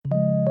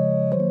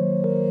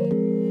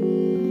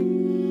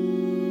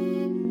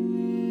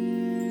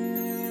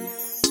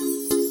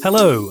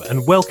Hello,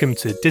 and welcome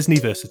to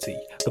Disneyversity,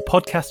 the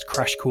podcast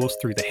crash course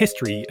through the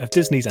history of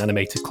Disney's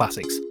animated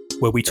classics,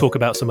 where we talk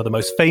about some of the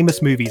most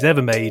famous movies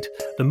ever made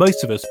that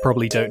most of us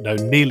probably don't know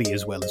nearly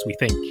as well as we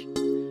think.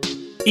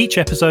 Each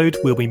episode,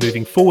 we'll be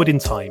moving forward in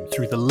time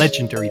through the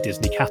legendary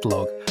Disney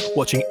catalogue,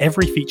 watching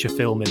every feature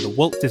film in the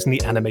Walt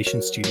Disney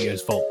Animation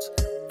Studios vault,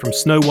 from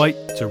Snow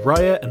White to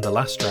Raya and the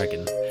Last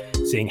Dragon,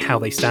 seeing how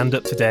they stand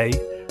up today,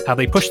 how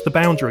they pushed the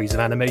boundaries of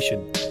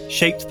animation,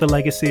 shaped the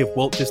legacy of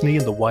Walt Disney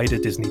and the wider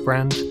Disney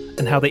brand,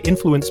 and how they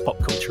influenced pop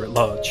culture at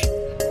large.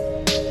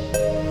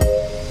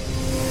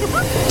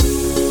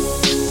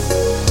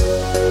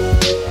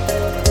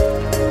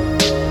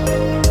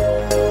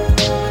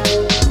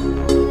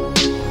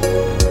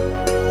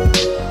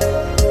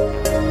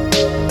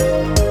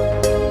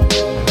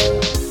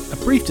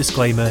 Brief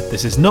disclaimer,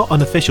 this is not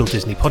an official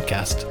Disney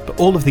podcast, but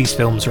all of these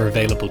films are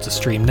available to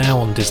stream now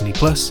on Disney+,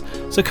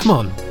 so come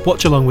on,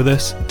 watch along with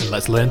us and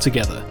let's learn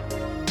together.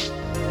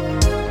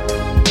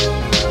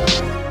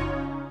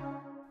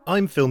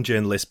 I'm film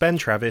journalist Ben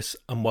Travis,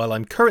 and while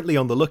I'm currently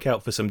on the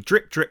lookout for some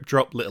drip drip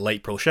drop little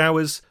April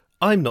showers,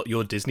 I'm not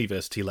your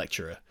Disneyversity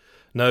lecturer.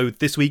 No,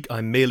 this week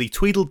I'm merely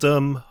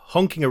Tweedledum,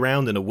 honking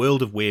around in a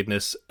world of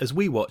weirdness as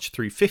we watch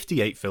through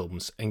 58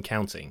 films and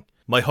counting.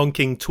 My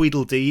honking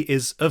Tweedledee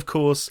is, of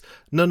course,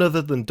 none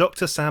other than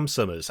Dr. Sam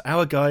Summers,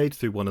 our guide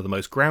through one of the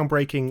most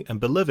groundbreaking and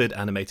beloved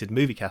animated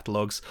movie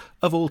catalogues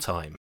of all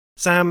time.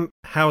 Sam,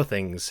 how are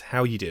things?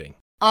 How are you doing?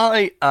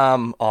 I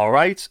am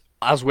alright.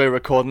 As we're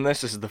recording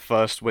this is the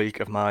first week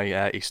of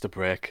my Easter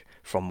break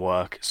from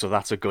work, so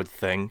that's a good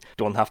thing.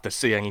 Don't have to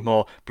see any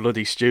more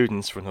bloody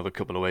students for another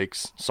couple of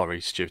weeks.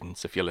 Sorry,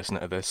 students, if you're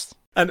listening to this.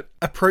 An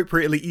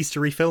appropriately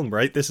Eastery film,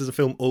 right? This is a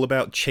film all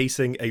about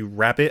chasing a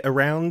rabbit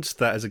around.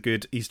 That is a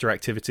good Easter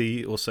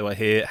activity, also, I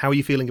hear. How are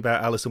you feeling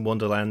about Alice in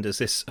Wonderland? Is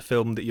this a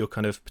film that you're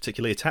kind of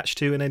particularly attached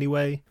to in any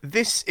way?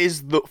 This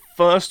is the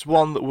first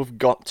one that we've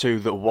got to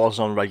that was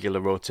on regular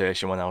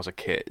rotation when I was a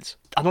kid.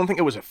 I don't think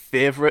it was a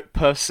favourite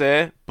per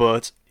se,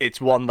 but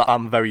it's one that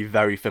I'm very,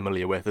 very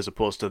familiar with, as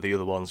opposed to the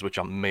other ones which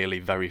I'm merely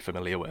very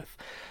familiar with.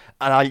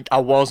 And I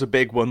was a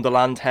big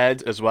Wonderland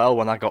head as well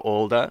when I got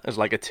older, as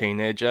like a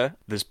teenager.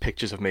 There's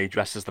pictures of me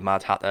dressed as the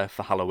Mad Hatter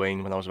for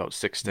Halloween when I was about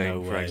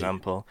 16, for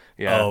example.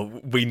 Yeah.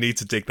 Oh, we need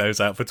to dig those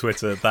out for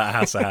Twitter. That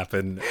has to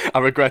happen. I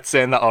regret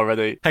saying that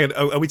already. Hang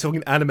on, are we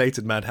talking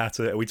animated Mad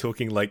Hatter? Are we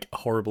talking like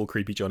horrible,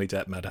 creepy Johnny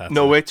Depp Mad Hatter?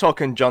 No, we're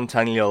talking John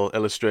Tenniel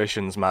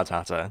illustrations Mad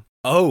Hatter.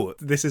 Oh,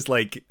 this is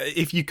like,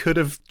 if you could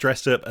have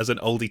dressed up as an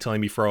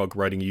oldie-timey frog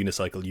riding a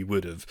unicycle, you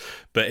would have.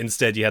 But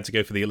instead, you had to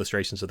go for the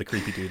illustrations of the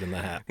creepy dude in the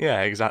hat. Yeah,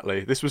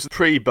 exactly. This was a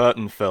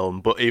pre-Burton film,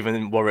 but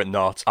even were it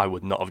not, I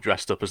would not have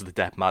dressed up as the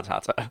Depp Mad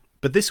Hatter.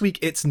 But this week,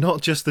 it's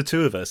not just the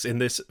two of us. In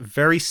this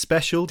very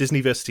special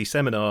Disneyversity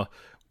seminar,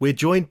 we're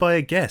joined by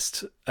a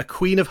guest, a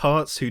Queen of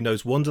Hearts who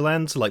knows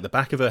Wonderland like the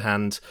back of her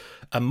hand,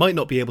 and might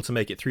not be able to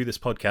make it through this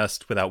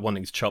podcast without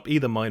wanting to chop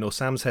either mine or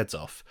Sam's heads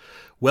off.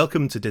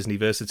 Welcome to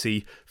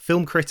Disneyversity,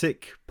 film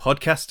critic,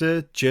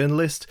 podcaster,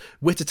 journalist,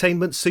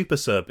 wit-attainment super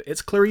sub.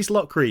 It's Clarice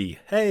Lochry.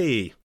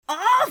 Hey!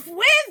 Off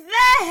with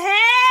the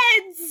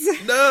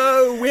heads!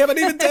 No, we haven't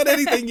even done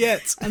anything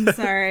yet. I'm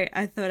sorry,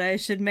 I thought I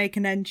should make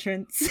an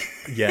entrance.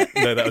 Yeah,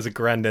 no, that was a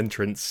grand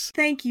entrance.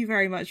 Thank you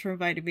very much for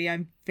inviting me.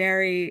 I'm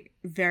very,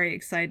 very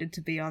excited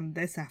to be on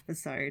this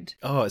episode.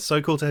 Oh, it's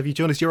so cool to have you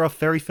join us. You're our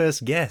very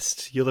first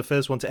guest. You're the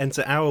first one to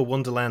enter our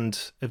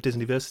Wonderland of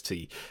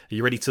Disneyversity. Are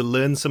you ready to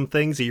learn some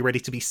things? Are you ready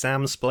to be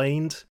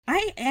Sam-splained?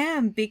 I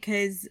am,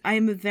 because I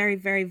am a very,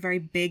 very, very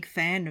big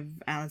fan of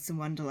Alice in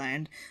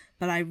Wonderland.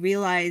 But I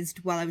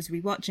realised while I was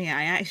rewatching it,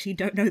 I actually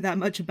don't know that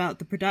much about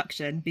the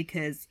production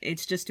because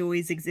it's just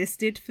always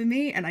existed for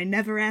me and I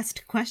never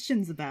asked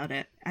questions about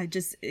it.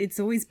 It's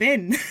always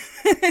been.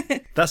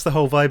 That's the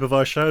whole vibe of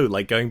our show,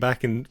 like going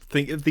back and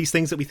think of these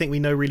things that we think we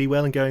know really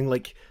well and going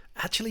like,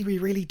 actually, we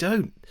really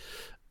don't.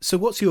 So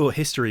what's your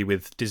history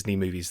with Disney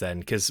movies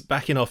then? Because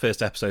back in our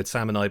first episode,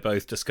 Sam and I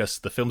both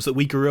discussed the films that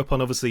we grew up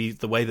on, obviously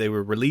the way they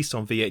were released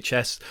on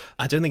VHS.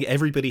 I don't think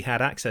everybody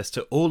had access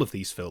to all of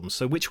these films.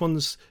 So which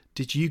ones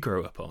did you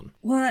grow up on?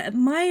 Well,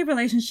 my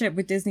relationship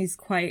with Disney is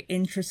quite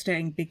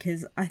interesting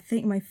because I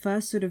think my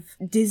first sort of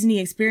Disney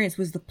experience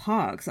was the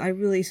parks. I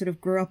really sort of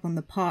grew up on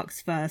the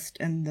parks first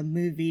and the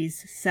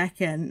movies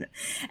second.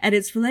 And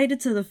it's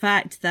related to the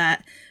fact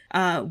that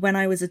when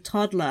I was a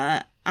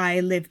toddler,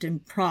 I lived in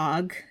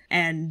Prague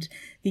and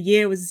the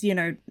year was,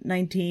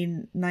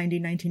 1990,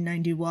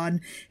 1991.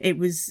 It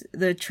was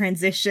the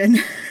transition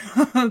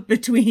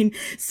between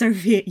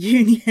Soviet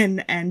Union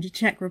and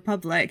Czech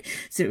Republic.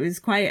 So it was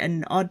quite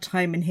an odd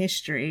time in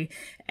history.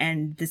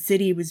 And the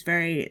city was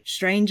very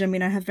strange. I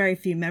mean, I have very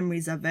few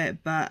memories of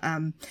it, but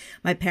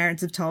my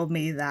parents have told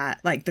me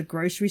that, like, the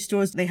grocery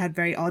stores, they had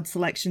very odd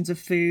selections of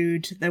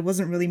food. There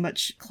wasn't really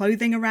much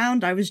clothing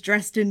around. I was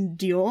dressed in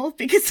Dior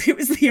because it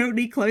was the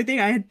only clothing.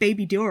 I had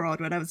Baby Dior on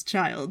when I was a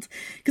child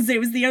because because it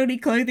was the only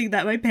clothing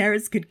that my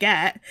parents could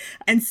get.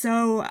 And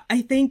so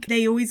I think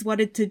they always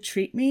wanted to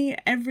treat me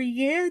every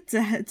year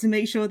to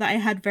make sure that I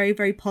had very,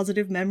 very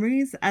positive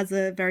memories as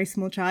a very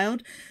small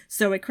child.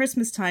 So at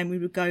Christmas time, we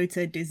would go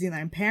to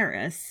Disneyland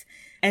Paris.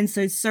 And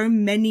so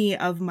many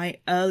of my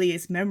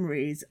earliest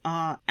memories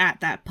are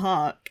at that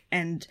park.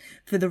 And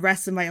for the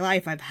rest of my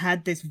life, I've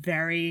had this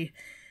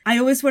I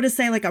always want to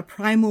say like a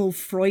primal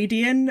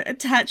Freudian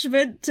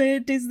attachment to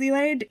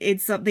Disneyland.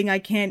 It's something I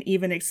can't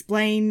even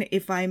explain.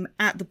 If I'm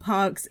at the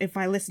parks, if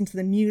I listen to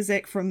the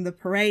music from the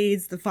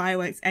parades, the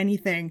fireworks,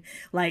 anything,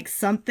 like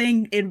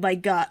something in my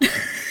gut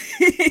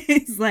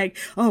is like,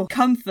 oh,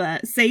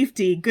 comfort,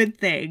 safety, good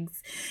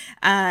things.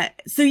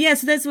 So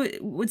that's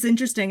what's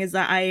interesting is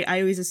that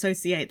I always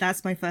associate,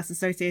 that's my first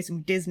association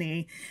with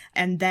Disney.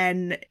 And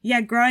then,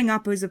 growing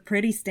up, I was a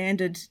pretty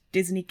standard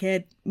Disney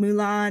kid.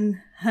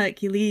 Mulan,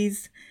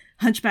 Hercules,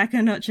 Hunchback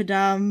of Notre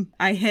Dame.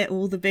 I hit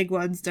all the big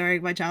ones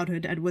during my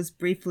childhood and was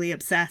briefly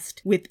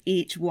obsessed with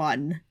each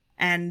one.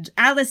 And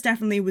Alice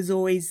definitely was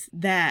always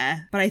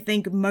there, but I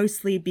think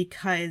mostly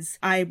because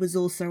I was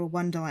also a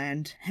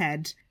Wonderland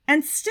head.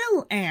 And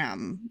still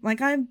am.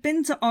 Like, I've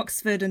been to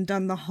Oxford and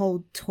done the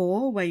whole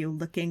tour where you're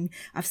looking.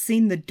 I've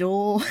seen the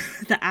door,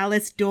 the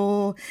Alice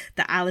door,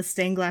 the Alice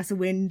stained glass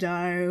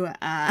window,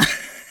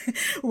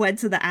 went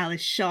to the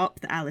Alice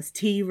shop, the Alice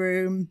tea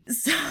room.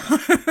 So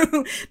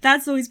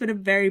that's always been a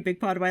very big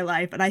part of my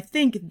life. And I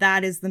think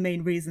that is the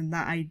main reason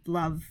that I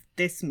love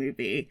this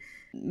movie.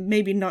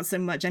 Maybe not so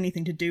much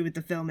anything to do with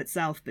the film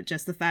itself, but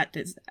just the fact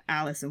it's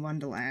Alice in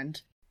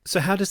Wonderland. So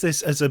how does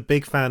this, as a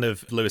big fan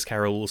of Lewis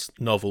Carroll's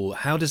novel,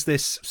 how does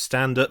this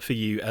stand up for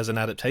you as an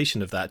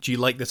adaptation of that? Do you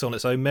like this on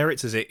its own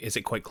merits? Is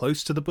it quite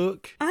close to the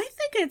book? I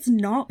think it's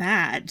not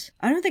bad.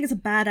 I don't think it's a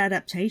bad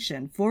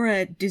adaptation for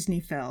a Disney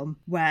film,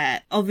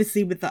 where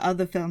obviously with the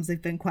other films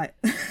they've been quite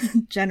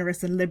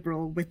generous and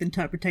liberal with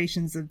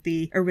interpretations of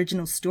the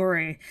original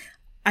story.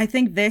 I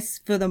think this,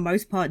 for the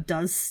most part,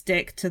 does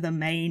stick to the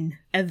main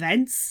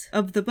events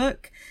of the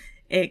book.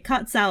 It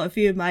cuts out a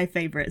few of my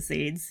favourite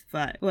scenes,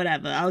 but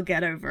whatever, I'll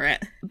get over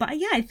it. But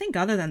I think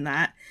other than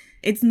that,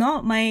 it's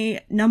not my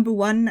number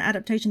one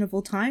adaptation of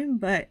all time,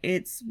 but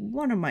it's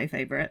one of my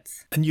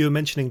favourites. And you were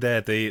mentioning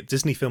there the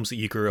Disney films that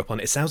you grew up on.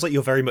 It sounds like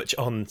you're very much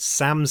on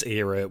Sam's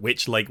era,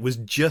 which was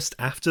just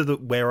after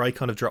where I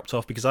kind of dropped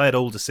off because I had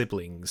older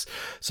siblings.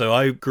 So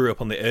I grew up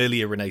on the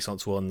earlier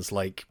Renaissance ones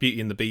like Beauty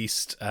and the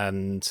Beast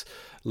and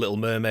Little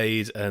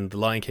Mermaid and The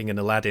Lion King and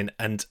Aladdin,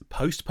 and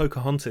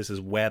post-Pocahontas is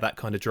where that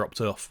kind of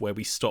dropped off, where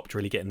we stopped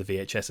really getting the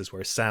VHSs,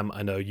 whereas Sam,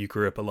 I know you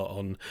grew up a lot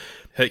on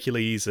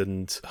Hercules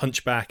and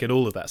Hunchback and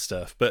all of that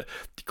stuff. But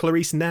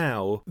Clarice,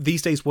 now,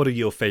 these days, what are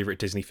your favourite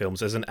Disney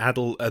films? As an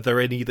adult, are there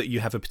any that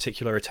you have a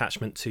particular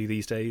attachment to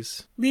these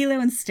days? Lilo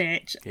and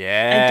Stitch.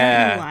 Yeah.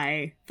 I don't know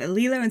why, but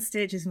Lilo and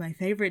Stitch is my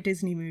favourite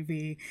Disney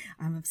movie.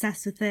 I'm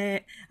obsessed with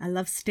it. I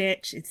love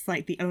Stitch. It's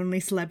like the only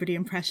celebrity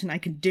impression I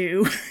can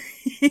do.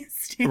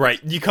 Right,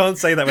 you can't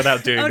say that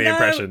without doing the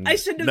impression. I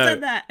shouldn't have done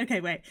that. Okay,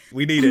 wait.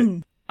 We need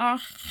it.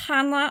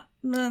 Hannah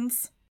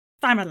means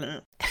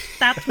family.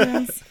 That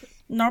means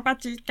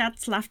nobody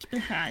gets left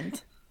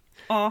behind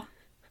or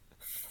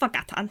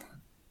forgotten.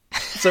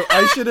 So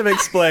I should have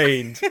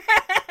explained.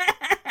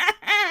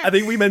 I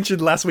think we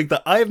mentioned last week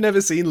that I have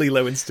never seen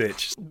Lilo and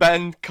Stitch.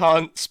 Ben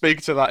can't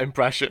speak to that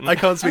impression. I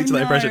can't speak to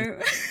that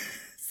impression.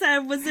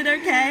 So was it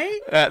okay?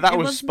 That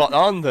was spot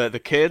on.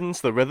 The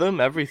cadence, the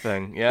rhythm,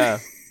 everything. Yeah.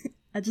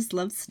 I just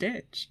love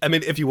Stitch. I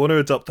mean, if you want to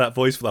adopt that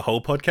voice for the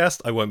whole podcast,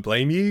 I won't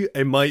blame you.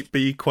 It might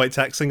be quite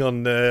taxing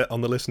on the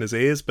listeners'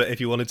 ears, but if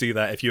you want to do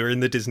that, if you're in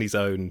the Disney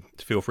zone,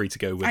 feel free to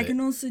go with it. I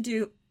can also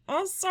do,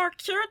 oh, so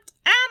cute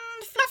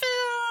and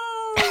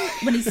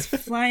fluffy, when he's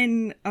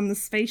flying on the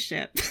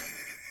spaceship.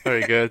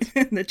 Very good.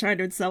 They're trying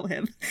to insult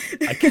him.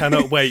 I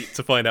cannot wait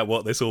to find out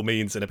what this all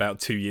means in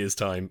about 2 years'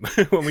 time,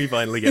 when we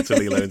finally get to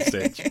Lilo and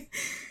Stitch.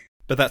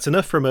 But that's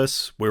enough from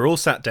us. We're all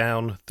sat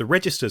down, the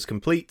register's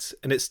complete,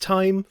 and it's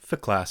time for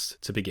class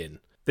to begin.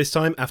 This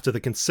time, after the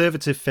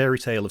conservative fairy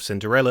tale of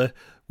Cinderella,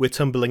 we're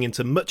tumbling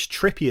into much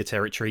trippier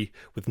territory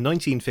with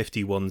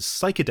 1951's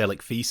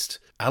psychedelic feast,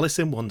 Alice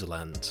in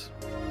Wonderland.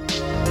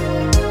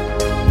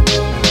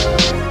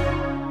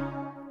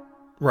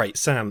 Right,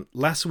 Sam,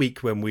 last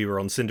week when we were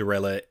on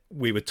Cinderella,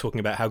 we were talking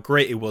about how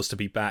great it was to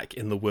be back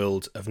in the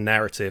world of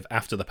narrative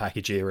after the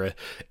package era,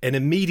 and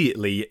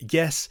immediately,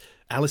 yes,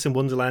 Alice in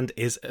Wonderland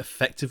is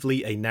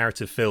effectively a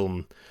narrative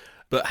film.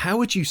 But how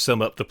would you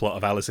sum up the plot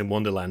of Alice in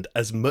Wonderland,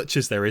 as much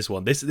as there is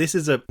one? This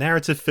is a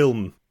narrative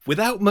film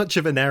without much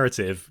of a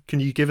narrative. Can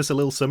you give us a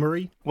little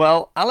summary?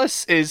 Well,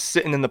 Alice is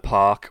sitting in the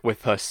park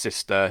with her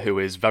sister, who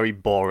is very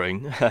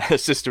boring. Her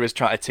sister is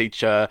trying to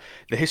teach her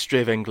the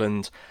history of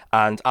England,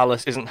 and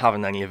Alice isn't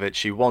having any of it.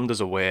 She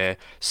wanders away,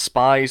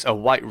 spies a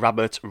white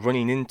rabbit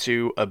running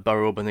into a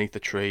burrow beneath a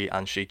tree,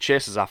 and she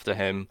chases after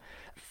him,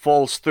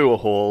 falls through a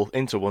hole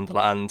into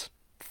Wonderland.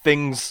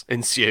 Things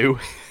ensue.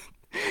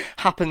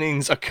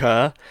 Happenings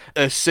occur,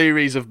 a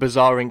series of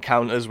bizarre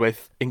encounters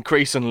with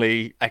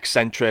increasingly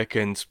eccentric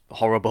and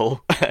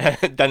horrible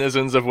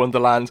denizens of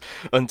Wonderland,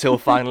 until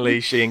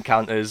finally she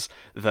encounters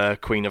the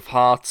Queen of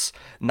Hearts,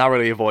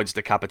 narrowly avoids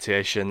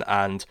decapitation,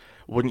 and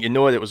wouldn't you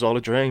know it, it was all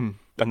a dream.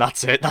 And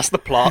that's it. That's the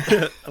plot.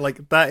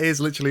 Like, that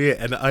is literally it.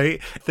 And I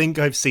think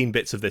I've seen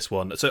bits of this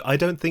one. So I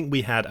don't think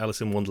we had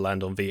Alice in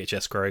Wonderland on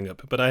VHS growing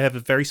up, but I have a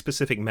very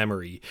specific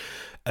memory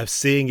of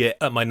seeing it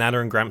at my Nana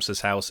and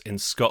Gramps' house in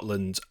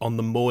Scotland on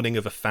the morning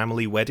of a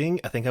family wedding.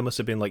 I think I must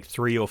have been like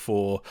 3 or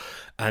 4.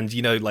 And,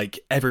 you know, like,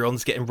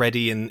 everyone's getting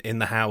ready in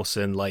the house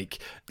and, like,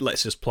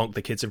 let's just plonk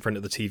the kids in front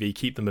of the TV,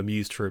 keep them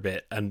amused for a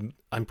bit. And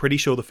I'm pretty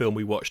sure the film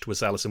we watched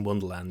was Alice in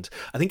Wonderland.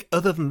 I think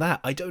other than that,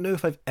 I don't know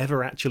if I've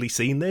ever actually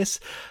seen this.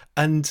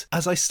 And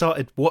as I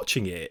started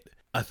watching it,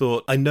 I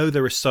thought, I know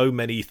there are so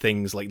many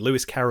things, like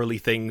Lewis Carroll-y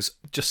things,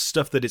 just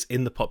stuff that is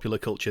in the popular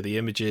culture, the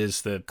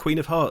images, the Queen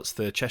of Hearts,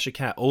 the Cheshire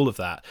Cat, all of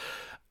that.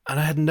 And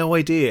I had no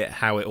idea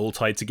how it all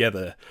tied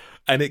together.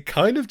 And it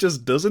kind of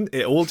just doesn't.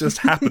 It all just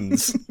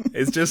happens.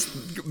 It's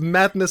just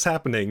madness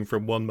happening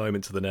from one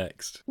moment to the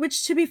next.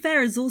 Which, to be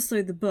fair, is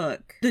also the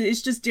book.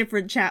 It's just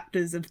different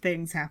chapters of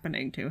things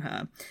happening to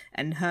her,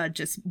 and her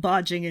just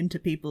barging into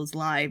people's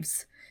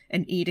lives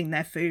and eating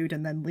their food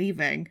and then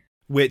leaving.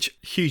 Which,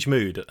 huge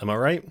mood, am I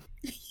right?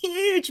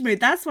 Huge mood.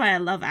 That's why I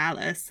love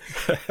Alice.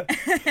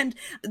 And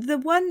the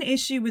one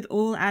issue with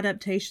all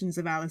adaptations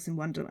of Alice in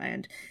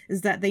Wonderland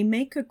is that they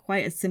make her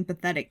quite a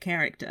sympathetic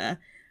character.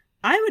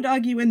 I would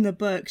argue in the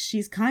book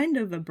she's kind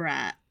of a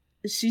brat.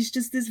 She's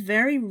just this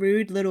very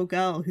rude little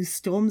girl who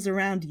storms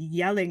around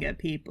yelling at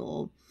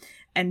people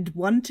and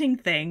wanting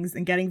things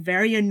and getting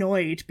very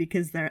annoyed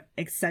because they're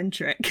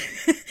eccentric.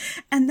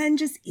 And then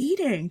just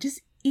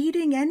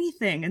eating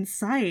anything in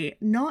sight,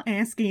 not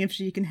asking if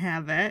she can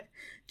have it,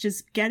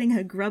 just getting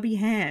her grubby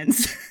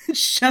hands,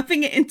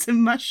 shoving it into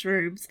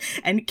mushrooms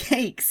and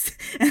cakes,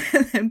 and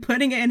then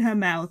putting it in her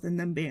mouth and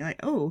then being like,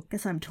 oh,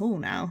 guess I'm tall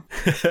now.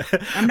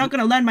 I'm not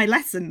going to learn my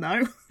lesson,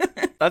 though.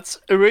 That's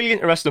a really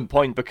interesting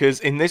point, because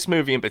in this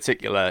movie in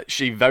particular,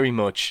 she very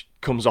much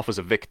comes off as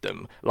a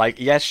victim. Like,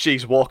 yes,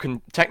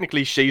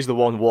 technically she's the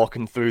one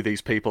walking through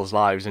these people's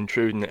lives,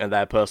 intruding into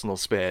their personal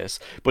space,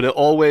 but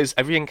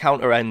every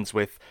encounter ends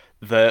with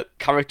the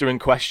character in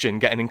question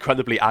getting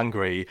incredibly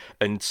angry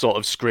and sort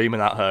of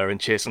screaming at her and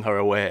chasing her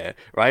away,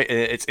 right?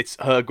 It's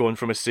her going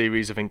from a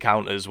series of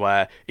encounters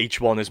where each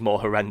one is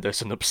more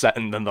horrendous and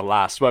upsetting than the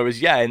last.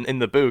 Whereas, yeah, in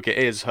the book, it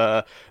is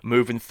her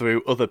moving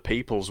through other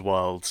people's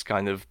worlds,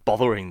 kind of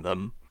bothering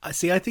them. I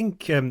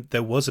think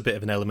there was a bit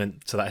of an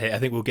element to that here. I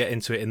think we'll get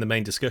into it in the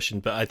main discussion,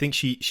 but I think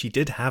she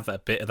did have a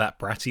bit of that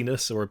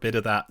brattiness or a bit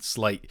of that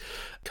slight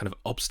kind of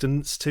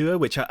obstinance to her,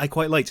 which I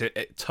quite liked.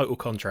 A total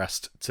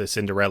contrast to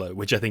Cinderella,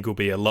 which I think will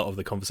be a lot of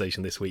the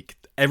conversation this week.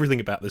 Everything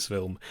about this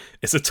film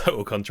is a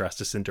total contrast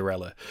to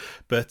Cinderella.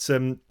 But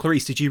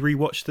Clarice, did you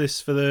rewatch this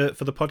for the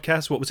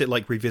podcast? What was it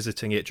like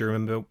revisiting it? Do you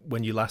remember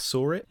when you last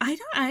saw it? I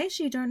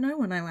actually don't know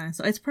when I last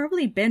saw it. It's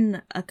probably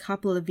been a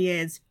couple of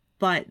years.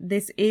 But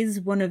this is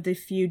one of the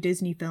few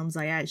Disney films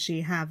I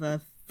actually have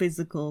a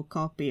physical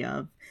copy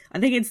of. I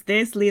think it's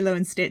this, Lilo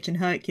and Stitch, and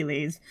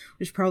Hercules,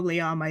 which probably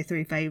are my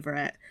 3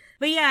 favorite.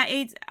 But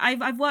yeah,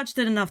 I've watched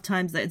it enough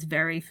times that it's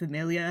very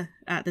familiar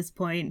at this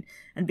point.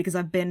 And because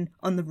I've been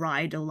on the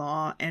ride a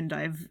lot and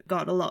I've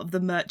got a lot of the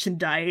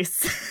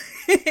merchandise,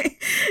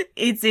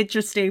 it's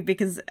interesting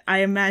because I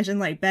imagine,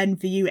 like, Ben,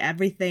 for you,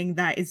 everything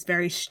that is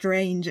very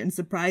strange and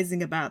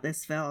surprising about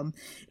this film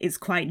is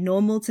quite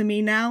normal to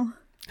me now.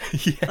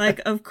 Yeah.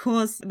 Like, of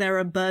course, there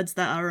are birds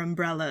that are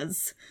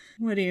umbrellas.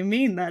 What do you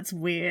mean that's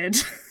weird?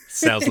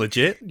 Sounds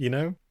legit, you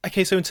know?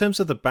 Okay, so in terms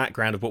of the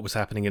background of what was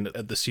happening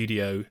at the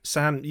studio,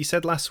 Sam, you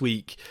said last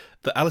week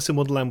that Alice in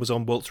Wonderland was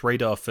on Walt's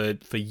radar for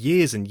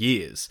years and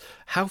years.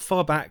 How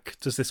far back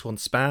does this one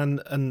span,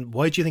 and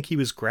why do you think he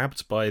was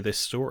grabbed by this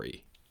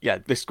story? Yeah,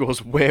 this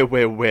goes way,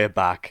 way, way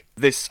back.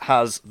 This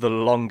has the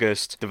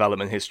longest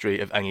development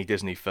history of any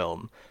Disney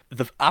film.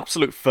 The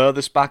absolute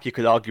furthest back you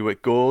could argue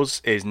it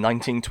goes is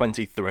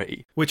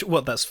 1923.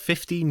 That's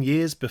 15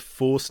 years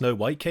before Snow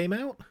White came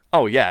out?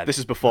 Oh yeah, this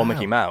is before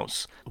Mickey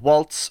Mouse.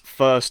 Walt's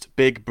first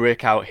big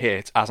breakout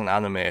hit as an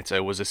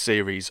animator was a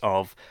series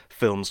of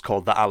films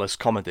called the Alice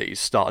Comedies,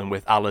 starting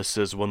with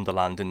Alice's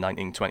Wonderland in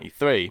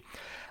 1923.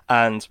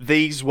 And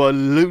these were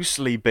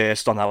loosely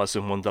based on Alice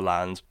in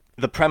Wonderland.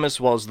 The premise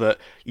was that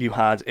you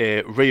had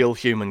a real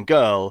human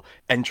girl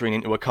entering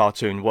into a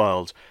cartoon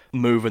world,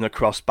 moving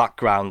across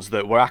backgrounds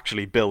that were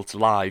actually built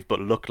live but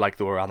looked like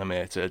they were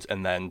animated,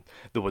 and then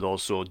they would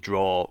also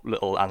draw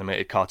little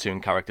animated cartoon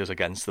characters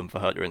against them for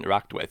her to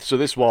interact with. So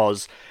this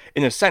was,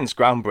 in a sense,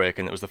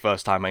 groundbreaking. It was the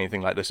first time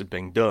anything like this had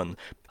been done.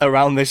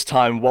 Around this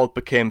time, Walt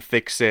became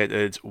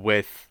fixated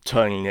with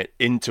turning it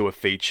into a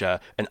feature,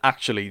 and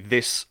actually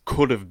this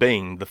could have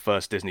been the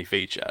first Disney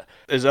feature.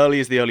 As early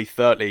as the early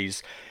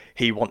 30s,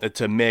 he wanted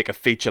to make a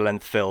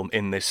feature-length film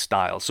in this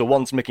style. So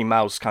once Mickey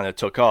Mouse kind of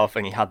took off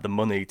and he had the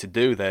money to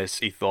do this,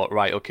 he thought,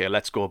 right, okay,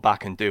 let's go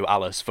back and do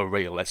Alice for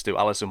real. Let's do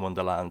Alice in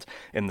Wonderland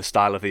in the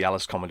style of the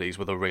Alice comedies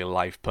with a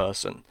real-life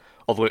person.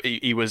 Although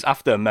he was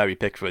after Mary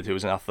Pickford, who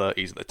was in her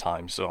 30s at the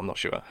time, so I'm not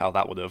sure how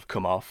that would have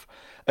come off.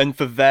 And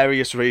for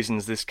various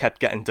reasons, this kept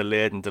getting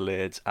delayed and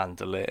delayed and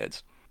delayed.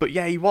 But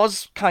yeah, he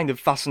was kind of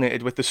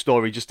fascinated with the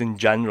story just in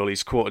general.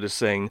 He's quoted as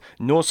saying,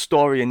 "No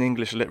story in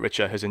English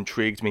literature has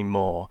intrigued me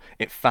more.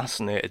 It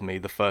fascinated me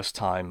the first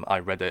time I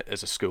read it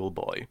as a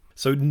schoolboy."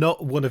 So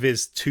not one of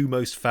his two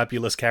most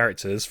fabulous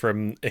characters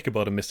from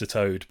Ichabod and Mr.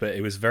 Toad, but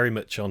it was very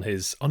much on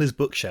his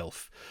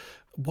bookshelf.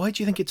 Why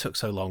do you think it took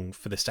so long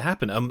for this to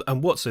happen?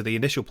 And what, so the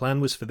initial plan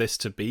was for this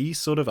to be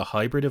sort of a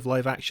hybrid of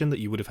live action, that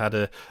you would have had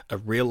a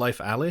real-life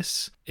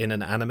Alice in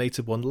an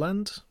animated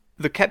Wonderland?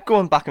 They kept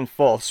going back and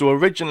forth. So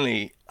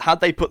originally, had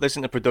they put this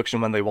into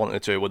production when they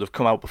wanted to, it would have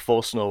come out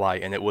before Snow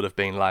White and it would have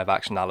been live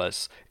action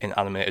Alice in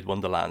Animated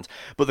Wonderland.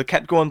 But they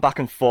kept going back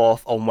and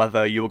forth on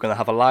whether you were going to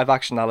have a live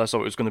action Alice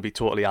or it was going to be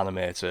totally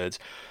animated,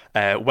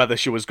 whether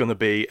she was going to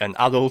be an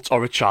adult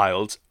or a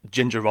child.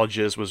 Ginger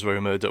Rogers was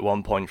rumoured at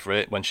one point for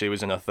it when she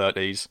was in her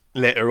 30s.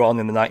 Later on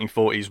in the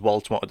 1940s,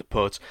 Walt wanted to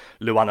put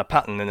Luana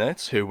Patton in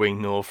it, who we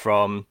know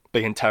from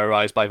being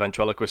terrorised by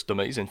ventriloquist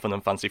dummies in Fun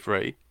and Fancy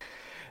Free.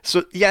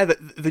 So, yeah,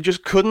 they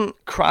just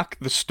couldn't crack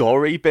the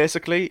story,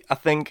 basically, I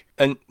think.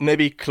 And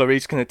maybe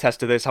Clarice can attest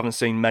to this, having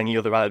seen many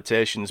other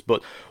adaptations.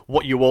 But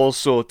what you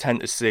also tend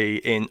to see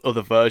in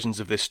other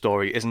versions of this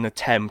story is an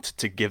attempt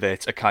to give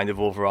it a kind of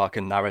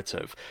overarching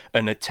narrative,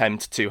 an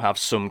attempt to have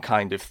some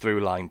kind of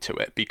through line to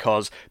it.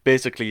 Because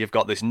basically you've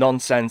got this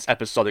nonsense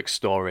episodic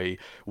story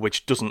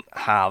which doesn't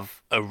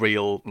have a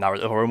real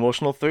narrative or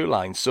emotional through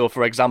line. So,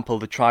 for example,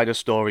 they tried a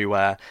story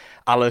where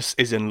Alice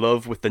is in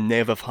love with the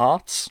Knave of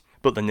Hearts,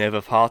 but the Knave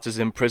of Hearts is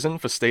in prison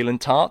for stealing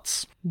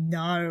tarts.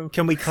 No.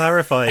 Can we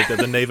clarify that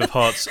the Knave of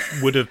Hearts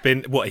would have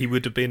been what? He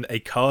would have been a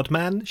card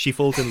man. She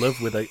falls in love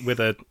with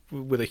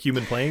a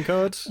human playing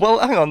card. Well,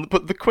 hang on,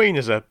 but the Queen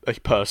is a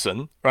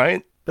person,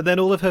 right? But then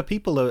all of her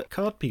people are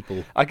card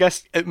people. I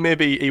guess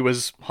maybe he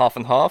was half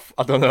and half.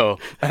 I don't know.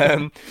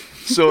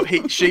 So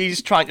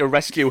she's trying to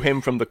rescue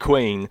him from the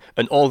Queen,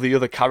 and all the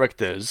other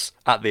characters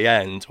at the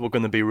end were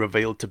going to be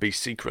revealed to be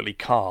secretly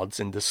cards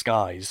in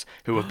disguise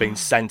who have been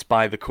sent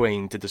by the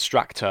Queen to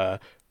distract her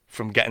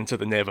from getting to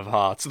the Knave of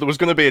Hearts. So there was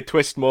going to be a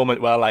twist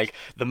moment where, like,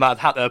 the Mad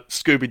Hatter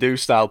Scooby-Doo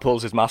style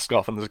pulls his mask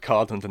off and there's a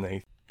card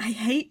underneath. I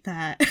hate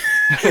that.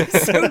 I'm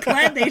so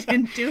glad they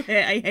didn't do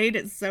it. I hate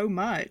it so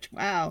much.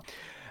 Wow.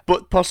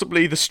 But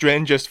possibly the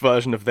strangest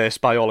version of this,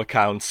 by all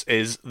accounts,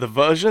 is the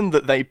version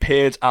that they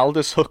paid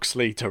Aldous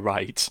Huxley to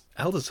write.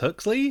 Aldous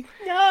Huxley?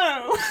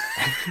 No!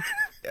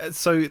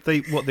 So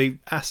they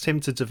asked him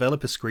to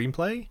develop a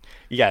screenplay?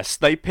 Yes,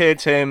 they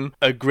paid him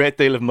a great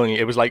deal of money.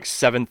 It was like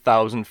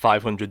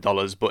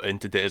 $7,500, but in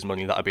today's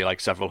money that'd be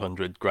like several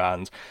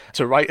 $100,000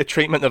 to write a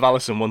treatment of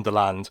Alice in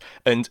Wonderland,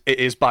 and it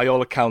is by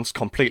all accounts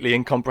completely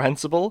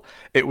incomprehensible.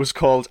 It was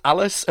called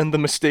Alice and the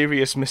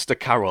Mysterious Mr.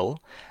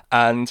 Carroll,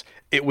 and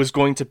it was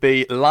going to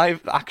be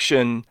live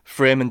action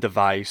frame and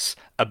device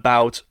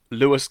about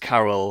Lewis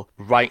Carroll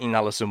writing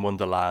Alice in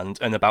Wonderland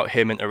and about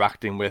him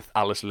interacting with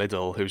Alice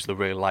Liddell, who's the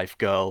real life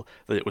girl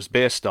that it was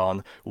based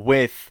on,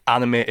 with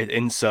animated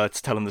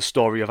inserts telling the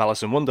story of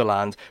Alice in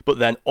Wonderland. But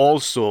then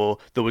also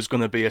there was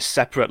going to be a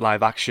separate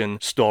live action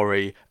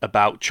story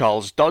about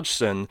Charles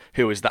Dodgson,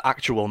 who is the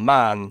actual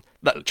man.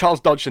 That Charles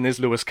Dodgson is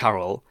Lewis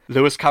Carroll.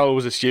 Lewis Carroll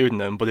was a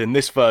pseudonym, but in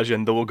this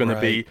version there were going to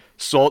be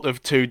sort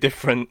of two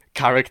different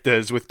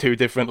characters with two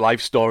different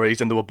life stories,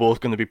 and they were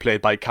both going to be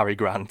played by Cary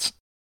Grant.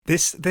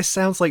 This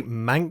sounds like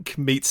Mank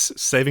meets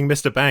Saving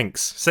Mr.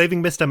 Banks.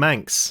 Saving Mr.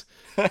 Manx.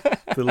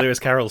 The Lewis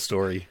Carroll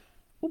story.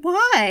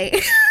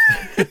 Why?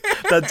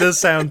 That does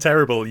sound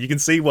terrible. You can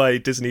see why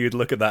Disney would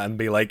look at that and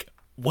be like,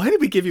 why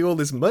did we give you all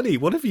this money?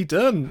 What have you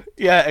done?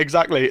 Yeah,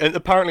 exactly. And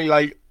apparently,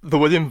 like, they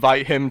would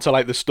invite him to,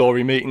 like, the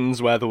story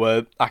meetings where they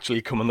were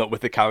actually coming up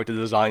with the character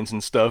designs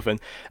and stuff, and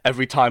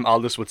every time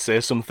Aldous would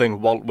say something,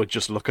 Walt would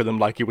just look at him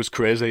like he was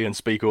crazy and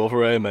speak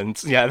over him,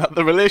 and yeah,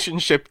 the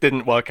relationship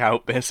didn't work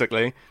out,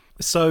 basically.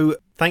 So,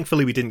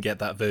 thankfully we didn't get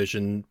that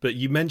version, but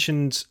you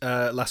mentioned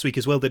last week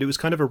as well that it was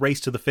kind of a race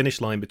to the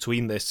finish line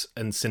between this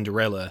and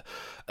Cinderella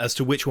as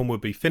to which one would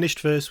be finished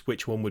first,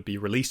 which one would be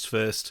released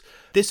first.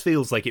 This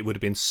feels like it would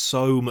have been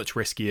so much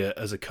riskier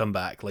as a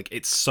comeback. Like,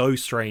 it's so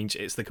strange.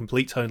 It's the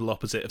complete tonal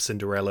opposite of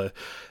Cinderella.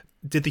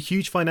 Did the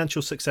huge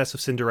financial success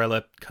of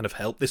Cinderella kind of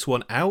help this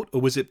one out,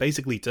 or was it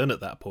basically done at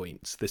that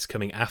point, this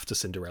coming after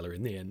Cinderella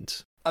in the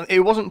end?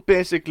 It wasn't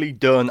basically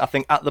done. I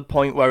think at the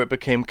point where it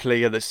became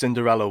clear that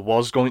Cinderella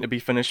was going to be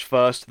finished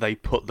first, they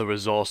put the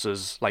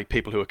resources, like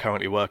people who are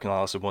currently working on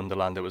Alice in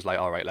Wonderland, it was like,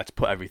 all right, let's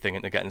put everything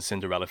into getting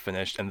Cinderella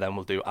finished, and then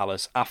we'll do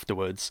Alice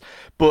afterwards.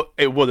 But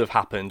it would have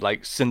happened.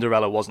 Like,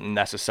 Cinderella wasn't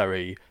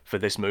necessary for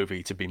this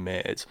movie to be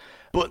made.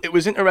 But it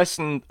was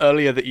interesting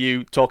earlier that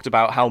you talked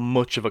about how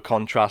much of a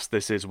contrast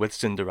this is with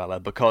Cinderella,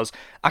 because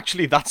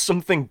actually that's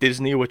something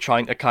Disney were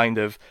trying to kind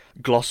of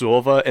gloss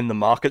over in the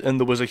market,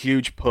 and there was a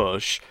huge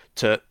push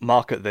to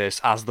market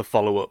this as the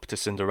follow-up to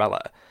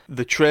Cinderella.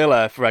 The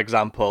trailer, for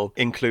example,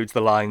 includes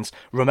the lines,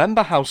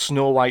 "Remember how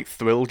Snow White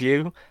thrilled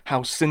you?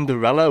 How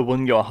Cinderella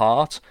won your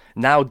heart?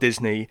 Now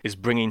Disney is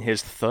bringing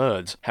his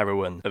third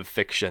heroine of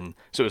fiction.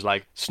 So it was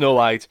like Snow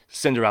White,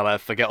 Cinderella,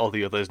 forget all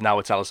the others, now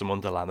it's Alice in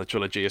Wonderland. The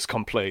trilogy is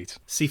complete.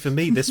 See, for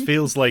me, this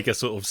feels like a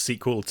sort of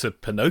sequel to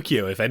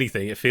Pinocchio, if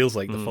anything. It feels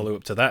like the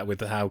follow-up to that,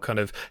 with how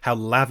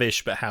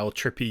lavish but how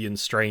trippy and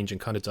strange and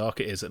kind of dark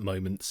it is at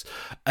moments.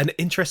 And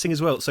interesting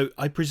as well. So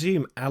I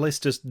presume Alice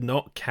does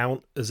not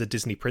count as a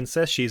Disney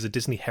princess. She is a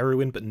Disney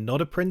heroine, but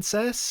not a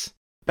princess?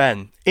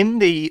 Ben, in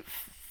the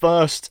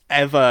first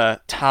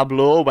ever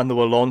tableau when they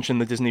were launching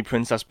the Disney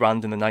Princess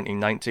brand in the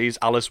 1990s,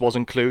 Alice was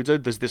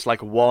included. There's this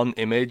like one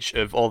image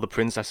of all the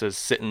princesses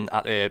sitting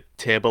at a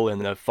table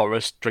in a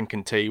forest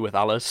drinking tea with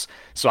Alice.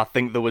 So I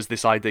think there was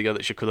this idea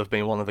that she could have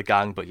been one of the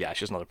gang, but yeah,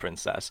 she's not a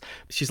princess.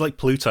 She's like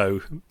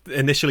Pluto,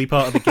 initially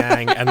part of the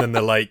gang, and then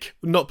they're like,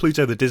 not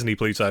Pluto, the Disney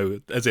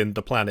Pluto, as in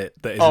the planet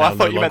that is now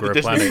no longer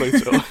a planet.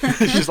 Pluto.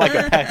 She's like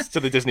a pest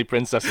to the Disney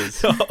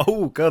princesses.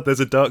 Oh god,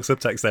 there's a dark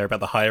subtext there about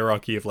the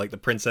hierarchy of like the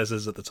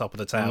princesses at the top of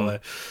the tower.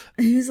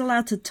 Who's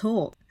allowed to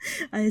talk?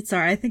 I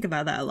think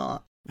about that a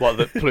lot. What,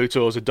 that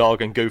Pluto's a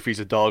dog and Goofy's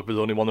a dog, but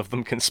only one of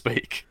them can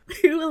speak?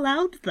 Who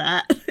allowed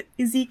that?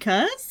 Is he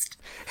cursed?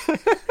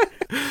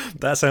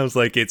 That sounds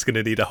like it's going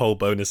to need a whole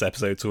bonus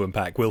episode to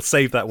unpack. We'll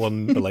save that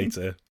one for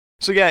later.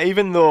 So yeah,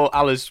 even though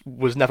Alice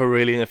was never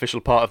really an official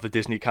part of the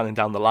Disney canon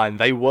down the line,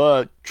 they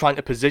were trying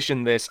to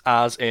position this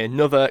as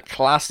another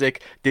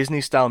classic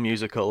Disney-style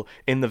musical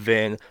in the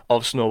vein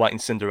of Snow White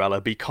and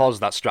Cinderella,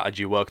 because that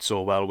strategy worked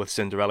so well with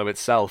Cinderella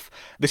itself.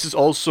 This is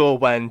also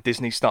when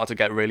Disney started to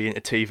get really into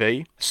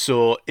TV.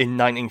 So in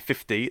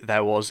 1950,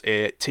 there was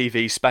a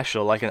TV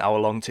special, like an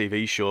hour-long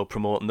TV show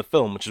promoting the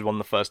film, which is one of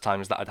the first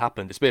times that had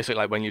happened. It's basically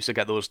like when you used to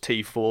get those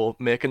T4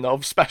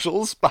 making-of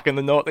specials back in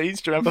the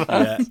noughties. Do you remember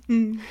that?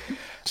 Yeah.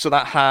 So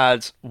that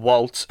had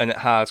Walt, and it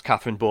had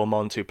Catherine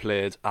Beaumont, who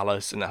played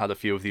Alice, and it had a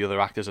few of the other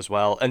actors as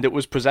well. And it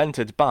was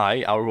presented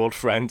by our old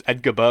friend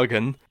Edgar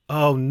Bergen.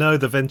 Oh no,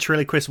 the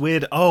ventriloquist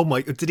weird. Oh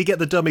my, did he get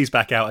the dummies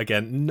back out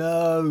again?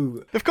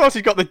 No. Of course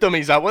he got the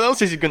dummies out. What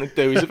else is he going to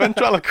do? He's a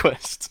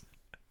ventriloquist.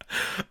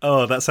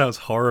 Oh, that sounds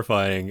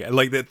horrifying.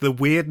 Like the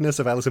weirdness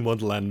of Alice in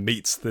Wonderland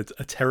meets the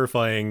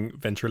terrifying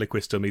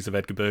ventriloquist dummies of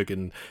Edgar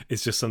Bergen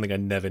is just something I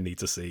never need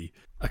to see.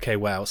 Okay,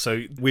 wow.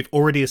 So we've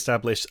already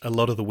established a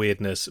lot of the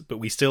weirdness, but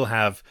we still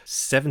have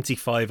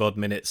 75 odd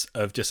minutes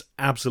of just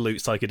absolute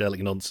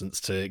psychedelic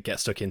nonsense to get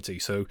stuck into.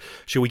 So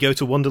should we go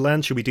to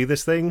Wonderland? Should we do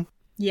this thing?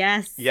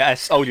 Yes.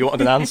 Yes. Oh, you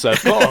wanted an answer,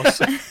 of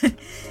course.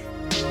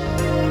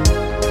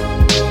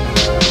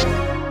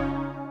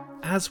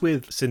 As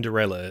with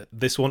Cinderella,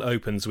 this one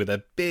opens with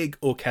a big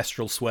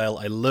orchestral swell.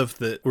 I love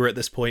that we're at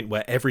this point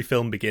where every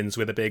film begins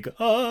with a big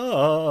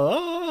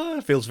ah.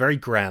 It feels very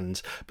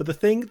grand. But the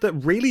thing that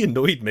really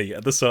annoyed me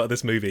at the start of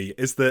this movie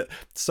is that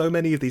so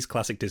many of these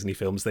classic Disney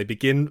films, they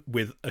begin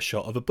with a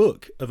shot of a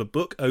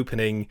book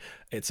opening.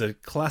 It's a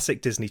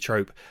classic Disney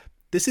trope.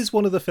 This is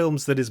one of the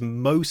films that is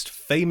most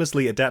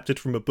famously adapted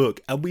from a book,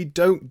 and we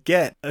don't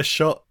get a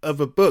shot of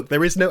a book.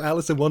 There is no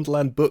Alice in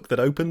Wonderland book that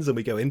opens and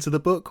we go into the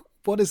book.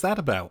 What is that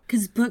about?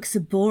 Because books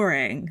are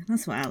boring.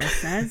 That's what Alice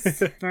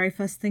says. Very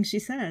first thing she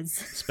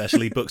says.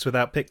 Especially books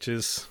without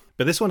pictures.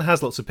 But this one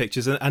has lots of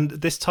pictures, and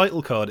this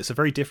title card, it's a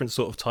very different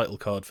sort of title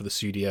card for the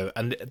studio,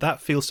 and that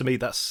feels to me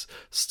that's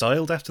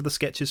styled after the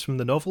sketches from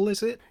the novel,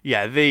 is it?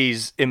 Yeah,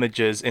 these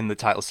images in the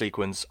title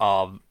sequence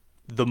are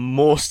the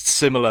most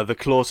similar, the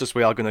closest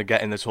we are going to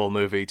get in this whole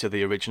movie to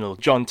the original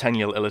John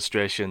Tenniel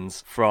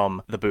illustrations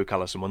from the book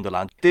Alice in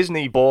Wonderland.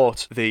 Disney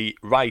bought the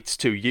rights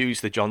to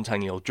use the John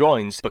Tenniel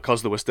drawings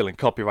because they were still in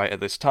copyright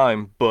at this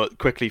time, but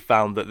quickly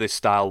found that this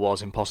style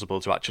was impossible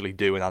to actually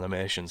do in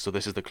animation, so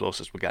this is the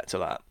closest we get to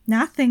that.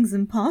 Nothing's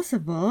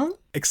impossible.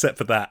 Except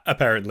for that,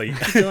 apparently.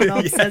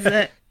 Doorknob says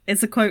it.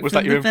 It's a quote Was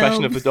from that your the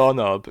impression film. of the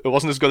doorknob? It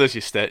wasn't as good as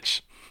your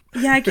Stitch.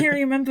 Yeah, I can't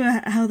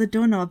remember how the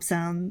doorknob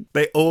sound.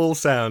 They all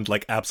sound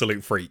like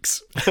absolute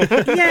freaks.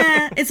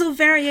 Yeah, it's all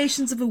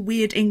variations of a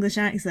weird English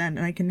accent,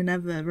 and I can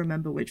never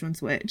remember which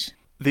one's which.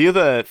 The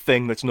other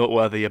thing that's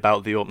noteworthy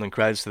about the opening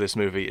credits to this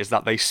movie is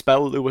that they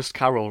spell Lewis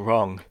Carroll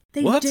wrong.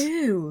 They What?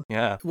 do.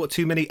 Yeah. What,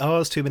 too many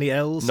R's, too many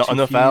L's? Not too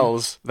enough few?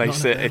 L's. They Not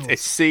say enough Ls.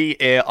 it's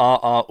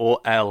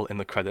Carrol in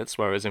the credits,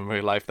 whereas in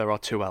real life there are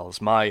two L's.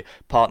 My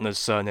partner's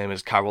surname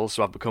is Carroll,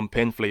 so I've become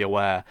painfully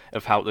aware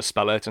of how to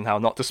spell it and how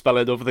not to spell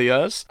it over the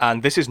years.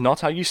 And this is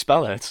not how you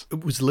spell it.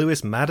 Was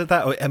Lewis mad at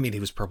that? I mean, he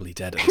was probably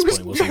dead at He this was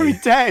point, wasn't very he?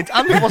 dead,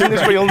 and it wasn't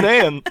his real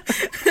name.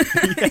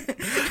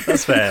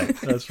 That's fair.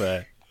 That's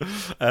fair.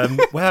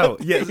 Wow.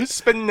 He Yeah. was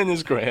spinning in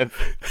his grave.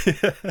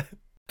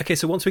 Okay,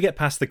 so once we get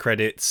past the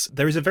credits,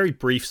 there is a very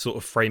brief sort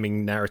of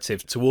framing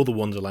narrative to all the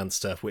Wonderland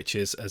stuff, which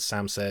is, as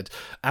Sam said,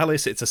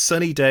 Alice, it's a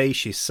sunny day,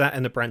 she's sat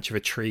in the branch of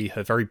a tree,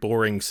 her very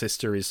boring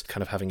sister is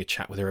kind of having a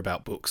chat with her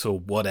about books or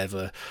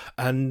whatever,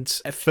 and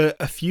for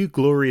a few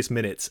glorious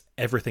minutes,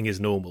 everything is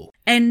normal.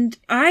 And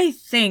I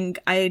think,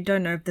 I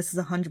don't know if this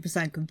is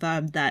 100%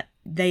 confirmed, that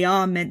they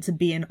are meant to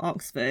be in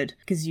Oxford,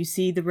 because you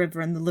see the river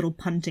and the little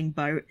punting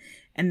boat,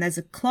 and there's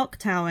a clock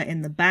tower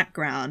in the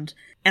background.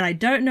 And I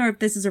don't know if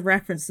this is a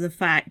reference to the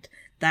fact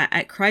that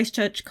at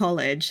Christchurch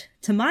College,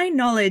 to my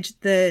knowledge,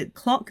 the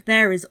clock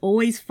there is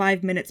always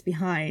 5 minutes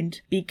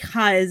behind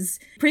because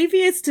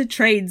previous to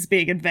trains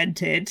being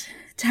invented,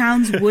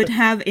 towns would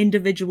have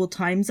individual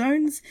time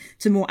zones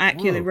to more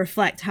accurately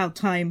reflect how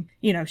time,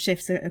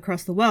 shifts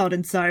across the world.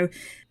 And so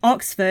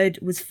Oxford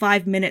was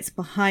 5 minutes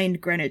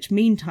behind Greenwich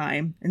Mean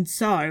Time. And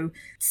so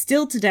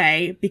still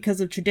today, because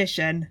of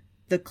tradition,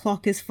 the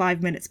clock is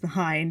 5 minutes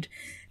behind.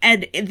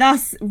 And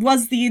thus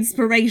was the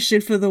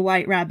inspiration for the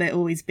White Rabbit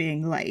always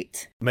being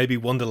late. Maybe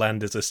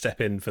Wonderland is a step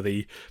in for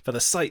the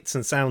sights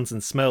and sounds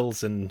and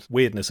smells and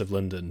weirdness of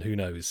London. Who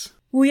knows?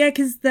 Well, yeah,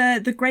 because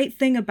the great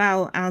thing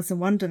about Alice in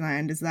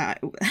Wonderland is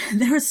that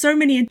there are so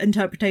many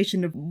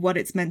interpretations of what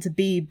it's meant to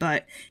be,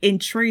 but in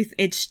truth,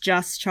 it's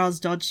just Charles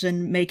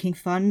Dodgson making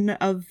fun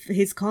of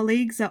his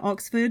colleagues at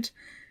Oxford.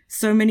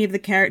 So many of the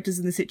characters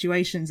and the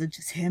situations are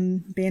just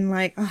him being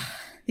like, oh,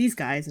 these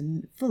guys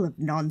are full of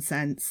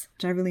nonsense,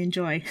 which I really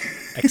enjoy.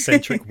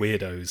 Eccentric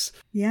weirdos.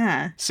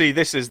 Yeah. See,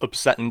 this is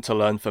upsetting to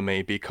learn for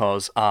me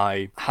because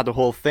I had a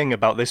whole thing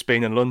about this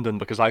being in London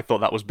because I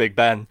thought that was Big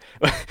Ben.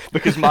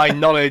 Because my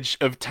knowledge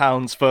of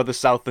towns further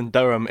south than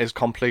Durham is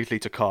completely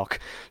to cock.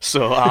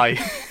 So I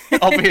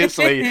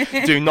obviously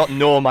do not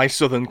know my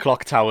southern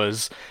clock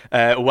towers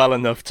well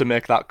enough to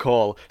make that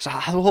call. So I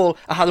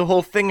had a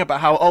whole thing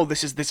about how,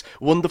 this is this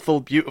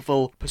wonderful,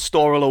 beautiful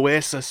pastoral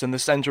oasis in the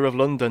centre of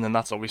London, and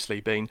that's obviously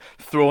been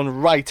thrown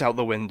right out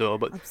the window.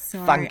 But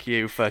thank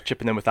you for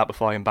chipping in with that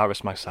before I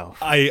embarrass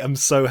myself. I am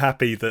so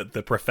happy that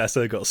the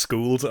professor got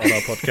schooled on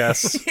our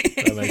podcast.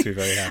 That makes me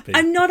very happy.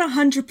 I'm not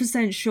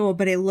 100% sure,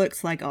 but it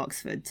looks like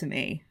Oxford to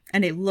me.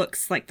 And it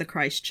looks like the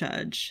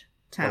Christchurch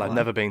Tower. Well, I've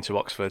never been to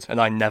Oxford, and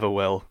I never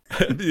will.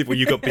 Well,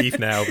 you got beef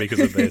now because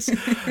of this.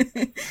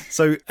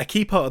 So a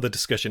key part of the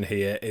discussion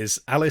here is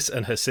Alice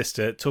and her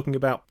sister talking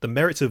about the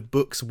merits of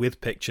books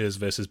with pictures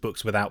versus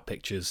books without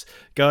pictures.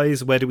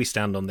 Guys, where do we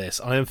stand on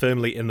this? I am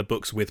firmly in the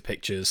books with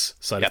pictures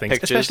side of things.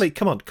 Pictures. Especially,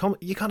 come on,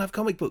 you can't have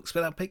comic books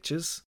without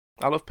pictures.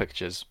 I love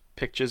pictures.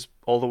 Pictures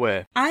all the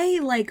way. I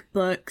like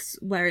books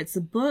where it's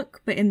a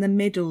book, but in the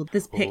middle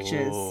there's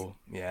pictures. Oh,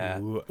 yeah.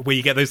 Ooh, where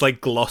you get those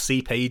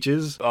glossy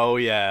pages. Oh,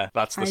 yeah.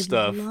 That's the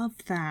stuff. I love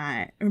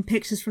that. And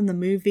pictures from the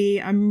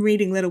movie. I'm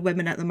reading Little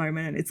Women at the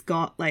moment, and it's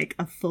got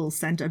a full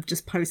center of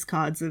just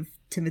postcards of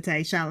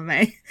Timothée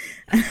Chalamet.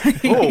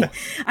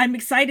 I'm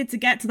excited to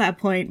get to that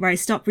point where I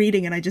stop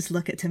reading and I just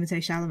look at Timothée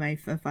Chalamet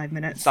for 5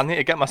 minutes. I need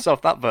to get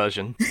myself that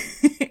version.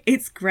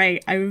 It's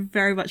great. I would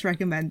very much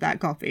recommend that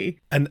copy.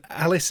 And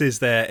Alice is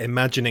there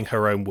imagining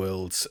her own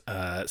world,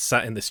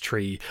 sat in this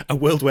tree, a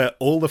world where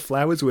all the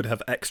flowers would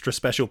have extra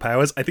special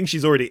powers. I think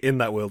she's already in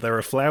that world. There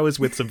are flowers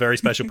with some very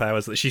special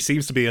powers that she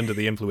seems to be under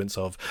the influence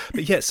of.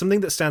 But yeah,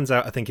 something that stands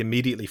out, I think,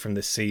 immediately from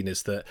this scene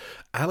is that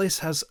Alice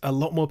has a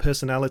lot more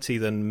personality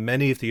than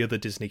many of the other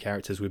Disney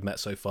characters we've met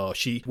so far.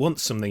 She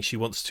wants something. She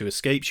wants to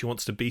escape. She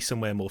wants to be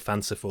somewhere more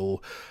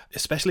fanciful,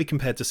 especially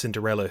compared to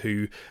Cinderella,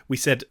 who we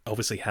said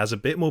obviously has a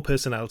bit more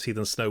personality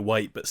than Snow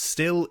White, but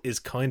still is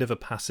kind of a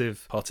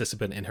passive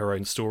participant in her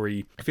own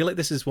story. I feel like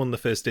this is one of the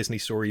first Disney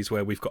stories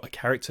where we've got a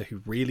character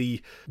who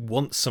really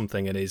wants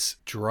something and is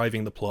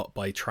driving the plot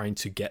by trying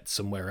to get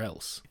somewhere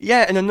else.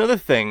 Yeah, and another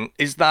thing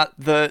is that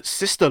the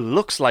sister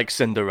looks like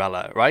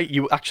Cinderella, right?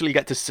 You actually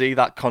get to see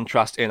that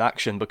contrast in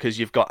action because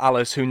you've got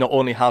Alice, who not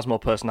only has more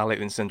personality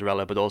than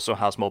Cinderella, but also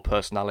has more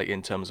personality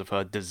in terms of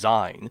her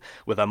design,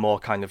 with her more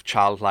kind of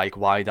childlike,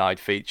 wide-eyed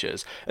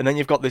features. And then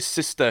you've got this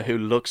sister who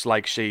looks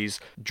like she's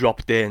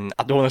dropped in,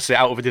 I don't want to say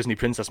out of a Disney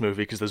princess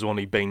movie because there's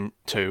only been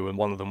two and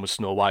one of them was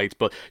Snow White,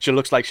 but she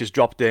looks like she's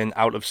dropped in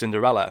out of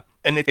Cinderella.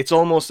 And it's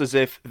almost as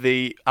if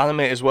the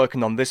animators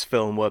working on this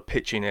film were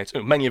pitching it,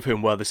 many of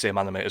whom were the same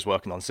animators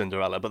working on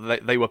Cinderella,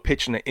 but they were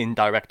pitching it in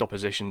direct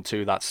opposition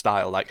to that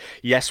style. Like,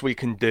 yes, we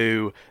can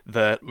do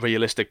the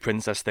realistic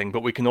princess thing,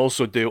 but we can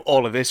also do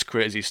all of this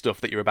crazy stuff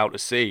that you're about to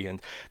see.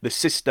 And the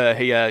sister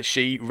here,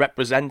 she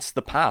represents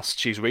the past.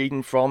 She's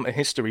reading from a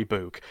history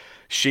book.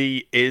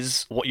 She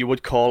is what you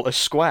would call a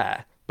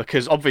square.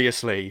 Because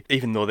obviously,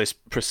 even though this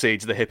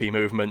precedes the hippie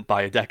movement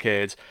by a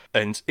decade,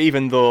 and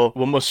even though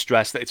we must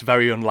stress that it's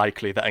very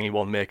unlikely that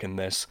anyone making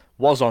this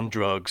was on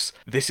drugs,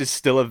 this is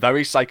still a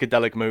very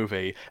psychedelic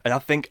movie. And I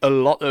think a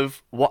lot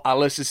of what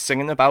Alice is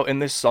singing about in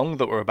this song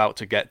that we're about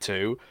to get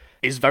to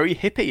is very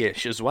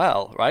hippie-ish as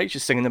well, right?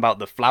 She's singing about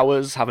the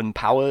flowers having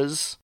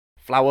powers,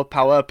 flower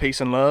power, peace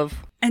and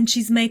love. And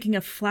she's making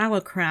a flower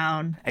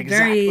crown.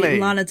 Exactly. Very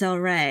Lana Del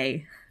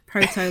Rey.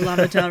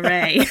 Proto-Lana Del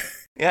Rey.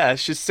 Yeah,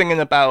 she's singing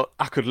about,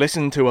 I could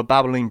listen to a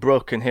babbling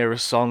brook and hear a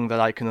song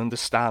that I can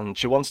understand.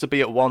 She wants to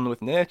be at one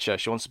with nature.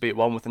 She wants to be at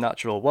one with the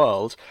natural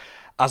world,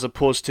 as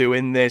opposed to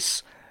in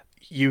this,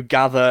 you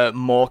gather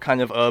more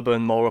kind of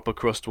urban, more upper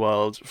crust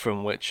world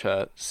from which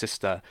her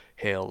sister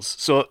hails.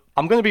 So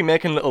I'm going to be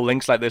making little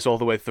links like this all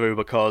the way through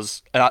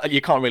because you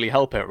can't really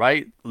help it,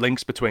 right?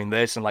 Links between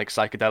this and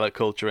psychedelic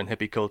culture and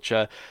hippie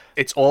culture.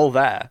 It's all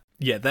there.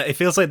 Yeah, it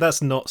feels like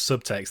that's not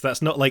subtext.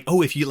 That's not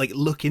if you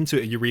look into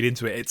it and you read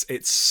into it,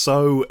 it's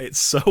so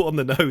on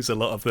the nose. A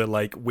lot of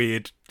the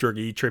weird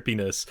druggy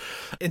trippiness.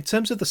 In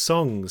terms of the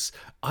songs,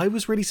 I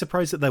was really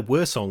surprised that there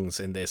were songs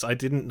in this. I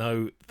didn't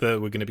know there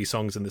were going to be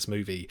songs in this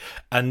movie.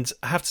 And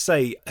I have to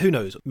say, who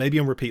knows, maybe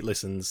on repeat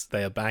listens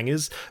they are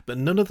bangers, but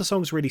none of the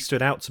songs really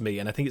stood out to me.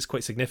 And I think it's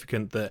quite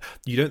significant that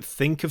you don't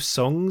think of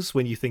songs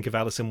when you think of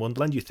Alice in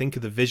Wonderland. You think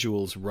of the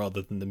visuals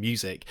rather than the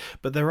music.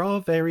 But there are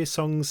various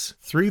songs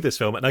through this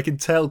film, and I can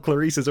tell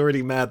Clarice is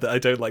already mad that I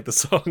don't like the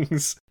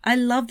songs. I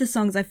love the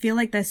songs. I feel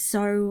like they're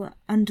so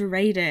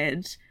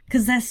underrated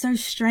because they're so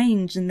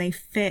strange and they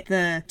fit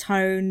the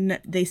tone.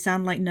 They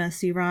sound like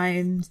nursery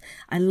rhymes.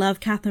 I love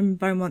Catherine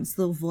Beaumont's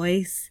little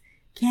voice.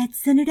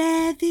 Cats and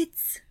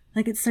rabbits.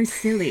 Like, it's so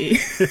silly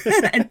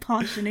and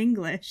posh in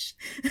English.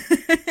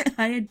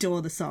 I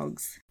adore the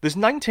songs. There's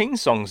 19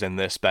 songs in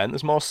this, Ben.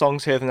 There's more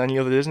songs here than any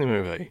other Disney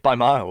movie. By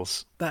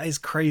miles. That is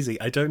crazy.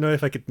 I don't know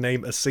if I could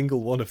name a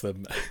single one of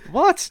them.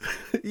 What?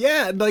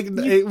 Yeah, like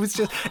it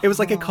was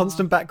like a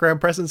constant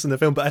background presence in the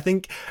film. But I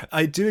think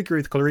I do agree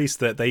with Clarice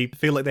that they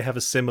feel like they have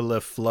a similar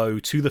flow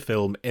to the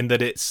film in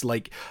that it's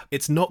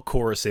not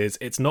choruses,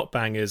 it's not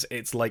bangers,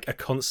 it's like a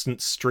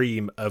constant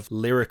stream of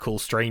lyrical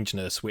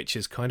strangeness, which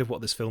is kind of what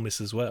this film is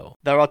as well.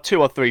 There are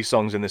 2 or 3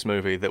 songs in this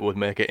movie that would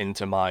make it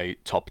into my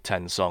top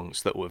 10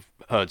 songs that we've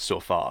heard so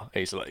far,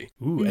 easily.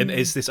 Ooh, and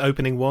is this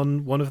opening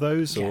one of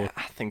those? Or? Yeah,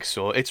 I think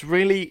so. It's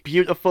really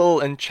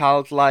beautiful and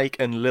childlike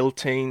and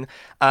lilting,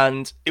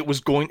 and it was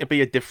going to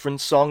be a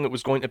different song. It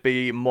was going to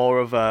be more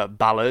of a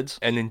ballad,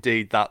 and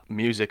indeed that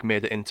music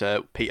made it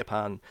into Peter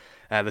Pan.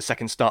 The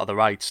Second Star to the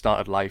Right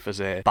started life as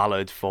a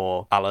ballad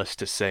for Alice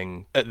to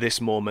sing at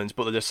this moment,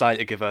 but they decided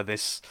to give her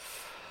this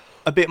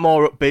a bit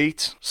more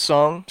upbeat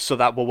song so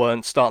that we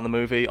weren't starting the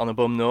movie on a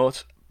bum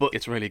note. But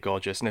it's really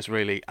gorgeous and it's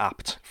really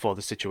apt for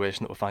the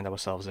situation that we find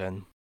ourselves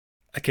in.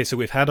 Okay, so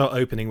we've had our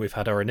opening, we've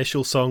had our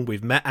initial song,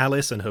 we've met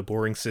Alice and her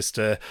boring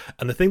sister,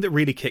 and the thing that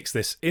really kicks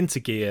this into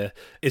gear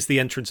is the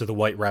entrance of the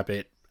White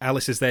Rabbit.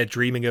 Alice is there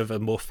dreaming of a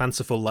more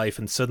fanciful life,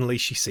 and suddenly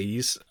she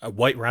sees a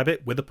white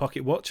rabbit with a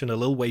pocket watch and a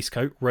little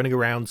waistcoat running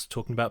around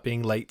talking about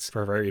being late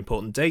for a very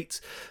important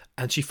date.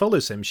 And she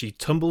follows him. She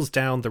tumbles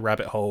down the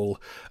rabbit hole,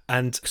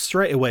 and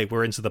straight away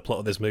we're into the plot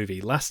of this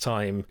movie. Last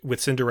time with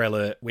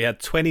Cinderella, we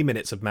had 20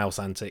 minutes of mouse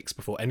antics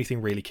before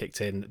anything really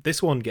kicked in.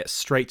 This one gets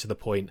straight to the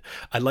point.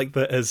 I like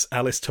that as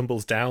Alice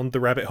tumbles down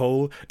the rabbit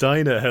hole,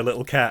 Dinah, her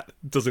little cat,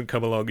 doesn't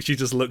come along. She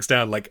just looks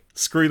down like,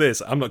 screw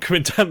this, I'm not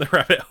coming down the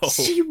rabbit hole.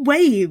 She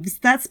waves.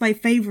 That's my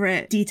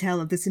favourite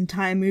detail of this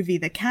entire movie.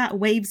 The cat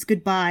waves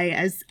goodbye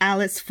as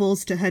Alice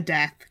falls to her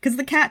death, because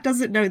the cat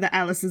doesn't know that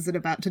Alice isn't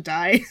about to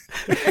die.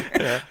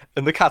 Yeah.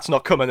 And the cat's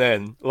not coming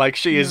in. Like,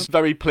 she is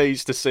very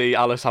pleased to see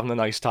Alice having a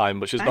nice time,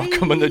 but she's not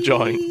coming to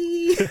join.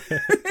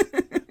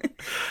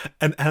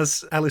 And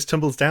as Alice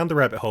tumbles down the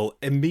rabbit hole,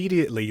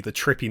 immediately the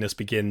trippiness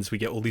begins. We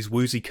get all these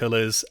woozy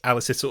colours.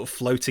 Alice is sort of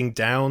floating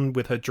down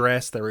with her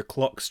dress. There are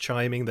clocks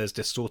chiming. There's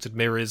distorted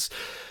mirrors.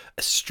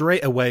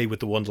 Straight away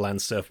with the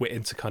Wonderland stuff, we're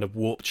into kind of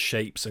warped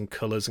shapes and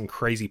colours and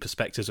crazy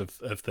perspectives of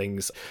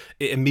things.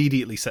 It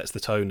immediately sets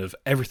the tone of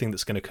everything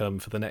that's going to come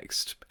for the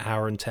next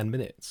hour and 10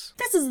 minutes.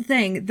 This is the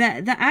thing,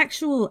 the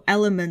actual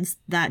elements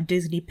that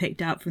Disney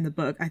picked out from the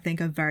book, I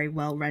think, are very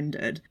well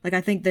rendered. Like,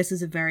 I think this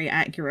is a very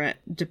accurate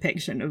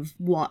depiction of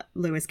what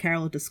Lewis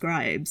Carroll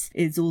describes,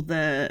 is all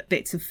the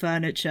bits of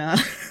furniture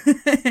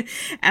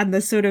and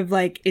the sort of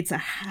like, it's a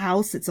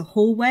house, it's a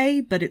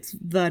hallway, but it's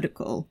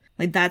vertical.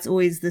 Like, that's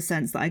always the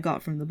sense that I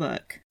got from the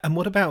book. And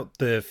what about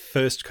the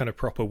first kind of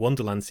proper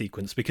Wonderland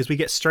sequence? Because we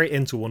get straight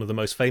into one of the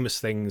most famous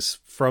things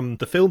from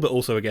the film, but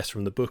also, I guess,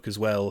 from the book as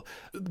well.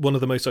 One of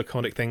the most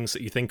iconic things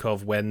that you think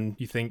of when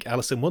you think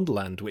Alice in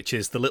Wonderland, which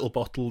is the little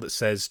bottle that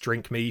says,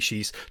 drink me.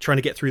 She's trying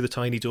to get through the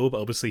tiny door,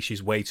 but obviously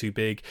she's way too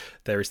big.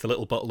 There is the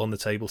little bottle on the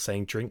table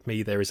saying, drink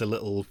me. There is a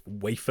little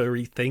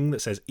wafery thing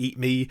that says, eat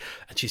me.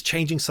 And she's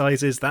changing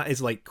sizes. That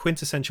is like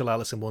quintessential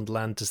Alice in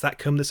Wonderland. Does that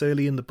come this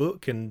early in the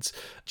book? And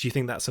do you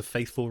think that's a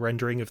faithful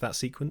rendering of that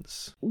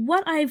sequence?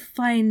 What I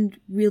find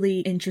really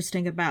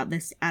interesting about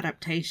this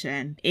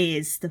adaptation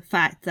is the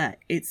fact that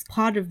it's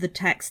part of the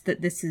text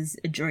that this is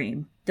a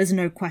dream. There's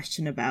no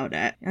question about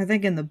it. I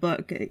think in the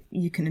book,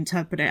 you can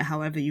interpret it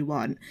however you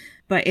want.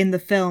 But in the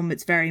film,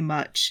 it's very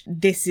much,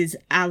 this is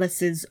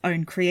Alice's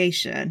own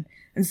creation.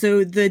 And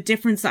so the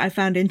difference that I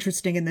found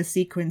interesting in this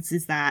sequence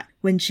is that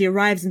when she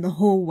arrives in the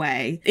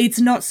hallway, it's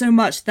not so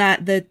much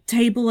that the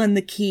table and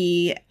the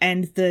key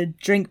and the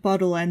drink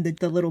bottle and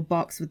the little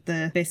box with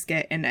the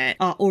biscuit in it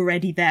are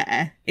already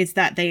there. It's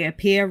that they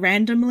appear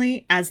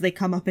randomly as they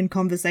come up in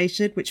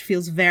conversation, which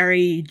feels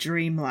very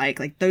dreamlike.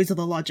 Like, those are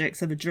the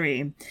logics of a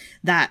dream,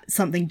 that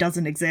something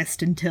doesn't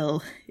exist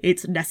until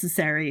it's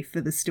necessary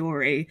for the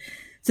story.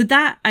 So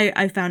that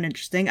I found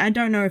interesting. I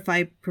don't know if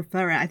I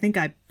prefer it. I think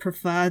I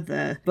prefer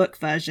the book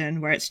version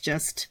where it's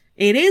just,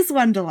 it is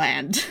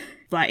Wonderland.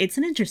 But it's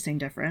an interesting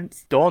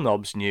difference.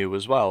 Doorknob's new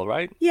as well,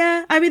 right?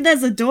 Yeah, I mean,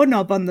 there's a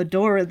doorknob on the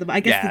door. I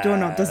guess the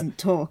doorknob doesn't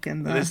talk.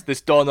 This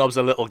doorknob's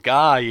a little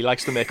guy. He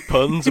likes to make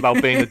puns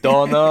about being a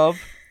doorknob.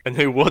 And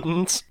who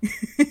wouldn't?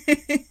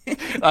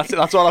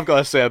 That's all I've got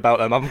to say about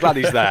him. I'm glad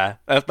he's there.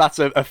 That's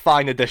a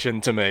fine addition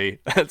to me.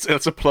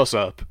 It's a plus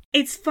up.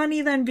 It's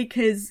funny then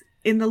because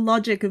in the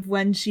logic of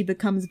when she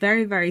becomes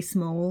very, very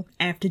small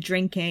after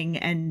drinking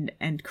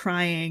and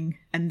crying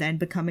and then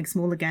becoming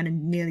small again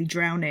and nearly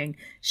drowning,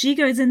 she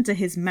goes into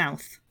his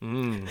mouth.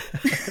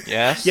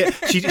 Yes. Yeah,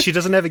 she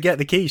doesn't ever get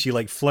the key. She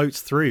like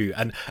floats through.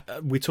 And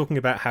we're talking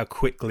about how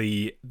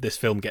quickly this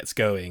film gets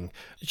going.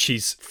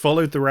 She's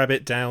followed the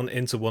rabbit down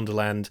into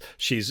Wonderland.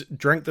 She's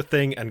drank the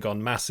thing and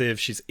gone massive.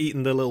 She's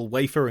eaten the little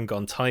wafer and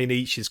gone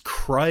tiny. She's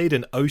cried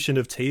an ocean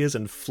of tears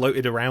and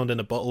floated around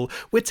in a bottle.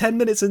 We're 10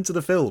 minutes into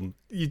the film.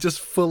 You just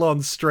full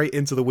on straight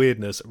into the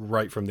weirdness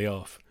right from the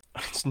off.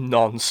 It's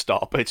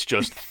non-stop. It's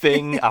just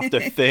thing after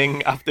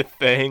thing after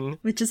thing.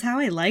 Which is how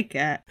I like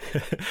it.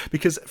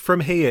 Because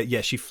from here,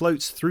 yeah, she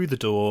floats through the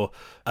door.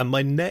 And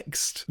my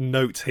next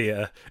note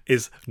here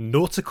is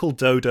nautical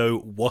dodo,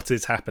 what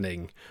is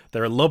happening?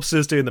 There are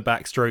lobsters doing the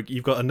backstroke.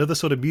 You've got another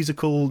sort of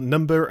musical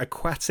number,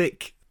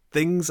 aquatic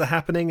things are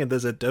happening, and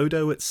there's a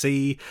dodo at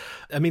sea.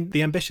 I mean,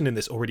 the ambition in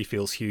this already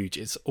feels huge.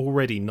 It's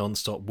already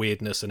non-stop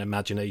weirdness and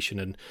imagination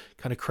and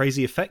kind of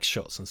crazy effects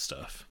shots and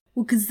stuff.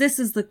 Well, because this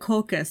is the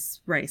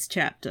Caucasus race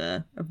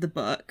chapter of the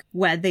book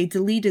where they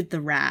deleted the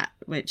rat,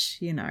 which,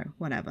 you know,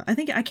 whatever. I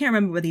can't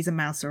remember whether he's a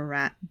mouse or a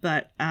rat,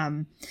 but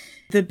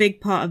the big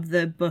part of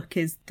the book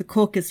is the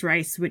Caucasus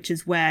race, which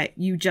is where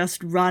you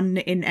just run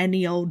in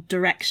any old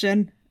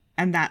direction.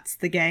 And that's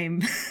the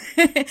game.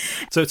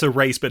 So it's a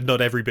race, but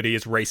not everybody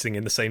is racing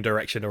in the same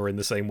direction or in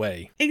the same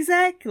way.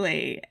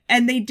 Exactly.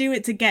 And they do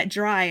it to get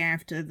dry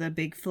after the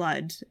big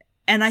flood.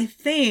 And I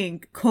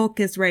think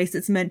Caucasus race,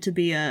 it's meant to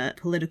be a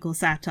political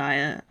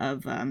satire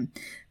of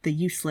the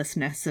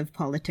uselessness of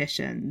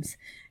politicians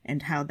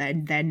and how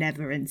they're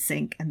never in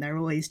sync and they're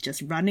always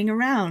just running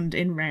around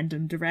in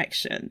random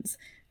directions.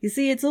 You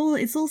see, it's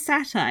all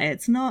satire.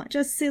 It's not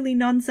just silly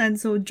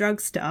nonsense or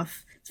drug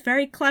stuff. It's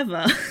very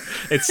clever.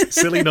 It's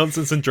silly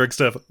nonsense and drug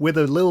stuff with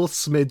a little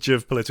smidge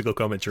of political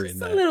commentary in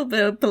there. A little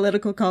bit of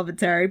political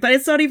commentary, but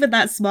it's not even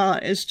that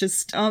smart. It's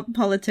just, aren't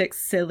politics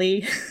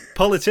silly?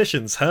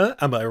 Politicians, huh?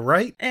 Am I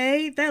right?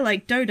 They're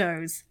like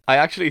dodos. I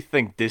actually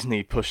think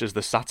Disney pushes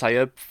the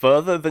satire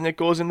further than it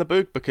goes in the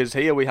book, because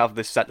here we have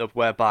this setup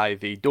whereby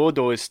the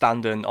dodo is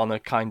standing on a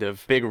kind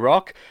of big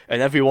rock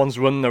and everyone's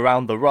running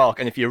around the rock,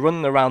 and if you're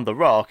running around the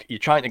rock, you're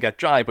trying to get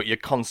dry, but you're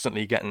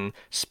constantly getting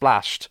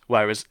splashed,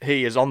 whereas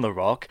he is on the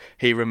rock,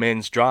 he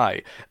remains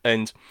dry.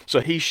 And so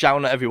he's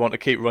shouting at everyone to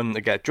keep running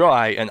to get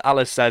dry, and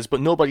Alice says,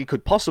 but nobody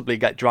could possibly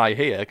get dry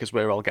here because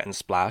we're all getting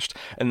splashed.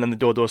 And then the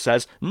dodo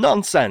says,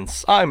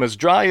 nonsense, I'm as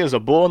dry as a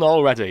bone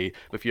already.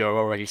 If you're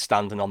already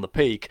standing on the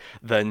peak,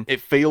 then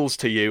it feels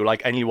to you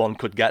like anyone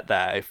could get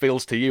there. It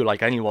feels to you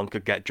like anyone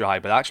could get dry,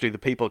 but actually the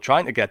people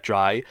trying to get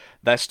dry,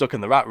 they're stuck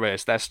in the rat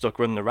race, they're stuck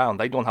running around,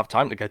 they don't have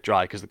time to get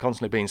dry because they're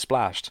constantly being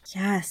splashed.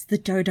 Yes, the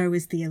dodo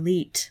is the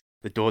elite.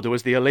 The dodo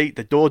is the elite.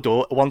 The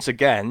dodo, once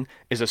again,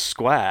 is a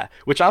square,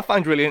 which I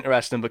find really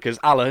interesting because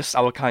Alice,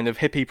 our kind of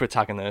hippie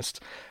protagonist,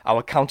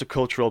 our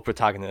countercultural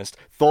protagonist,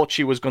 thought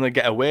she was going to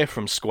get away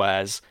from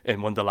squares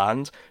in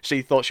Wonderland.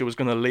 She thought she was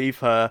going to leave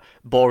her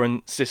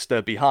boring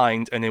sister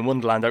behind, and in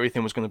Wonderland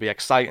everything was going to be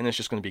exciting. It's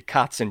just going to be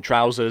cats in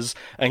trousers,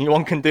 and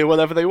anyone can do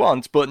whatever they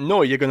want. But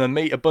no, you're going to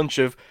meet a bunch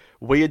of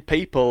weird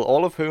people,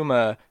 all of whom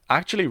are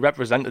actually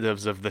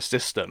representatives of the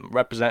system,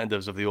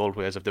 representatives of the old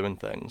ways of doing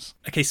things.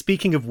 Okay,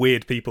 speaking of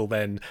weird people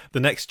then, the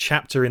next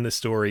chapter in the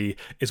story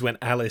is when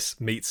Alice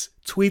meets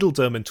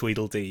Tweedledum and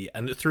Tweedledee,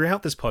 and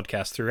throughout this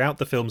podcast, throughout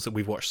the films that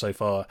we've watched so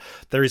far,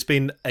 there has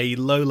been a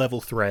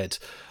low-level thread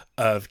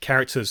of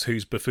characters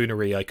whose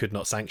buffoonery I could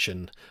not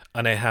sanction.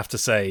 And I have to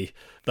say,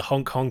 the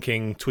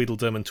honking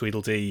Tweedledum and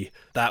Tweedledee,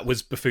 that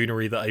was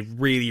buffoonery that I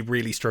really,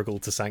 really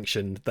struggled to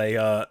sanction. They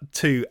are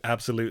two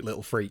absolute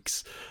little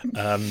freaks.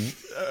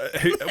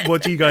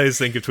 What do you guys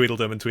think of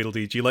Tweedledum and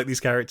Tweedledee? Do you like these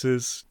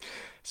characters?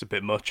 It's a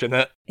bit much, isn't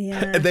it?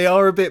 Yeah. They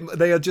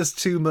are just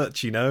too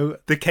much, you know?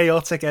 The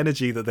chaotic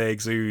energy that they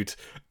exude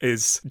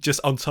is just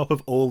on top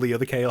of all the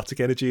other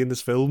chaotic energy in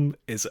this film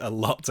is a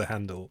lot to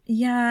handle.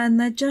 Yeah, and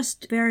they're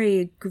just very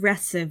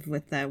aggressive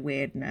with their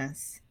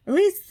weirdness. At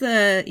least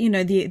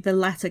the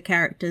latter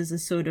characters are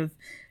sort of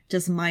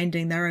just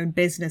minding their own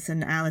business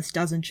and Alice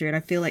doesn't shoot. I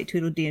feel like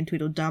Tweedledee and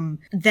Tweedledum,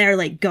 they're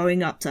like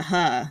going up to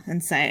her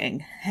and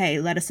saying,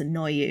 hey, let us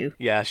annoy you.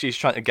 Yeah, she's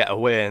trying to get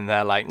away and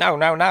they're like,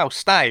 no,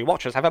 stay,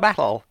 watch us have a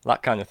battle.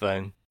 That kind of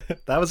thing.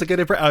 That was a good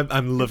impression.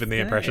 I'm loving the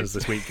impressions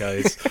this week,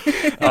 guys.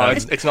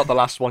 It's not the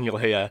last one you'll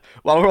hear.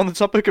 While we're on the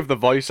topic of the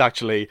voice,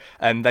 actually,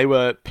 they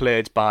were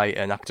played by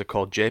an actor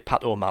called J.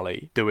 Pat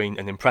O'Malley, doing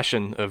an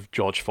impression of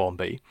George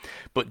Formby.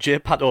 But J.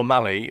 Pat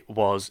O'Malley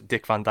was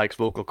Dick Van Dyke's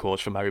vocal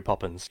coach for Mary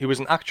Poppins. He was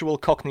an actual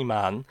Cockney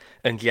man,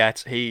 and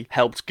yet he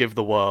helped give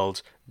the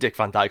world Dick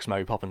Van Dyke's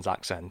Mary Poppins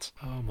accent.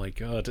 Oh my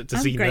god,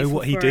 does he know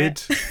what he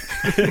did?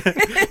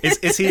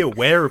 Is he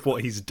aware of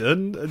what he's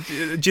done?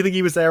 Do you think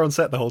he was there on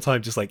set the whole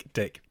time just like,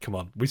 Dick, come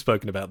on, we've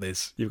spoken about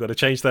this. You've got to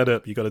change that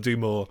up. You've got to do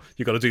more.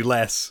 You've got to do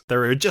less. There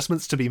are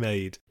adjustments to be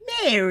made.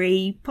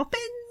 Mary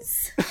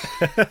Poppins.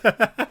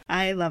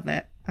 I love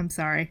it. I'm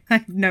sorry. I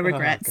have no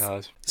regrets. Oh,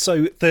 God.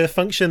 So the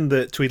function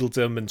that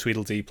Tweedledum and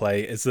Tweedledee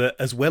play is that,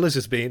 as well as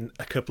just being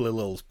a couple of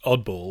little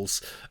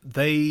oddballs,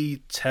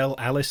 they tell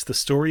Alice the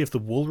story of the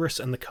walrus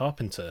and the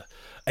carpenter,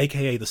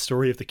 aka the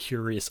story of the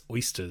curious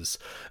oysters.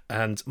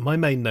 And my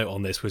main note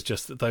on this was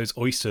just that those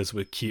oysters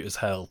were cute as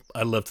hell.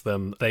 I loved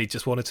them. They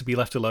just wanted to be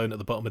left alone at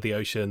the bottom of the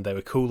ocean. They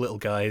were cool little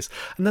guys.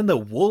 And then the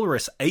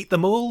walrus ate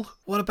them all?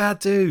 What a bad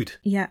dude.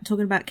 Yeah,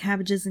 talking about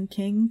cabbages and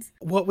kings.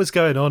 What was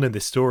going on in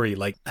this story?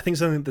 Like, I think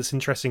something that's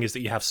interesting is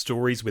that you have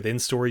stories within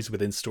stories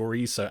within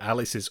stories. So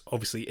Alice is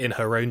obviously in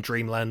her own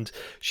dreamland.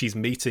 She's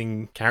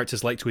meeting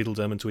characters like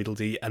Tweedledum and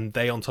Tweedledee, and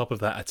they on top of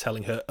that are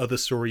telling her other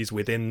stories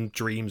within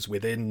dreams,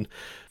 within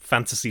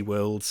fantasy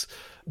worlds.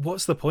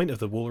 What's the point of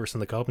the walrus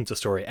and the carpenter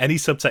story? Any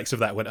subtext of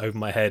that went over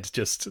my head,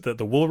 just that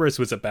the walrus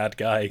was a bad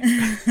guy.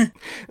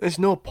 There's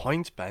no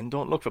point, Ben.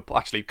 Don't look for...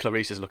 Actually,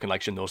 Clarice is looking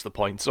like she knows the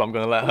point, so I'm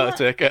going to let her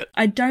take it.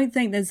 I don't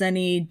think there's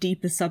any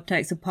deeper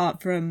subtext apart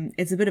from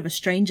it's a bit of a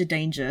stranger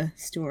danger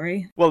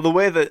story. Well, the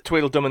way that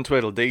Tweedledum and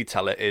Tweedledee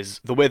tell it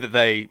is, the way that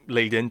they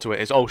lead into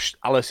it is,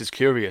 Alice is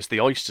curious, the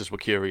oysters were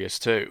curious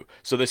too.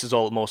 So this is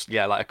almost,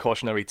 like a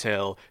cautionary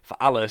tale for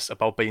Alice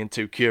about being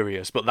too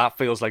curious, but that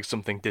feels like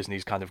something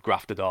Disney's kind of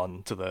grafted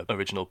on to the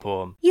original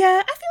poem.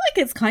 Yeah, I feel like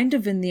it's kind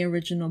of in the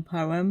original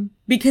poem,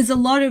 because a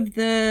lot of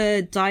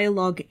the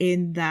dialogue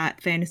in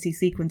that fantasy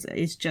sequence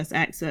is just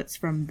excerpts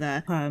from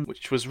the poem.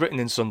 Which was written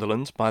in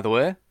Sunderland, by the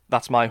way.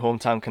 That's my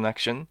hometown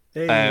connection.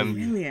 Hey.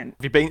 Brilliant.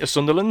 Have you been to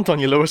Sunderland on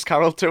your Lewis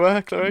Carroll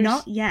tour, Clarice?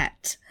 Not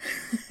yet.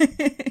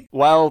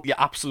 Well, you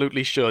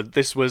absolutely should.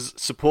 This was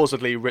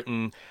supposedly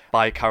written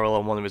by Carroll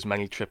on one of his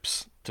many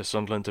trips to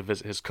Sunderland to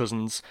visit his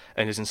cousins,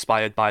 and is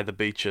inspired by the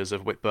beaches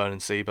of Whitburn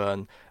and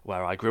Seaburn,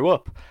 where I grew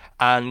up.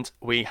 And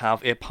we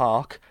have a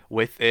park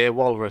with a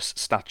walrus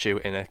statue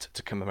in it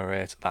to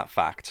commemorate that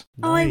fact.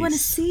 Oh, I want to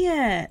Nice. see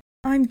it.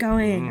 I'm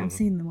going. I'm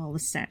seeing the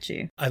walrus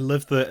statue. I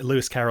love that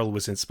Lewis Carroll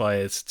was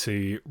inspired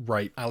to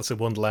write Alice in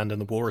Wonderland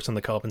and the Walrus and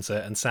the Carpenter,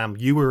 and Sam,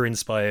 you were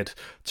inspired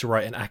to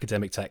write an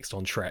academic text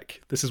on Shrek.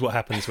 This is what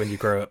happens when you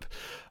grow up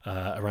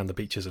around the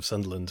beaches of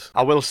Sunderland.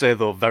 I will say,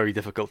 though, very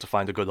difficult to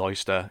find a good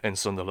oyster in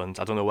Sunderland.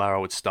 I don't know where I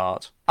would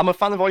start. I'm a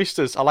fan of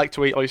oysters. I like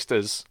to eat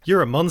oysters.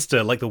 You're a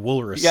monster like the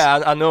walrus.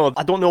 Yeah, I know.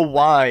 I don't know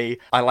why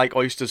I like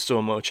oysters so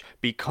much,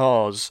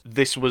 because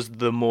this was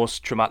the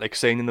most traumatic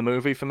scene in the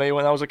movie for me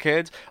when I was a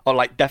kid.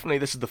 Or, definitely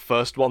this is the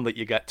first one that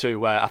you get to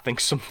where I think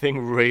something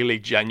really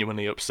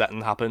genuinely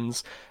upsetting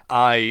happens.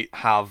 I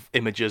have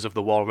images of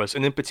the walrus,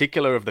 and in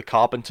particular of the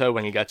carpenter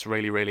when he gets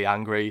really, really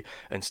angry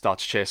and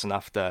starts chasing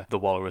after the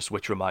walrus,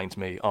 which reminds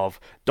me of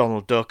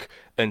Donald Duck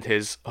and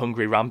his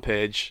hungry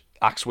rampage,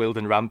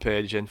 axe-wielding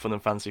rampage in Fun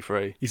and Fancy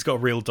Free. He's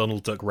got real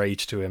Donald Duck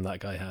rage to him,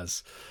 that guy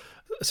has.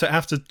 So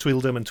after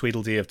Tweedledum and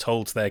Tweedledee have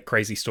told their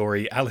crazy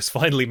story, Alice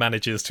finally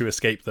manages to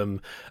escape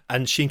them,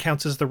 and she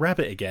encounters the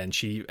rabbit again.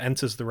 She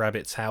enters the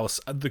rabbit's house.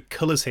 The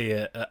colours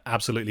here are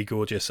absolutely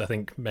gorgeous. I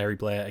think Mary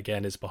Blair,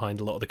 again, is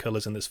behind a lot of the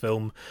colours in this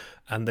film,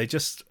 and they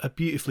just are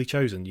beautifully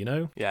chosen, you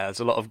know? Yeah, there's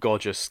a lot of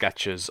gorgeous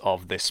sketches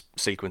of this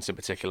sequence in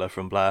particular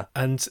from Blair.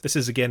 And this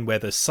is again where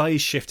the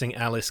size-shifting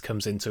Alice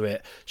comes into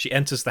it. She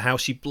enters the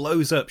house, she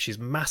blows up, she's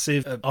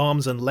massive, her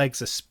arms and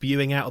legs are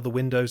spewing out of the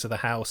windows of the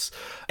house.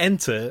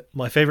 Enter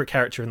my favourite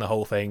character in the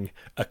whole thing,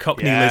 a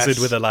cockney lizard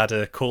with a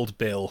ladder called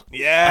Bill.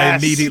 Yes! I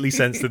immediately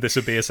sensed that this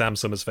would be a Sam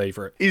Summers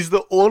favourite. He's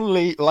the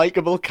only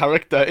likeable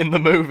character in the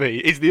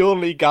movie. He's the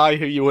only guy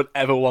who you would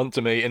ever want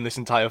to meet in this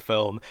entire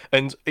film.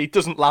 And he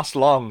doesn't last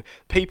long.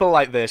 People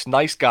like this,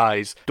 nice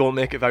guys, don't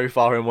make it very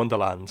far in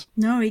Wonderland.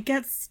 No, he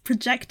gets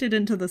projected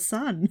into the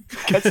sun.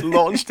 Gets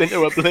launched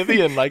into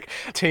oblivion like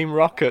Team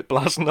Rocket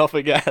blasting off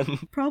again.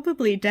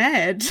 Probably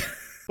dead.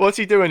 What's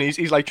he doing?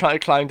 He's trying to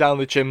climb down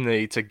the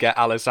chimney to get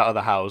Alice out of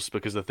the house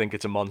because they think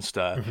it's a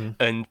monster. Mm-hmm.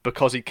 And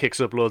because he kicks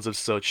up loads of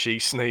such, she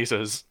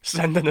sneezes,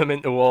 sending him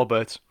into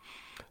orbit.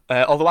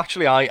 Although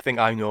actually I think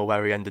I know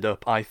where he ended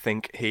up. I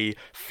think he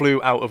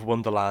flew out of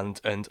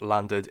Wonderland and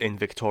landed in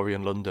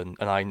Victorian London.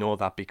 And I know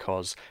that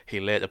because he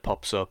later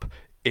pops up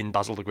in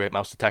Basil the Great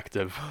Mouse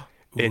Detective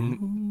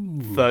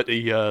in 30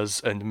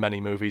 years and many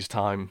movies'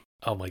 time.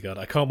 Oh my god,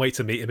 I can't wait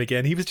to meet him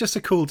again. He was just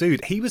a cool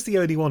dude. He was the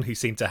only one who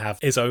seemed to have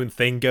his own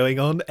thing going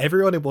on.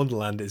 Everyone in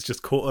Wonderland is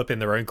just caught up in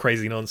their own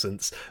crazy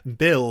nonsense.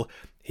 Bill,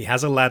 he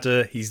has a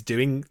ladder, he's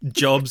doing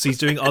jobs, he's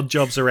doing odd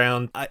jobs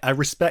around. I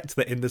respect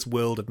that in this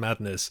world of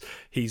madness,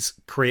 he's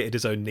created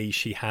his own niche,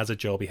 he has a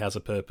job, he has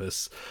a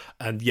purpose.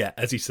 And yeah,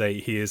 as you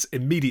say, he is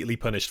immediately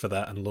punished for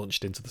that and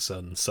launched into the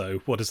sun.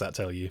 So what does that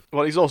tell you?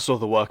 Well, he's also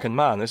the working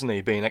man, isn't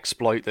he? Being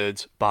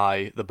exploited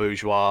by the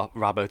bourgeois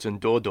Rabbit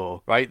and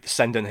Dodo, right?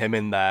 Sending him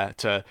in there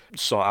to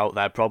sort out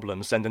their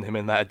problems, sending him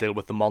in there to deal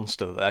with the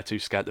monster that they're too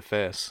scared to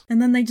face.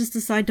 And then they just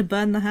decide to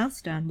burn the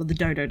house down. Well, the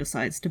dodo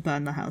decides to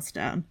burn the house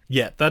down.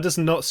 Yeah, that does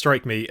not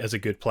strike me as a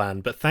good plan,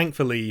 but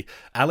thankfully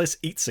Alice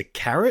eats a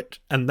carrot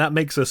and that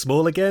makes her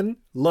small again.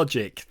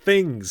 Logic,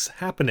 things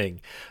happening.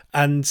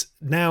 And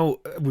now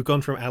we've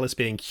gone from Alice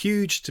being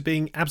huge to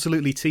being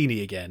absolutely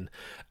teeny again.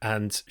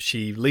 And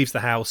she leaves the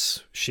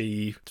house.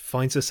 She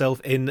finds herself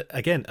in,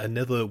 again,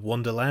 another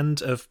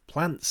wonderland of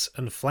plants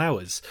and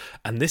flowers.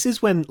 And this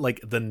is when,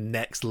 like, the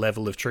next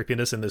level of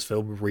trippiness in this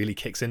film really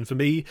kicks in for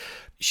me.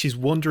 She's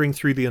wandering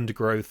through the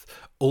undergrowth.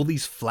 All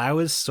these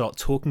flowers start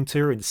talking to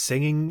her and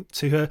singing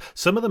to her.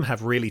 Some of them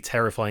have really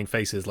terrifying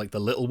faces, like the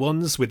little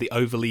ones with the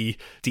overly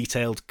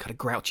detailed, kind of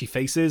grouchy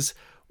faces.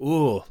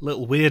 Oh,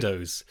 little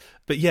weirdos.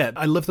 But yeah,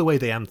 I love the way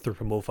they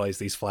anthropomorphize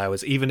these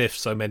flowers, even if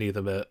so many of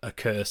them are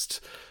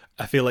cursed.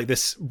 I feel like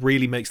this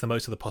really makes the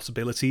most of the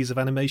possibilities of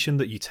animation,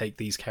 that you take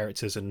these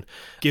characters and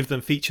give them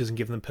features and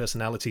give them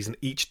personalities, and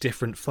each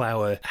different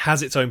flower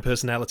has its own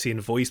personality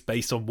and voice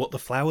based on what the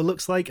flower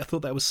looks like. I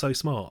thought that was so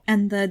smart.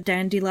 And the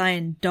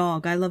dandelion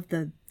dog, I love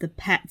the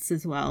pets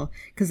as well,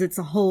 because it's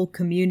a whole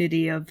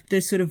community of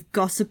the sort of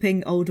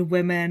gossiping older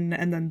women,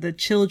 and then the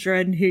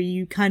children who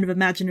you kind of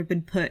imagine have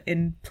been put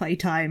in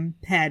playtime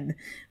pen,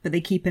 but they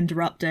keep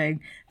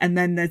interrupting. And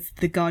then there's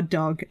the god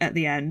dog at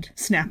the end,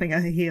 snapping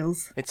at her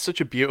heels. It's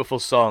such a beautiful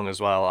song as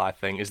well, I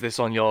think. Is this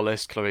on your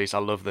list, Clarice? I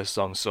love this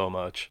song so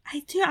much.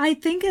 I do. I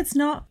think it's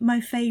not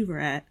my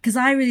favourite, because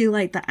I really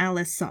like the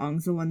Alice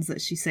songs, the ones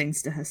that she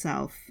sings to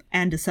herself,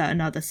 and a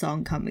certain other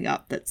song coming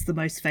up that's the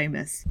most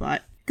famous,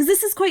 but... because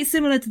this is quite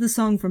similar to the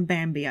song from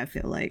Bambi, I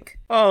feel like.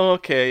 Oh,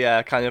 okay,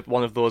 yeah, kind of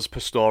one of those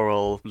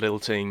pastoral,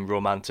 lilting,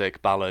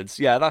 romantic ballads.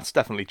 Yeah, that's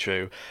definitely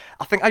true.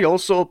 I think I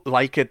also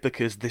like it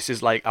because this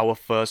is like our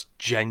first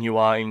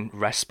genuine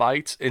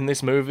respite in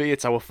this movie.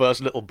 It's our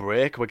first little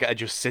break. We get to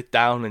just sit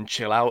down and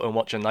chill out and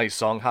watch a nice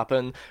song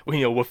happen.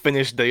 We're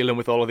finished dealing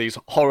with all of these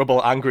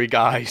horrible, angry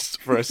guys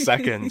for a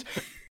second.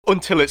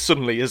 Until it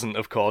suddenly isn't,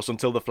 of course,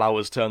 until the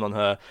flowers turn on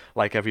her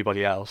like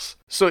everybody else.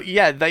 So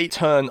yeah, they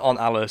turn on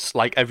Alice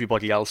like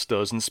everybody else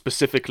does, and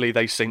specifically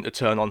they seem to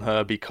turn on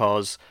her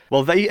because,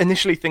 well, they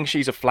initially think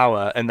she's a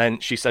flower, and then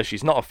she says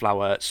she's not a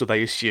flower, so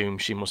they assume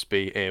she must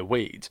be a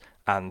weed.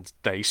 And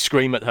they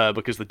scream at her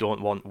because they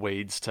don't want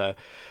weeds to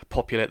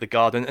populate the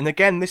garden. And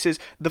again, this is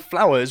the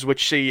flowers, which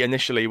she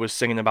initially was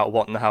singing about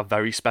wanting to have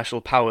very special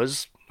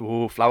powers.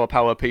 Ooh, flower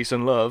power, peace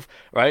and love,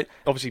 right?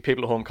 Obviously,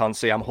 people at home can't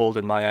see I'm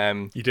holding my...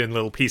 You're doing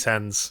little peace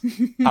hands.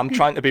 I'm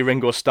trying to be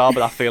Ringo Starr,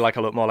 but I feel like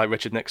I look more like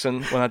Richard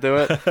Nixon when I do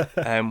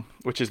it,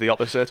 which is the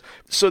opposite.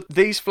 So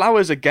these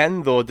flowers,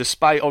 again, though,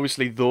 despite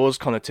obviously those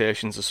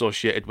connotations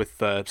associated with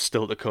the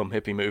still-to-come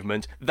hippie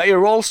movement, they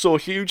are also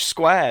huge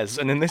squares,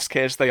 and in this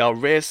case, they are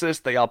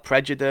racist, they are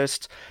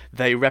prejudiced,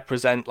 they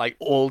represent, like,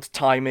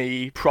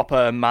 old-timey,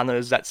 proper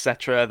manners,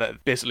 etc.,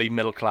 that basically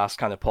middle-class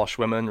kind of posh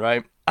women,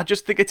 right? I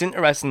just think it's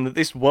interesting that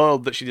this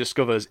world that she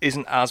discovers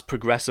isn't as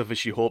progressive as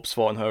she hopes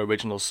for in her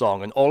original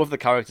song, and all of the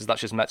characters that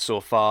she's met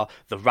so far,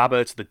 the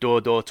rabbit, the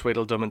dodo,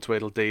 Tweedledum and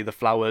Tweedledee, the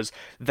flowers,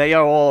 they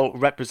are all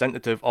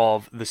representative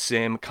of the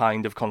same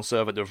kind of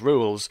conservative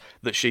rules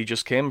that she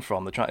just came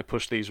from. They're trying to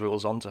push these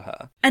rules onto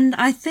her. And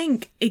I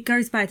think it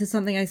goes back to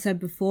something I said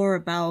before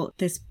about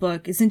this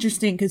book. It's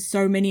interesting because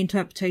so many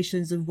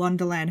interpretations of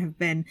Wonderland have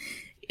been,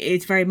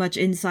 it's very much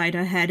inside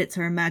her head, it's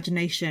her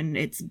imagination,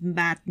 it's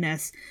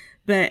madness.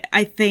 But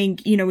I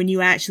think, when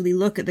you actually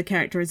look at the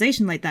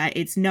characterization like that,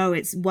 it's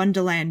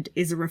Wonderland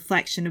is a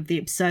reflection of the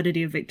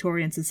absurdity of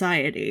Victorian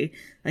society.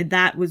 Like,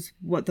 that was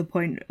what the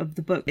point of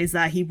the book is,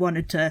 that he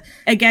wanted to,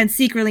 again,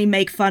 secretly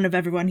make fun of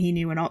everyone he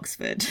knew in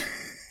Oxford.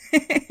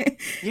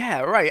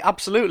 Yeah, right,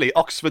 absolutely.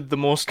 Oxford, the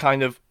most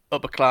kind of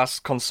upper-class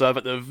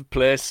conservative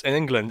place in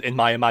England, in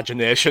my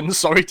imagination.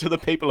 Sorry to the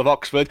people of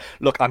Oxford.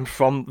 Look, I'm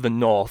from the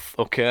north,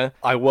 okay?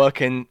 I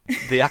work in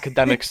the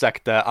academic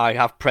sector. I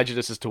have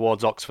prejudices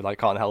towards Oxford. I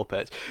can't help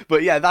it.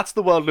 But yeah, that's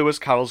the world Lewis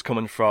Carroll's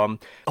coming from.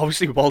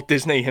 Obviously, Walt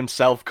Disney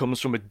himself comes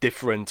from a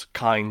different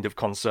kind of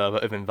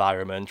conservative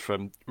environment,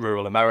 from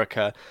rural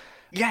America.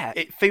 Yeah,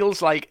 it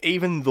feels like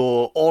even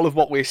though all of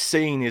what we're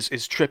seeing is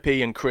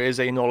trippy and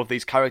crazy, and all of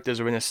these characters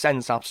are in a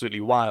sense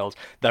absolutely wild,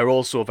 they're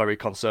also very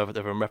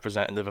conservative and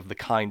representative of the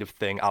kind of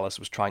thing Alice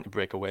was trying to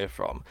break away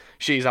from.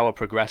 She's our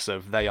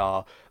progressive, they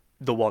are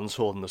the ones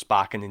holding us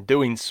back, and in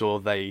doing so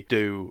they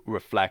do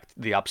reflect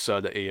the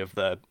absurdity of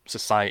the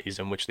societies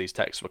in which these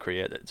texts were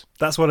created.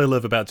 That's what I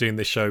love about doing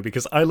this show,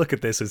 because I look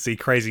at this and see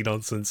crazy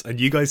nonsense, and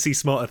you guys see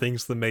smarter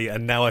things than me,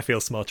 and now I feel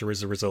smarter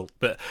as a result.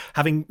 But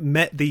having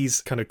met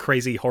these kind of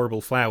crazy,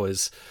 horrible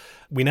flowers,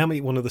 we now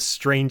meet one of the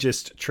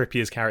strangest,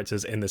 trippiest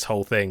characters in this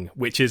whole thing,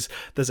 which is,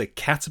 there's a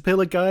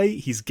caterpillar guy,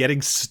 he's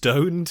getting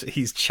stoned,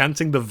 he's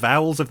chanting the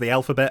vowels of the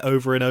alphabet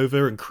over and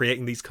over and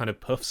creating these kind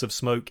of puffs of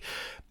smoke.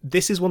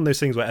 This is one of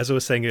those things where, as I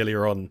was saying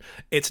earlier on,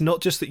 it's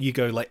not just that you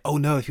go like, oh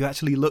no, if you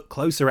actually look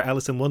closer at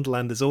Alice in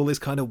Wonderland, there's all this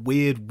kind of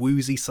weird,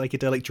 woozy,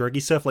 psychedelic, druggy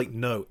stuff. Like,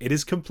 no, it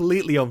is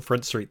completely on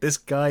Front Street. This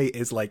guy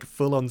is like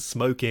full on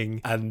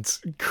smoking and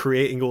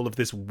creating all of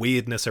this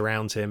weirdness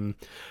around him.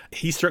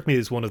 He struck me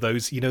as one of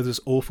those, those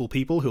awful people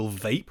people who'll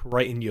vape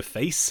right in your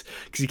face,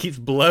 because he keeps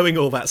blowing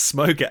all that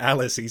smoke at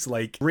Alice. He's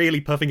like really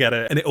puffing at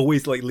her, and it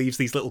always like leaves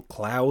these little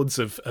clouds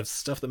of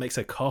stuff that makes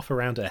her cough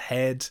around her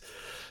head.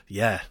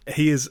 Yeah,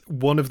 he is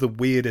one of the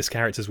weirdest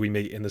characters we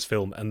meet in this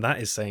film, and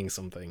that is saying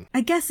something.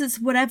 I guess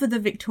it's whatever the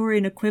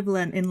Victorian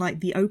equivalent in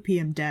like the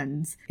opium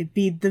dens. It'd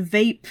be the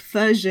vape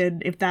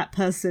version if that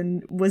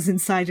person was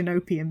inside an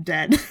opium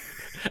den.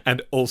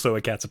 And also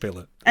a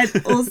caterpillar. And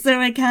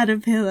also a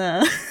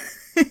caterpillar.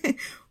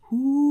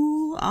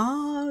 Who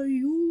are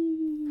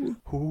you?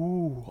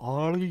 Who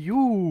are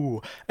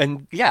you?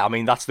 And yeah, I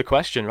mean, that's the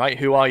question, right?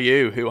 Who are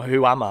you?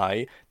 Who am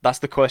I? That's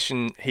the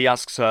question he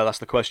asks her. That's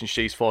the question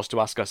she's forced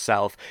to ask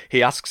herself.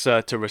 He asks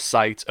her to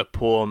recite a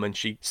poem, and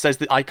she says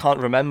that I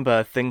can't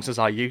remember things as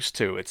I used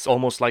to. It's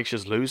almost like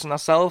she's losing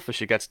herself as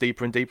she gets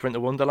deeper and deeper into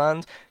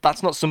Wonderland.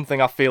 That's not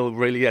something I feel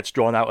really gets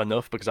drawn out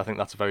enough, because I think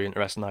that's a very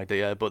interesting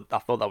idea, but I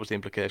thought that was the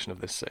implication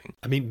of this scene.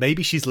 I mean,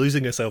 maybe she's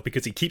losing herself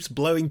because he keeps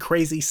blowing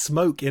crazy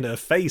smoke in her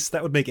face.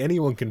 That would make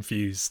anyone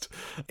confused.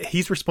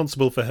 He's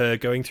responsible for her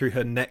going through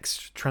her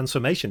next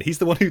transformation. He's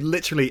the one who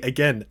literally,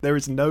 again, there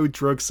is no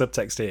drug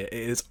subtext here.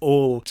 It is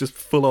all just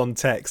full-on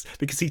text,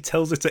 because he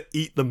tells her to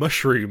eat the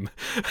mushroom.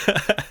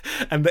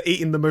 And the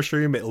eating the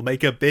mushroom, it'll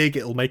make her big,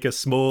 it'll make her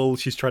small.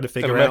 She's trying to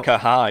figure out... It'll make her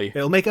high.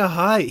 It'll make her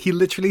high. He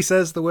literally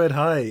says the word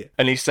high.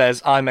 And he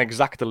says, I'm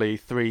exactly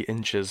 3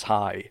 inches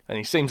high. And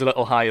he seems a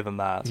little higher than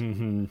that.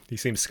 Mm-hmm. He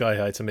seems sky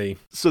high to me.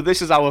 So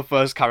this is our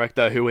first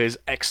character who is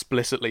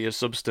explicitly a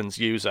substance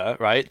user,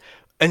 right?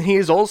 And he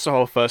is also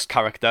our first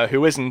character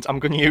who isn't, I'm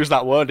going to use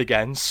that word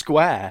again,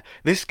 square.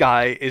 This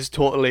guy is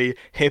totally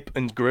hip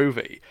and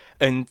groovy.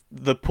 And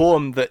the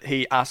poem that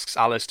he asks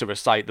Alice to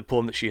recite, the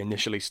poem that she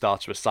initially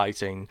starts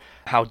reciting,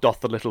 How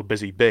Doth the Little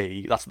Busy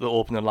Bee, that's the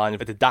opening line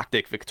of a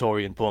didactic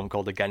Victorian poem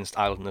called Against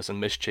Idleness and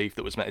Mischief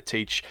that was meant to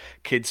teach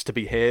kids to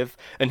behave.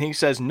 And he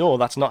says, no,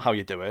 that's not how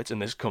you do it.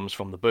 And this comes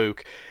from the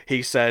book.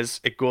 He says,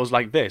 it goes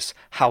like this,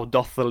 How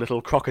doth the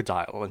little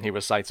crocodile? And he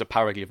recites a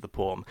parody of the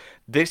poem.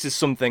 This is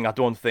something I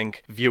don't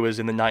think viewers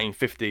in the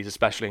 1950s,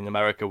 especially in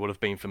America, would have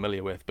been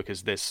familiar with,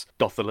 because this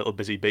Doth the Little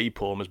Busy Bee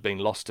poem has been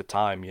lost to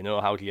time. You know,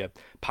 how do you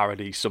parody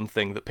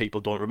something that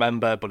people don't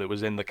remember, but it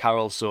was in the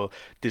carol, so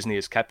Disney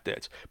has kept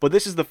it. But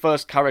this is the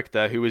first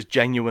character who is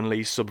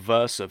genuinely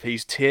subversive.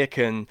 He's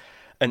taken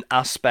an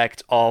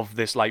aspect of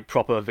this like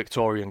proper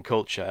Victorian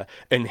culture,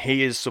 and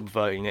he is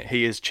subverting it,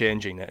 he is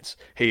changing it,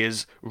 he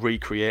is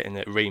recreating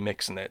it,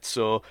 remixing it.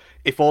 So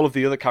if all of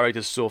the other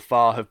characters so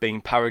far have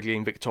been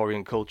parodying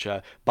Victorian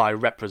culture by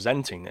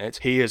representing it,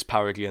 he is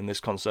parodying this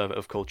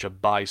conservative culture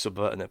by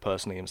subverting it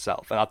personally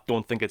himself. And I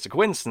don't think it's a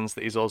coincidence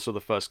that he's also the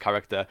first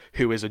character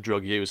who is a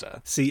drug user.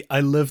 See, I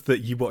love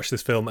that you watch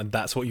this film and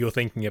that's what you're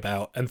thinking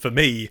about. And for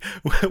me,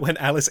 when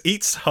Alice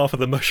eats half of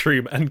the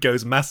mushroom and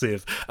goes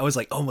massive, I was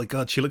like, oh my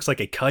god, she looks like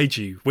a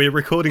kaiju. We're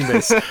recording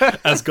this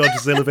as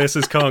Godzilla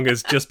vs. Kong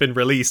has just been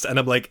released, and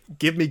I'm like,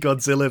 give me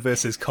Godzilla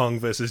vs. Kong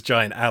vs.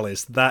 Giant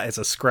Alice. That is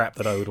a scrap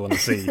that I would want to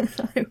see.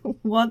 I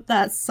want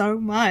that so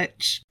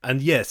much.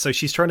 And yeah, so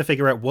she's trying to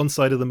figure out one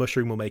side of the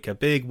mushroom will make her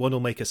big, one will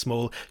make her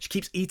small. She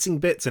keeps eating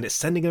bits and it's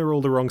sending her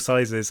all the wrong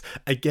sizes.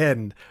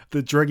 Again,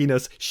 the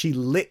drugginess, she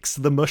licks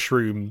the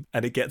mushroom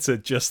and it gets her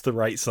just the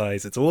right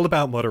size. It's all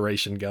about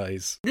moderation,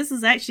 guys. This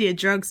is actually a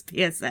drugs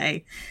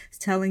PSA. It's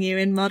telling you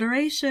in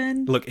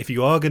moderation. Look, if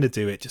you are going to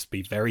do it, just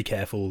be very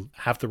careful,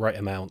 have the right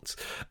amount.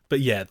 But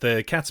yeah,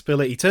 the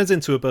caterpillar, he turns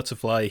into a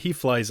butterfly, he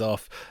flies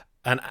off.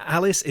 And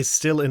Alice is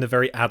still in a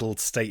very addled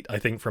state, I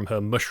think, from her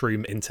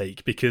mushroom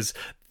intake, because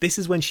this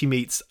is when she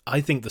meets,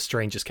 I think, the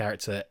strangest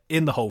character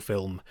in the whole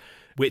film,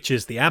 which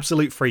is the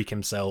absolute freak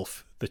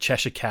himself, the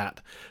Cheshire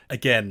Cat.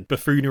 Again,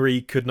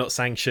 buffoonery could not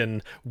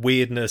sanction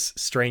weirdness,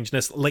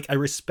 strangeness. Like, I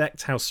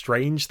respect how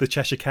strange the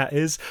Cheshire Cat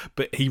is,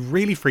 but he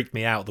really freaked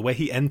me out. The way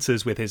he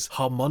enters with his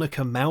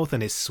harmonica mouth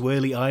and his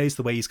swirly eyes,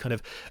 the way he's kind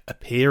of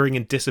appearing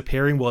and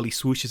disappearing while he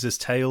swooshes his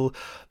tail.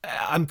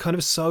 I'm kind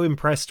of so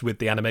impressed with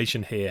the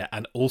animation here,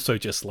 and also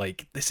just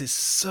like, this is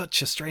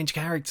such a strange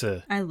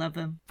character. I love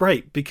him.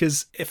 Right,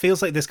 because it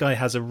feels like this guy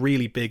has a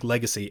really big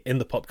legacy in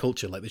the pop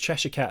culture. Like, the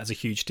Cheshire Cat is a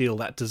huge deal.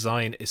 That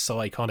design is so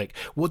iconic.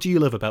 What do you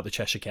love about the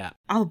Cheshire Cat?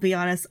 I'll be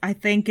honest, I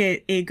think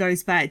it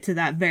goes back to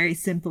that very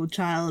simple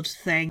child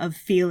thing of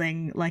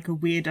feeling like a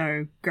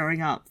weirdo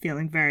growing up,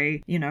 feeling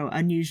very,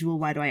 unusual.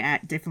 Why do I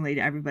act differently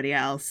to everybody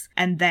else?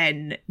 And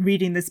then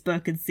reading this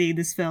book and seeing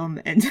this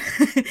film and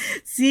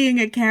seeing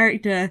a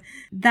character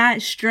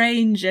that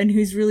strange and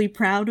who's really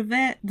proud of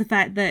it. The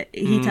fact that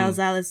he tells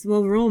Alice,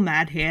 well, we're all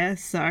mad here,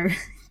 so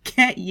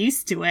get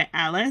used to it,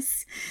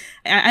 Alice.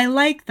 I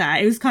like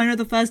that. It was kind of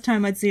the first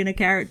time I'd seen a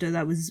character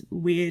that was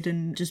weird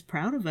and just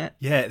proud of it.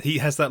 Yeah, he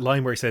has that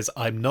line where he says,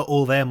 I'm not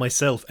all there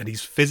myself, and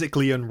he's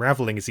physically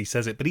unraveling as he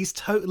says it, but he's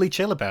totally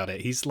chill about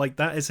it. He's like,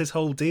 that is his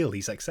whole deal.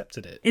 He's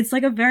accepted it. It's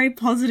like a very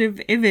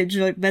positive image,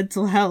 like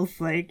mental health,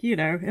 like,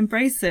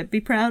 embrace it,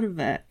 be proud of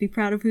it, be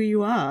proud of who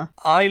you are.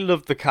 I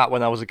loved the cat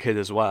when I was a kid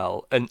as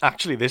well, and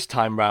actually this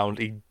time round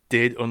he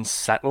did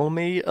unsettle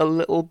me a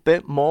little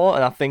bit more,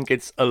 and I think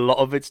a lot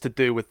of it's to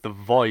do with the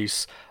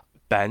voice.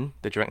 Ben,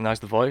 did you recognise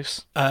the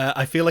voice?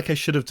 I feel like I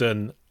should have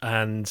done,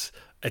 and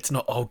it's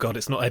not. Oh God,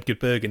 it's not Edgar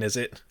Bergen, is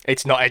it?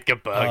 It's not Edgar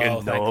Bergen.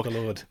 Oh, no. thank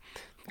the Lord.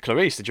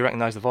 Clarice, did you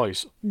recognise the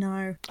voice?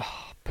 No.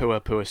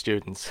 Poor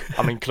students.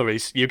 I mean,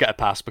 Clarice, you get a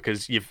pass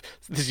because this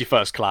is your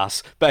first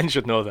class. Ben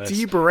should know this. Do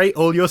you berate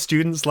all your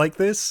students like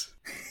this?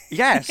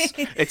 Yes,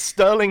 it's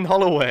Sterling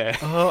Holloway.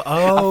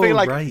 I feel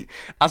like right.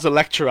 as a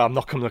lecturer, I'm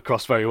not coming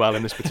across very well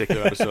in this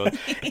particular episode.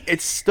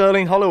 It's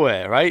Sterling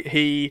Holloway, right?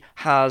 He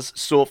has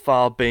so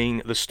far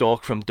been the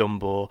Stork from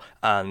Dumbo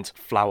and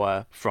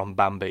Flower from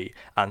Bambi,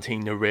 and he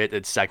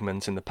narrated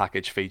segments in the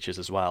package features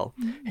as well.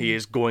 He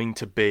is going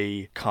to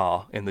be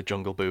Car in The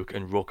Jungle Book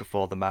and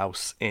Roquefort the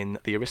Mouse in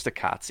The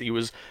Aristocats. He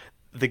was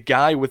the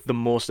guy with the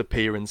most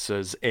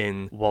appearances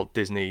in Walt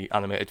Disney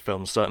animated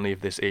films, certainly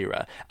of this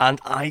era. And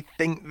I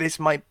think this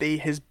might be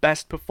his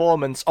best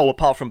performance. Oh,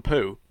 apart from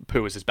Pooh.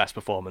 Pooh is his best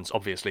performance,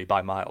 obviously,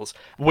 by miles.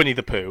 Winnie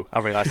the Pooh. I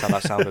realised how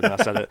that sounded when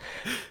I said it.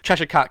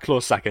 Cheshire Cat,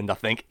 close second, I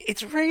think.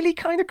 It's really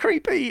kind of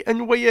creepy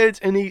and weird,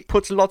 and he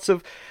puts lots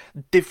of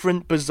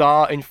different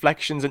bizarre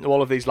inflections into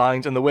all of these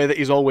lines, and the way that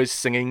he's always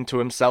singing to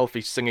himself.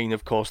 He's singing,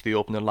 of course, the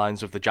opening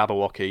lines of the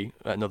Jabberwocky,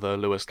 another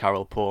Lewis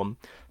Carroll poem.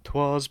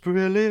 'Twas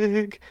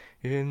brillig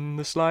in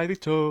the slithy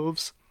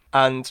toves.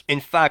 And in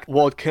fact,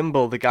 Ward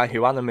Kimball, the guy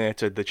who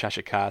animated the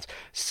Cheshire Cat,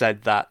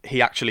 said that he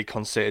actually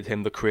considered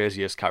him the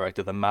craziest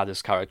character, the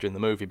maddest character in the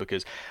movie,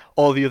 because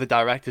all the other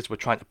directors were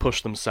trying to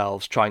push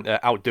themselves, trying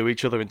to outdo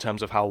each other in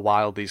terms of how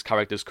wild these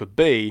characters could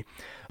be.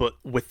 But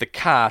with the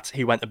cat,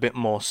 he went a bit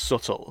more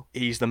subtle.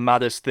 He's the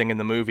maddest thing in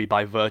the movie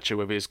by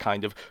virtue of his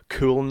kind of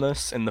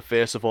coolness in the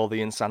face of all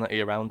the insanity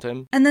around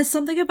him. And there's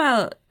something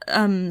about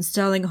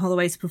Sterling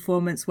Holloway's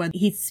performance when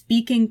he's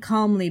speaking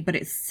calmly, but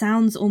it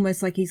sounds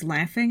almost like he's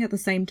laughing at the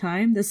same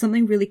time. There's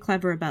something really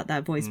clever about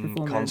that voice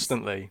performance.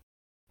 Constantly.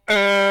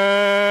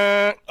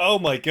 Oh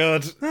my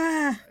God.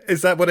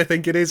 Is that what I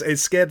think it is? It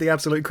scared the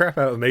absolute crap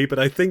out of me, but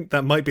I think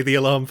that might be the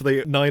alarm for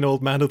the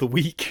 9-Old Man of the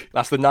Week.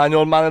 That's the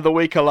 9-Old Man of the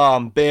Week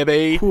alarm,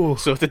 baby. Ooh.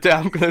 So today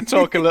I'm going to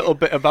talk a little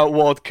bit about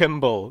Ward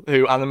Kimball,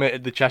 who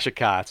animated the Cheshire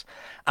Cat,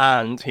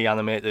 and he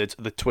animated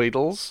the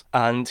Tweedles,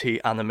 and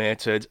he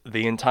animated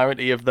the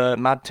entirety of the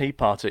Mad Tea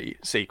Party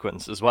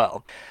sequence as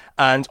well.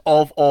 And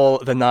of all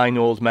the 9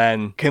 old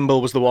men,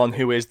 Kimball was the one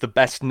who is the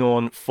best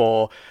known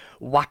for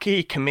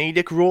wacky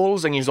comedic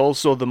roles, and he's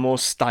also the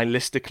most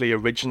stylistically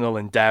original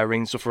and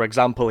daring. So for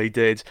example, he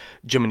did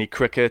Jiminy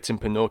Cricket in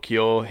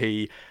Pinocchio,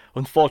 he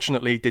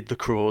unfortunately did the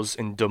Crows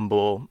in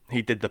Dumbo,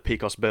 he did the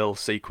Pecos Bill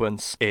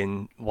sequence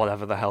in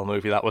whatever the hell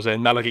movie that was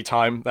in, Melody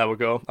Time, there we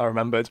go, I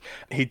remembered.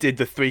 He did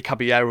the Three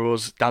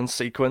Caballeros dance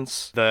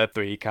sequence, the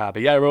Three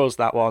Caballeros,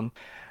 that one.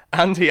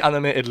 And he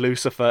animated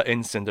Lucifer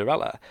in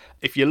Cinderella.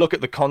 If you look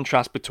at the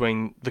contrast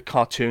between the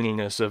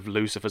cartooniness of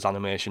Lucifer's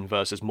animation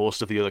versus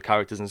most of the other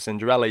characters in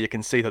Cinderella, you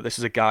can see that this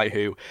is a guy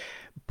who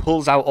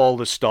pulls out all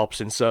the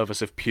stops in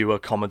service of pure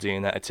comedy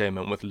and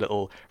entertainment with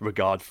little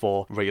regard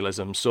for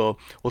realism. So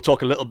we'll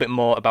talk a little bit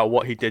more about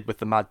what he did with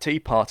the Mad Tea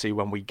Party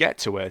when we get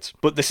to it.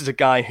 But this is a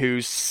guy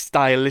whose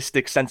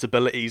stylistic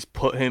sensibilities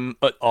put him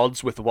at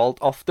odds with Walt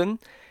often.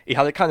 He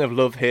had a kind of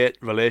love-hate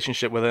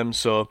relationship with him,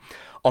 so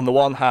on the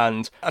one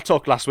hand, I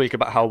talked last week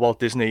about how Walt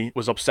Disney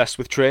was obsessed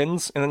with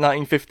trains in the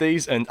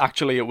 1950s, and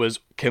actually it was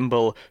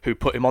Kimball who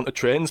put him onto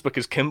trains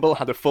because Kimball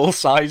had a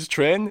full-size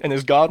train in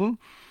his garden.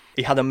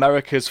 He had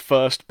America's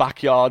first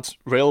backyard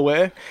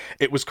railway.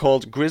 It was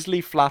called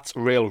Grizzly Flats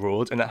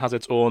Railroad, and it has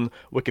its own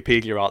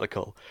Wikipedia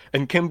article.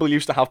 And Kimball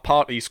used to have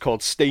parties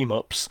called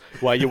steam-ups,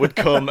 where you would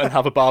come and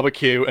have a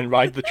barbecue and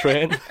ride the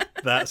train.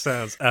 That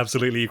sounds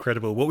absolutely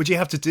incredible. What would you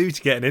have to do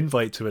to get an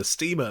invite to a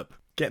steam-up?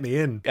 Get me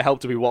in. It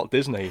helped to be Walt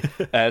Disney.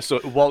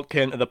 So Walt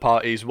came to the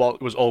parties.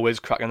 Walt was always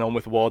cracking on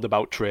with Ward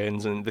about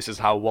trains, and this is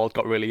how Walt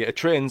got really into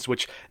trains,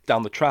 which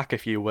down the track,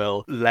 if you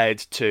will, led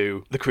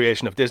to the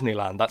creation of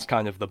Disneyland. That's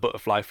kind of the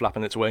butterfly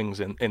flapping its wings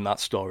in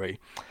that story.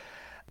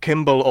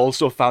 Kimball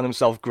also found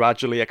himself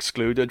gradually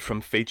excluded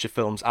from feature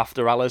films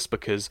after Alice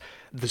because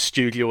the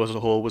studio as a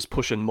whole was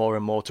pushing more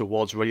and more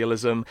towards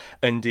realism,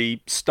 and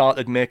he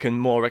started making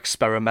more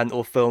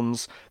experimental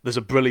films. There's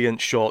a brilliant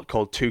short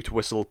called Toot,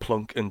 Whistle,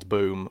 Plunk and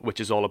Boom,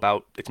 which is all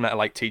about, it's meant to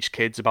like teach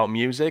kids about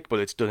music, but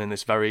it's done in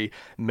this very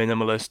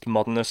minimalist,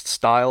 modernist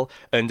style,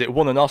 and it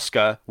won an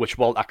Oscar, which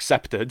Walt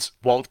accepted.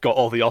 Walt got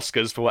all the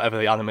Oscars for whatever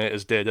the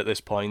animators did at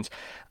this point,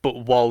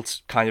 but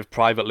Walt kind of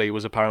privately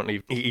was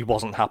apparently, he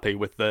wasn't happy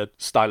with the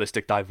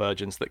stylistic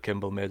divergence that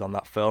Kimball made on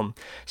that film,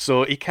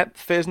 so he kept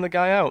phasing the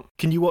guy out.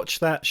 Can you watch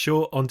that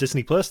short on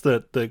Disney Plus?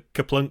 The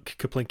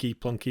Kaplinky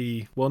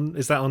Plunky one?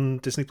 Is that on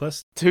Disney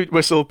Plus? Toot,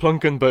 Whistle,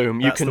 Plunk and Boom.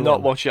 You That's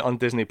cannot watch it on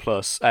Disney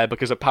Plus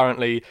because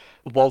apparently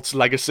Walt's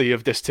legacy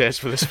of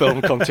distaste for this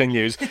film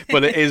continues,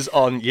 but it is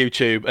on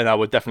YouTube, and I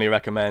would definitely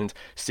recommend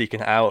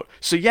seeking it out.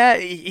 So yeah,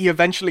 he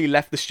eventually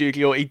left the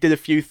studio. He did a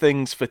few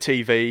things for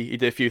TV. He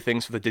did a few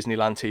things for the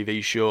Disneyland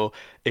TV show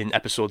in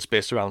episodes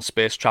based around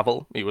space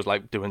travel. He was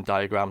like doing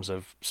diagrams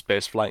of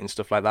space flight and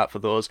stuff like that for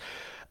those.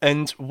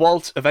 And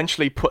Walt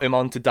eventually put him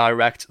on to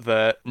direct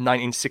the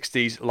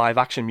 1960s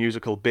live-action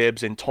musical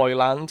Babes in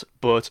Toyland,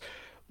 but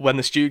when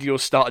the studio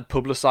started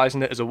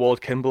publicising it as a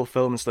Ward Kimball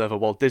film instead of a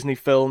Walt Disney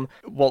film,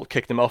 Walt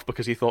kicked him off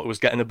because he thought it was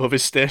getting above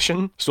his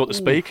station, so to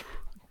speak.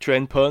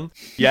 Train pun.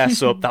 Yeah,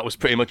 so that was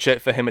pretty much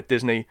it for him at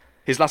Disney.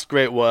 His last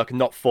great work,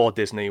 not for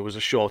Disney, was a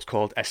short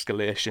called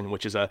Escalation,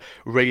 which is a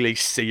really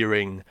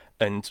searing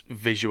and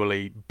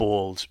visually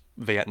bold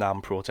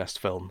Vietnam protest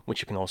film,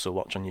 which you can also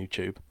watch on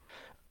YouTube.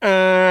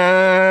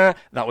 That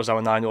was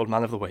our 9-year-old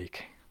man of the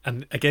week.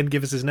 And again,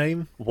 give us his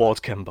name.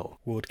 Ward Kimball.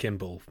 Ward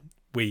Kimball.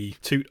 We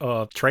toot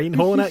our train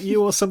horn at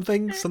you or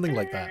something? Something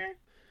like that.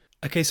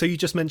 Okay, so you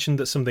just mentioned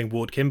that something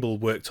Ward Kimball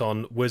worked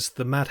on was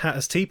the Mad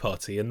Hatter's Tea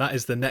Party, and that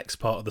is the next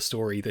part of the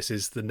story. This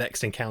is the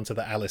next encounter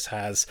that Alice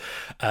has.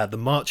 The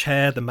March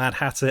Hare, the Mad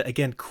Hatter,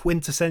 again,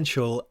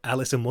 quintessential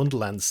Alice in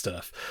Wonderland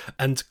stuff.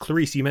 And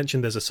Clarice, you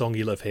mentioned there's a song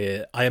you love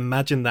here. I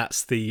imagine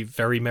that's the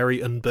Very Merry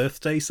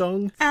Unbirthday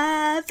song?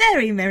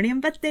 Very merry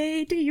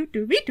unbirthday to you,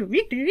 to me, to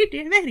me, to me,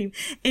 to me.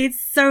 It's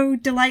so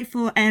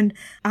delightful, and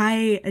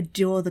I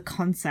adore the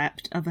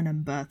concept of an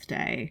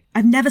unbirthday.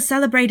 I've never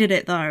celebrated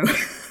it, though.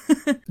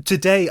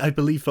 Today, I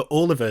believe for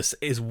all of us,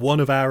 is one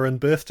of our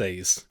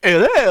unbirthdays.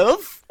 It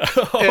is!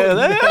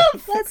 It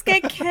is! Let's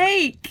get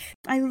cake!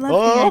 I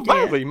love the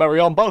idea. Very merry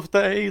on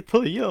birthday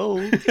to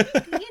you.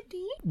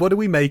 What do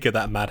we make of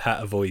that Mad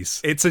Hatter voice?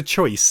 It's a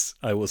choice,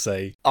 I will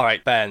say. All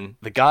right, Ben.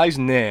 The guy's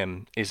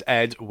name is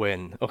Ed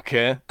Wynn,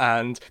 okay?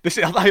 And this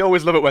I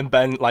always love it when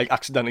Ben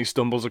accidentally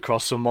stumbles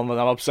across someone that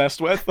I'm obsessed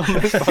with on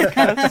this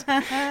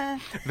podcast.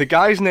 The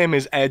guy's name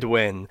is Ed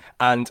Wynn,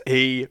 and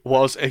he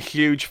was a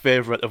huge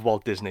favourite of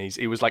Walt Disney's.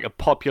 He was like a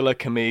popular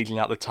comedian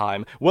at the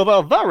time with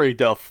a very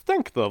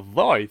distinctive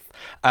voice,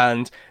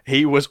 and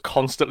he was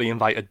constantly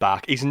invited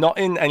back. He's not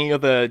in any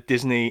other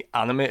Disney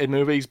animated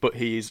movies, but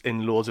he's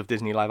in loads of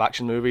Disney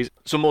live-action movies.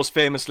 So most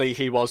famously,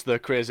 he was the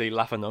crazy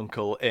laughing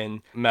uncle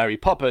in Mary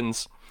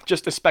Poppins.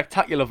 Just a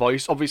spectacular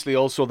voice, obviously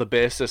also the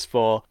basis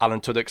for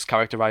Alan Tudyk's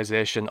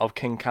characterization of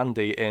King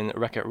Candy in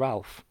Wreck-It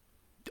Ralph.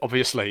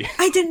 Obviously.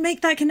 I didn't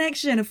make that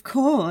connection, of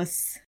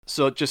course.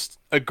 So just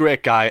a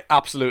great guy,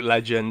 absolute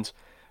legend,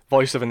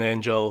 voice of an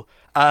angel.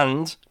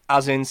 And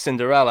as in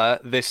Cinderella,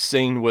 this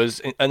scene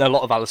was, and a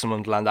lot of Alice in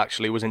Wonderland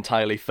actually, was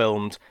entirely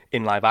filmed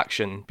in live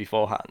action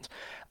beforehand.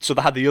 So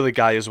they had the other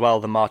guy as well,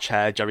 the March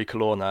Hare, Jerry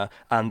Colonna,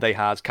 and they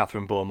had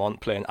Catherine Beaumont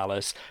playing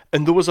Alice.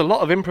 And there was a lot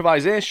of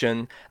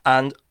improvisation,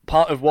 and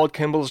part of Ward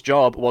Kimball's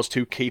job was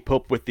to keep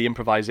up with the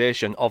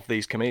improvisation of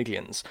these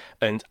comedians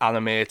and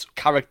animate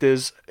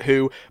characters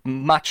who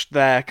matched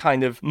their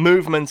kind of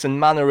movements and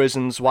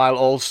mannerisms while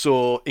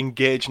also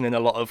engaging in a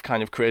lot of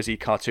kind of crazy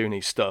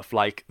cartoony stuff,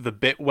 like the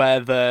bit where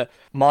the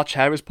March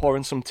Hare is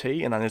pouring some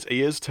tea and then his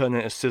ears turn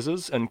into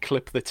scissors and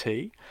clip the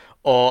tea.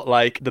 Or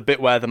like the bit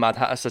where the Mad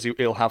Hatter says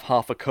he'll have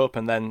half a cup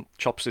and then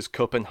chops his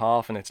cup in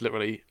half and it's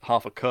literally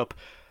half a cup.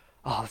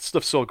 Oh, that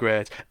stuff's so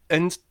great.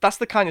 And that's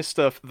the kind of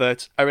stuff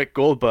that Eric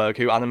Goldberg,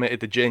 who animated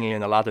the genie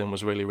in Aladdin,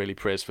 was really, really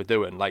praised for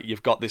doing. Like,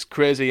 you've got this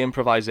crazy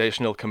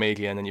improvisational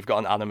comedian and you've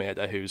got an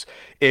animator who's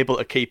able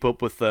to keep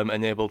up with them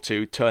and able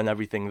to turn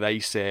everything they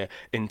say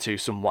into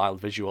some wild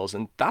visuals.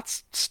 And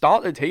that's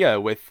started here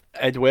with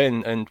Ed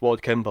Wynn and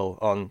Ward Kimball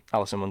on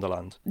Alice in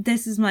Wonderland.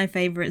 This is my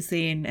favourite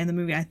scene in the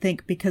movie, I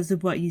think, because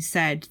of what you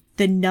said.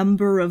 The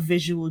number of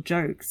visual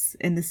jokes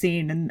in the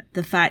scene and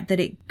the fact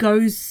that it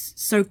goes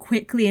so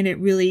quickly and it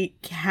really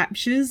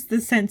captures the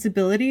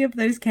sensibility of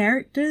those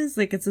characters.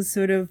 Like, it's a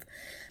sort of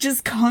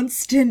just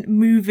constant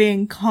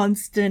moving,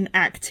 constant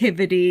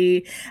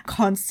activity,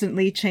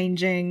 constantly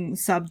changing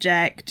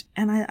subject.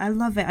 And I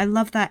love it. I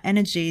love that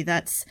energy.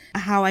 That's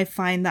how I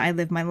find that I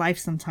live my life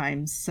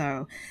sometimes.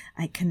 So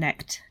I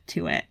connect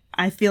to it.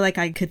 I feel like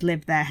I could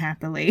live there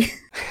happily.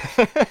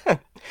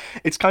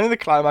 It's kind of the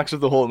climax of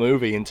the whole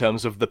movie in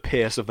terms of the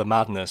pace of the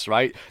madness,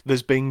 right?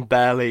 There's been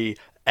barely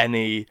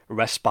any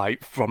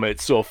respite from it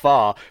so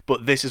far,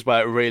 but this is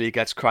where it really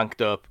gets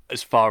cranked up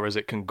as far as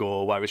it can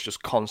go, where it's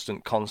just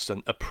constant,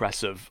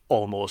 oppressive,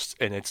 almost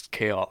in its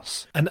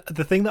chaos. And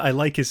the thing that I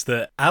like is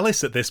that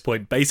Alice at this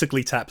point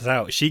basically taps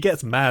out. She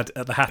gets mad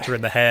at the Hatter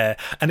and the Hare.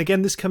 And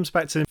again, this comes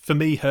back to, for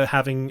me, her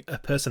having a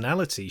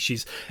personality.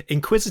 She's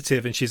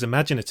inquisitive and she's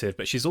imaginative,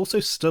 but she's also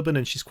stubborn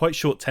and she's quite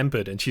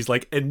short-tempered. And she's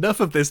like, enough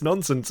of this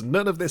nonsense.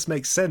 None of this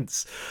makes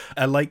sense.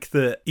 I like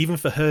that even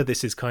for her,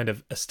 this is kind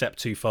of a step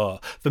too far.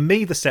 For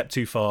me, the step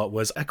too far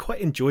was I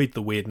quite enjoyed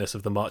the weirdness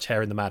of the March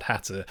Hare and the Mad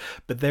Hatter,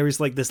 but there is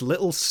like this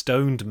little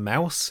stoned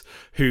mouse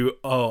who,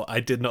 I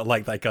did not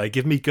like that guy.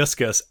 Give me Gus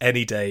Gus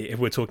any day if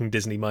we're talking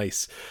Disney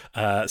mice.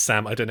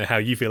 Sam, I don't know how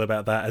you feel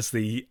about that as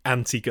the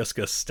anti-Gus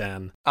Gus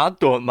stan. I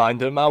don't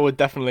mind him.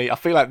 I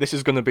feel like this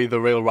is going to be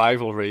the real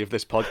rivalry of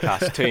this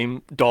podcast,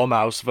 Team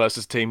Dormouse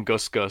versus Team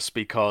Gus Gus,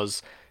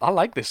 because I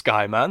like this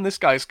guy, man. This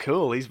guy's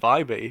cool. He's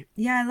vibey.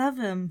 Yeah, I love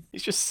him.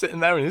 He's just sitting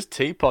there in his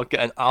teapot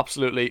getting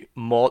absolutely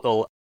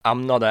mortal.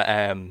 I'm not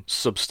a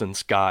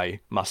substance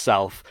guy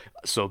myself.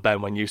 So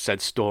Ben, when you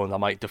said stoned, I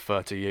might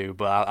defer to you,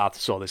 but I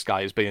saw this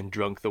guy as being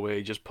drunk the way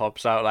he just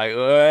pops out like,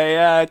 oh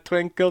yeah,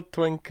 twinkle,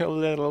 twinkle,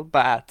 little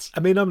bat. I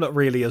mean, I'm not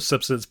really a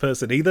substance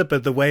person either,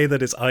 but the way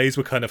that his eyes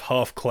were kind of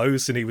half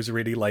closed and he was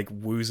really like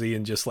woozy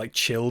and just like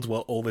chilled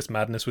while all this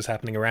madness was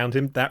happening around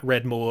him, that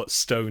read more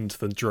stoned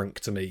than drunk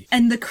to me.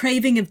 And the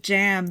craving of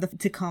jam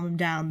to calm him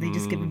down, they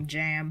just give him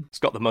jam. It's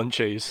got the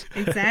munchies.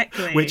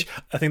 Exactly. Which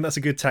I think that's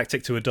a good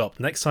tactic to adopt.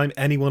 Next time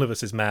any one of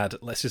us is mad,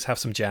 let's just have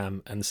some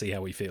jam and see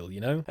how we feel, you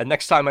know? And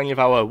next time any of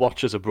our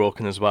watches are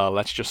broken as well,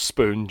 let's just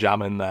spoon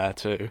jam in there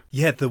too.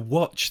 Yeah, the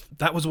watch,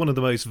 that was one of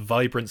the most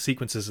vibrant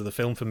sequences of the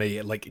film for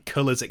me. Like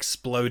colours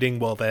exploding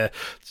while they're,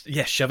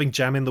 shoving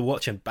jam in the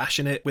watch and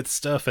bashing it with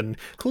stuff and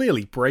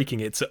clearly breaking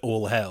it to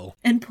all hell.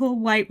 And poor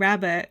White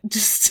Rabbit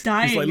just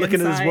dying. He's like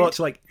looking inside. at his watch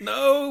like,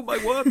 no, my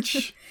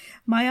watch.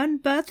 My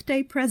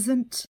unbirthday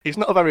present. He's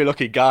not a very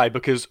lucky guy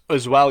because,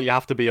 as well, you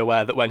have to be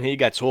aware that when he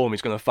gets home,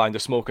 he's going to find a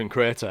smoking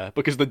crater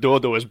because the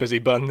dodo is busy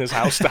burning his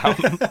house down.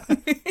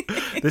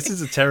 This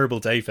is a terrible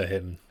day for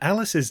him.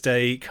 Alice's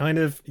day kind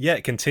of,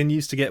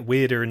 continues to get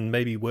weirder and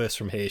maybe worse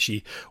from here.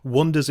 She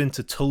wanders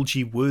into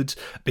Tulgey Wood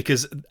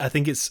because I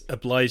think it's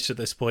obliged at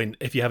this point,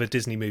 if you have a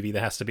Disney movie,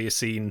 there has to be a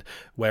scene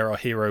where our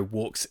hero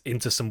walks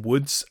into some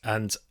woods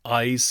and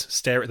eyes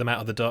stare at them out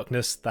of the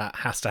darkness. That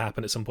has to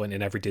happen at some point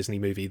in every Disney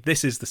movie.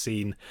 This is the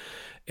scene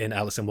in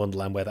Alice in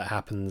Wonderland where that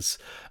happens,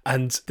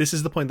 and this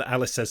is the point that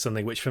Alice says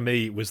something which for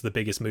me was the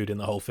biggest mood in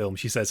the whole film.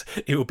 She says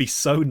it would be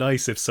so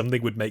nice if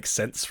something would make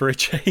sense for a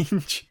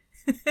change.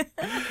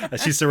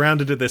 She's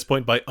surrounded at this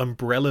point by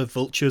umbrella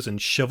vultures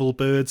and shovel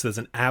birds. There's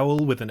an owl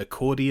with an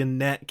accordion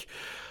neck.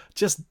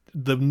 Just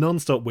the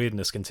non-stop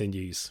weirdness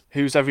continues.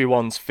 Who's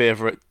everyone's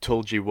favourite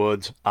Tulgey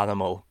Wood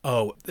animal?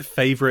 Oh, the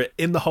favourite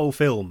in the whole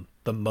film,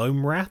 the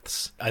mome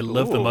raths. I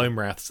love the mome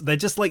raths. They're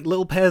just like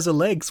little pairs of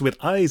legs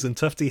with eyes and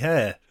tufty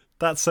hair.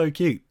 That's so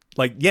cute.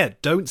 Like,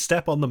 don't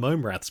step on the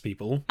mome raths,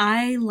 people.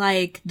 I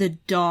like the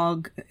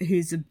dog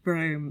who's a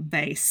broom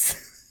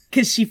base.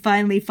 Because she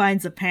finally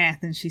finds a path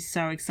and she's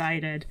so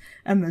excited.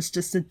 And there's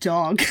just a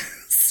dog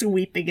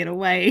sweeping it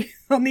away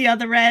on the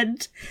other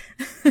end.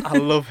 I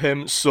love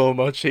him so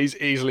much. He's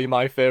easily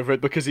my favourite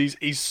because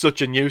he's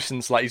such a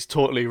nuisance. Like, he's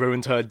totally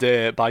ruined her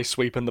day by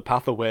sweeping the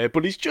path away.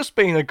 But he's just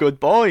being a good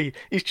boy.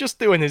 He's just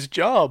doing his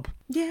job.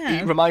 Yeah.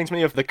 He reminds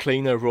me of the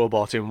cleaner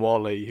robot in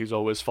WALL-E, who's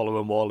always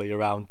following WALL-E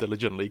around,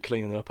 diligently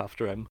cleaning up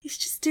after him. He's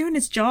just doing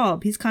his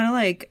job. He's kind of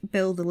like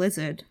Bill the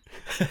Lizard.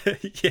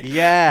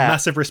 Yeah.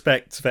 Massive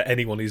respect for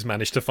anyone who's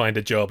managed to find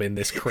a job in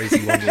this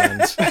crazy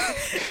wonderland.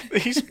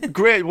 He's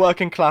great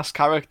working class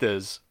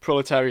characters,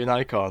 proletarian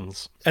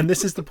icons. And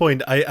this is the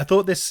point. I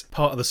thought this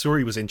part of the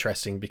story was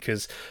interesting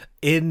because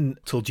in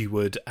Tulgey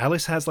Wood,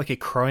 Alice has like a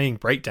crying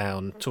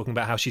breakdown talking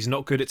about how she's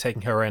not good at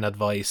taking her own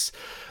advice.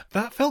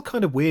 That felt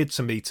kind of weird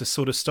to me to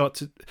sort of start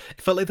to... It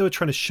felt like they were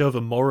trying to shove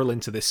a moral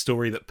into this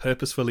story that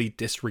purposefully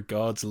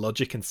disregards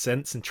logic and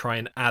sense and try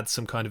and add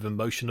some kind of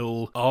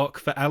emotional arc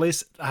for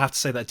Alice. I have to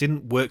say that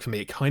didn't work for me.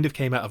 It kind of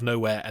came out of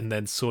nowhere and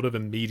then sort of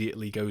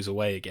immediately goes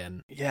away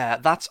again. Yeah,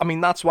 that's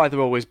why they're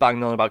always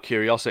banging on about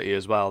curiosity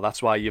as well.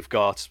 That's why you've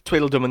got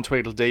Tweedledum and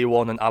Tweedledee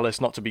wanting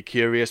Alice not to be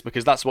curious,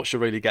 because that's what she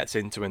really gets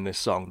into in this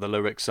song. The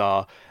lyrics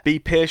are, be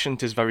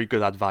patient is very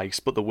good advice,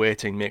 but the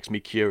waiting makes me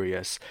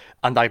curious.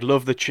 And I'd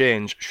love the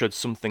change should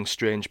something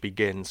strange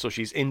begin. So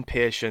she's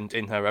impatient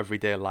in her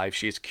everyday life.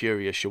 She is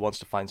curious. She wants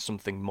to find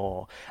something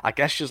more. I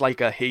guess she's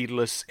like a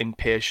heedless,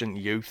 impatient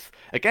youth.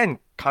 Again,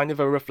 kind of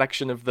a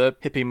reflection of the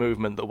hippie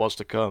movement that was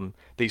to come.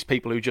 These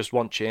people who just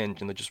want change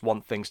and they just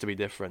want things to be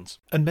different.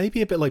 And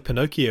maybe a bit like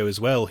Pinocchio as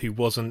well, who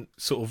wasn't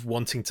sort of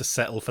wanting to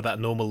settle for that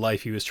normal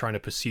life. He was trying to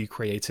pursue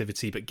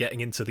creativity, but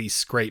getting into these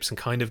scrapes and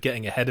kind of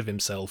getting ahead of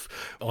himself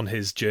on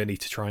his journey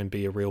to try and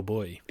be a real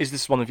boy. Is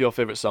this one of your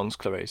favourite songs,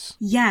 Clarice?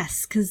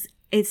 Yes, because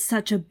it's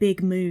such a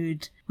big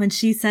mood. When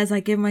she says,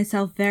 I give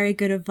myself very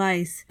good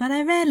advice, but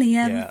I rarely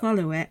ever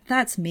follow it.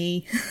 That's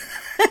me.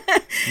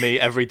 Me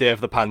every day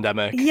of the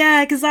pandemic.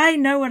 Yeah, because I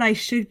know what I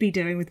should be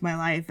doing with my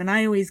life, and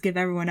I always give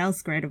everyone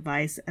else great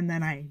advice, and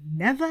then I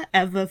never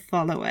ever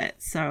follow it.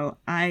 So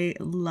I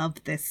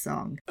love this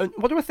song. And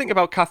what do I think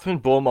about Catherine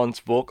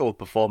Beaumont's vocal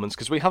performance?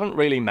 Because we haven't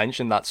really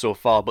mentioned that so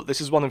far, but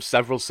this is one of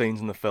several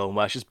scenes in the film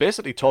where she's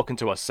basically talking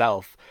to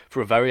herself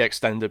for a very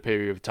extended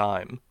period of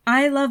time.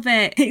 I love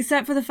it,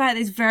 except for the fact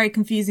that it's very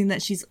confusing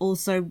that she's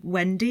also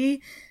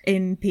Wendy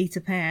in Peter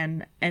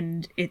Pan,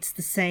 and it's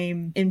the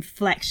same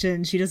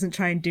inflection. She doesn't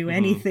try and do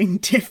anything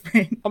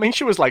different. I mean,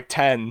 she was like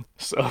 10,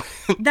 so...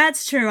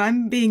 That's true.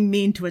 I'm being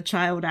mean to a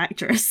child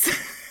actress.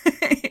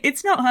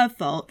 It's not her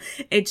fault.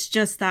 It's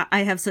just that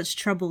I have such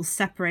trouble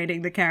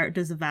separating the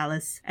characters of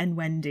Alice and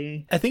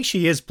Wendy. I think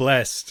she is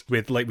blessed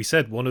with, like we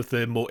said, one of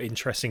the more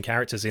interesting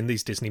characters in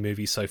these Disney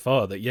movies so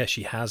far. That, yeah,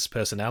 she has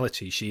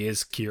personality. She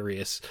is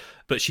curious,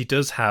 but she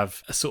does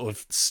have a sort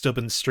of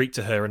stubborn streak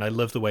to her. And I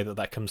love the way that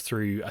that comes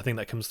through. I think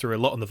that comes through a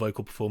lot in the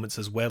vocal performance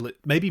as well.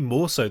 Maybe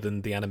more so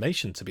than the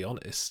animation, to be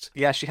honest.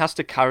 Yeah, she has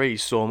to carry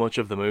so much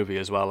of the movie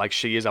as well. Like,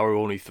 she is our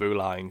only through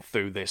line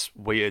through this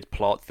weird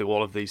plot, through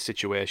all of these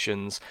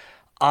situations.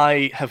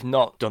 I have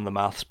not done the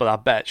maths, but I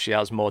bet she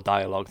has more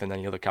dialogue than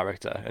any other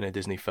character in a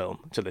Disney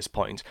film to this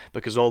point,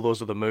 because all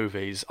those other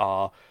movies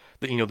are,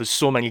 there's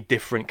so many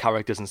different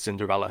characters in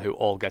Cinderella who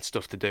all get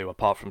stuff to do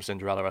apart from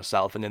Cinderella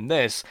herself. And in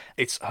this,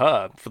 it's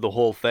her for the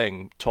whole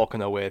thing,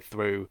 talking her way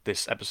through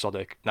this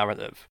episodic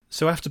narrative.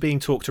 So after being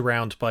talked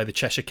around by the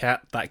Cheshire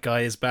Cat, that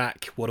guy is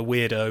back, what a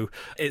weirdo,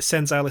 it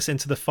sends Alice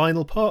into the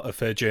final part of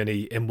her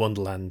journey in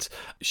Wonderland.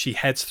 She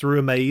heads through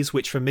a maze,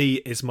 which for me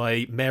is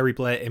my Mary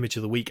Blair image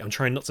of the week. I'm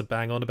trying not to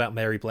bang on about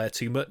Mary Blair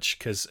too much,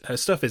 because her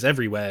stuff is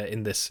everywhere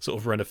in this sort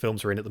of run of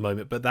films we're in at the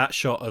moment, but that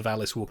shot of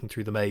Alice walking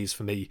through the maze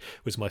for me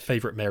was my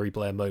favourite Mary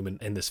Blair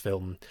moment in this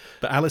film.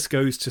 But Alice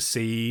goes to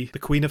see the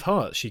Queen of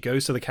Hearts. She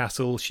goes to the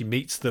castle, she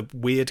meets the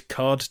weird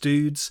card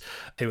dudes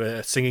who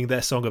are singing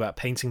their song about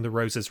painting the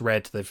roses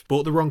red. They've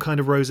bought the wrong kind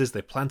of roses,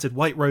 they've planted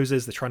white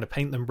roses, they're trying to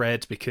paint them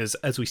red because,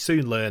 as we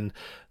soon learn,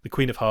 the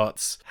Queen of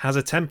Hearts has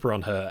a temper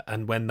on her,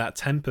 and when that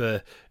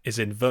temper is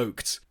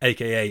invoked,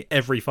 aka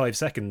every 5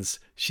 seconds,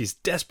 she's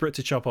desperate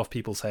to chop off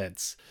people's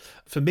heads.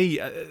 For me,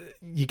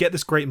 you get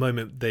this great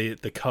moment,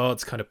 the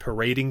cards kind of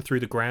parading through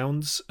the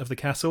grounds of the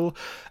castle,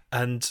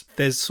 and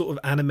there's sort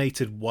of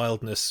animated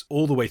wildness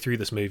all the way through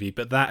this movie,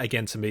 but that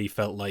again to me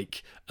felt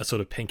like a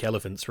sort of Pink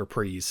Elephants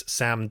reprise.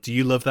 Sam, do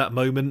you love that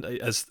moment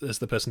as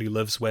the person who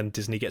loves when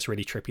Disney gets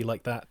really trippy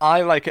like that?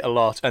 I like it a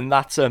lot, and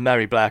that's a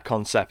Mary Blair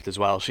concept as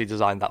well. She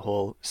designed that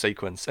whole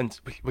sequence, and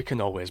we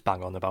can always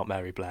bang on about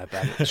Mary Blair,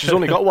 Ben. She's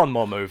only got one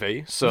more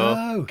movie,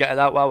 so get it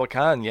out while we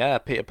can. Yeah,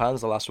 Peter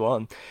Pan's the last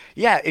one.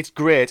 Yeah, it's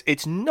great.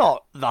 It's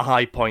not the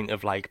high point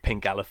of like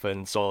Pink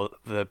Elephants or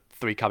the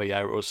Three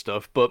Caballeros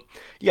stuff, but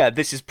yeah,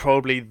 this is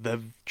probably the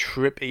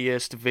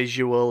trippiest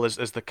visual as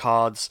the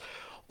cards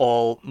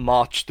all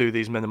march through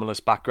these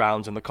minimalist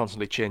backgrounds and they're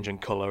constantly changing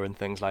colour and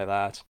things like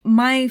that.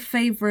 My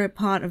favourite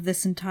part of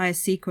this entire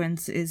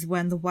sequence is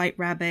when the White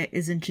Rabbit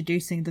is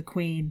introducing the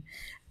Queen,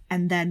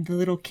 and then the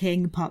little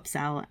king pops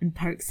out and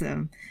pokes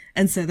him.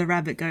 And so the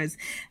rabbit goes,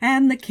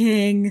 "And the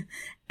king."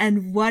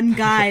 And one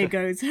guy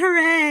goes,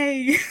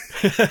 "Hooray!"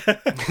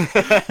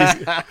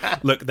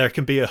 Look, there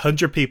can be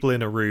 100 people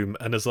in a room,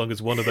 and as long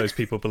as one of those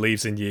people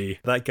believes in you,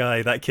 that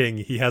guy, that king,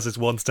 he has his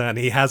one stand,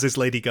 he has his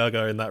Lady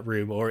Gaga in that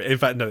room, or in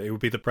fact, no, it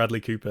would be the Bradley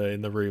Cooper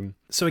in the room.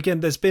 So again,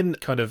 there's been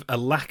kind of a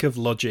lack of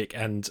logic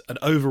and an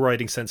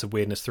overriding sense of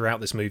weirdness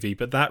throughout this movie,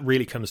 but that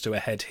really comes to a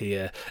head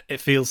here. It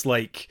feels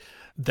like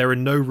there are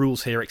no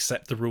rules here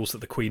except the rules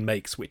that the Queen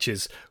makes, which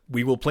is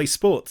we will play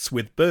sports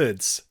with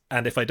birds,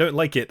 and if I don't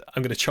like it,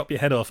 I'm going to chop your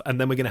head off, and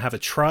then we're going to have a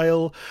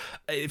trial.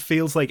 It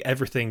feels like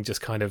everything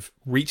just kind of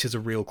reaches a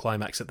real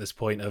climax at this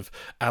point of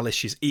Alice,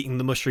 she's eating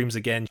the mushrooms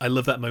again. I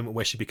love that moment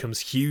where she becomes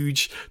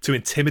huge to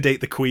intimidate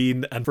the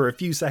Queen, and for a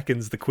few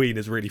seconds the Queen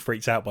is really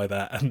freaked out by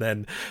that, and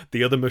then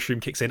the other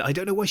mushroom kicks in. I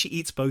don't know why she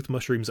eats both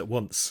mushrooms at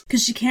once.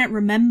 Because she can't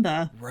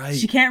remember. Right.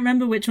 She can't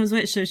remember which one's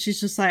which, so she's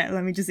just like,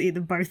 let me just eat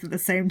them both at the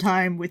same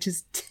time, which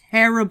is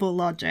terrible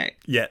logic.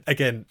 Yeah,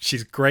 again,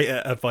 she's great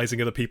at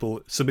advising other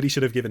people. Somebody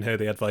should have given her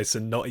the advice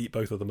and not eat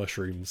both of the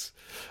mushrooms.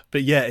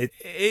 But yeah,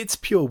 it's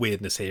pure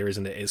weirdness here,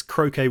 isn't it? It's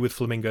croquet with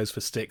flamingos for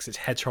sticks, it's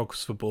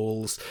hedgehogs for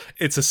balls,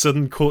 it's a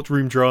sudden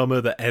courtroom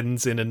drama that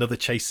ends in another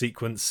chase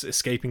sequence,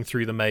 escaping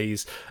through the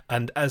maze,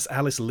 and as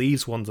Alice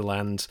leaves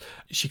Wonderland,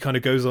 she kind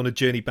of goes on a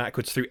journey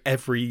backwards through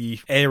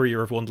every area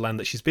of Wonderland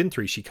that she's been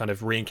through. She kind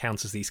of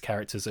re-encounters these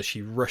characters as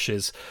she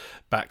rushes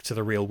back to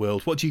the real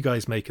world. What do you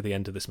guys make of the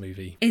end of this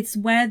movie? It's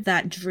where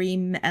that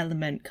dream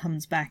element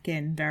comes back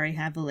in very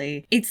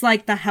heavily. It's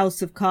like the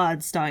house of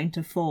cards starting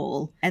to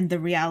fall and the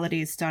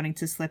reality is starting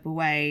to slip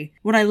away.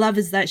 What I love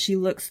is that she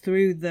looks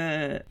through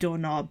the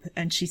doorknob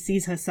and she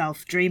sees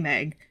herself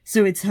dreaming.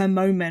 So it's her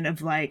moment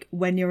of like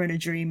when you're in a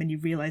dream and you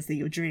realize that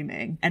you're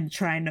dreaming and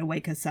trying to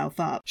wake herself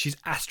up. She's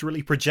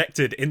astrally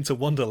projected into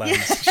Wonderland.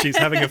 She's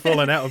having a full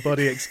and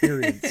out-of-body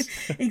experience.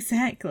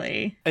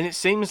 Exactly. And it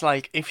seems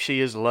like if she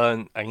has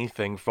learned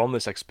anything from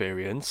this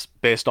experience,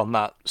 based on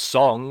that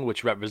song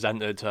which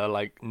represented her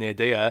like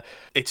nadir,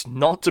 it's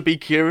not to be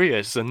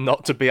curious and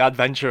not to be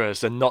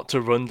adventurous and not to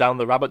run down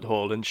the rabbit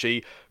hole. And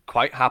she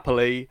quite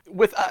happily,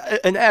 with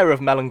an air of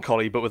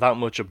melancholy but without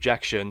much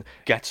objection,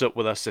 gets up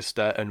with her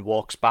sister and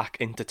walks back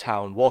into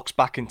town, walks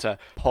back into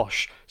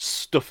posh,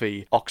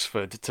 stuffy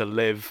Oxford to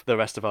live the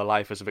rest of her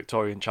life as a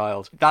Victorian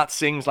child. That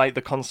seems like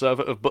the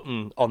conservative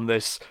button on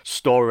this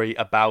story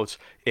about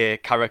a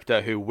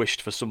character who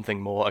wished for something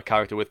more, a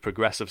character with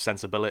progressive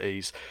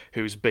sensibilities,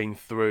 who's been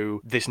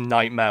through this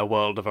nightmare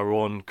world of her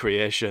own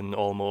creation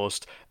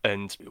almost,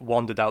 and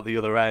wandered out the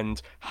other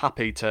end,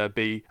 happy to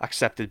be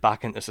accepted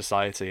back into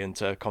society and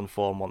to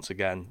conform once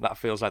again. That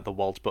feels like the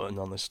Walt button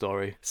on this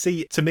story.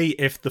 See, to me,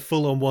 if the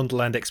full-on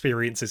Wonderland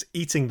experience is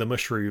eating the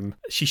mushroom,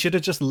 she should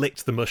have just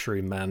licked the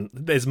mushroom, man.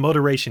 There's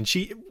moderation.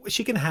 She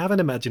can have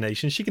an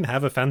imagination, she can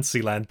have a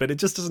fantasy land, but it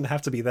just doesn't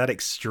have to be that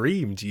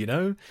extreme, do you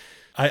know?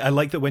 I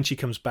like that when she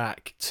comes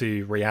back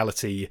to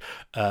reality,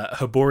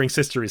 her boring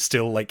sister is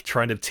still like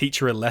trying to teach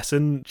her a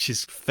lesson.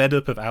 She's fed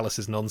up of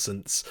Alice's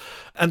nonsense.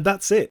 And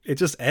that's it. It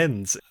just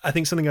ends. I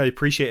think something I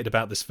appreciated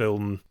about this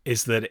film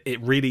is that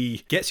it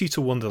really gets you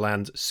to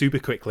Wonderland super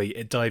quickly.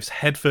 It dives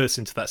headfirst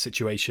into that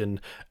situation.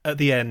 At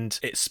the end,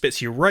 it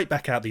spits you right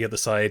back out the other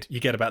side. You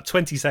get about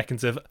 20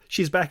 seconds of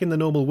she's back in the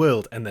normal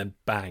world, and then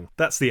bang,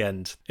 that's the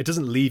end. It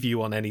doesn't leave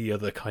you on any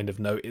other kind of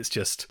note. It's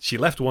just she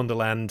left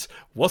Wonderland.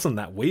 Wasn't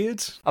that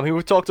weird? I mean,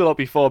 we've talked a lot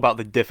before about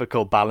the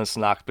difficult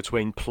balancing act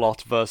between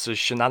plot versus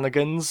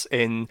shenanigans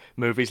in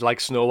movies like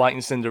Snow White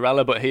and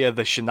Cinderella, but here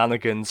the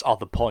shenanigans are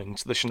the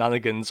point. The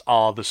shenanigans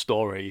are the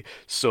story.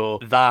 So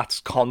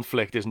that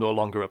conflict is no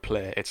longer a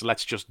play. It's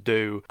let's just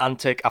do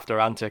antic after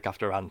antic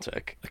after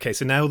antic. Okay,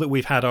 so now that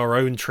we've had our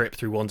own trip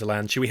through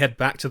Wonderland, should we head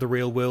back to the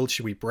real world?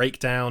 Should we break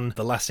down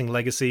the lasting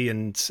legacy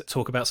and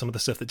talk about some of the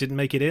stuff that didn't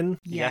make it in?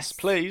 Yes,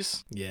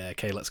 please. Yeah,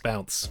 okay, let's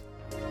bounce.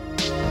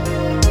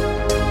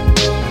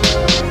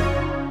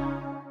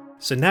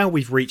 So now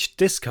we've reached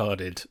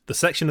Discarded, the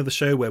section of the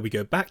show where we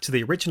go back to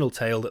the original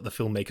tale that the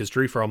filmmakers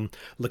drew from,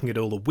 looking at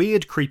all the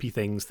weird, creepy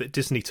things that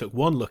Disney took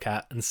one look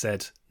at and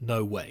said,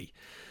 no way.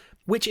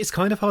 Which is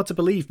kind of hard to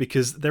believe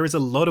because there is a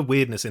lot of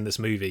weirdness in this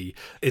movie.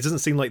 It doesn't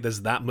seem like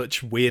there's that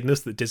much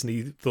weirdness that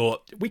Disney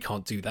thought, we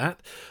can't do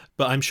that.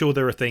 But I'm sure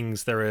there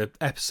are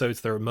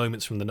episodes, there are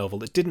moments from the novel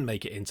that didn't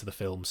make it into the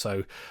film.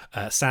 So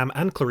Sam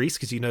and Clarice,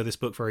 because you know this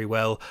book very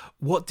well,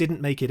 what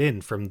didn't make it in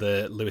from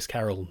the Lewis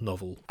Carroll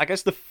novel? I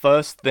guess the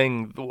first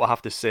thing that we'll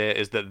have to say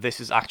is that this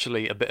is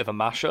actually a bit of a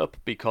mashup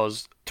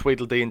because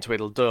Tweedledee and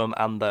Tweedledum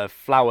and the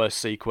flower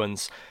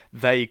sequence,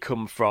 they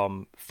come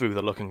from Through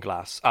the Looking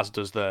Glass, as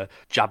does the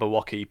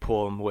Jabberwocky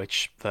poem,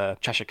 which the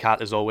Cheshire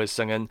Cat is always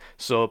singing.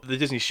 So the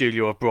Disney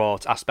studio have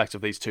brought aspects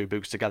of these two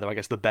books together. I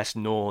guess the best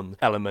known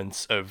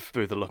elements of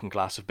Through the Looking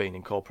Glass have been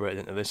incorporated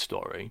into this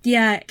story.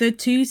 Yeah, the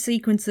two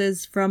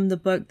sequences from the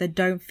book that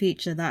don't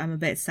feature that I'm a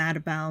bit sad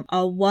about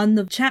are one,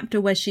 the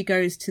chapter where she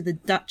goes to the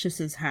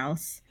Duchess's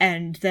house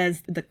and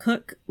there's the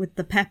cook with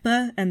the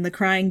pepper and the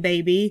crying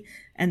baby,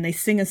 and they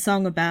sing a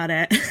song about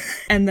it,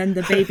 and then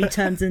the baby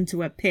turns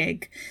into a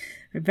pig.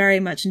 I very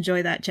much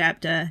enjoy that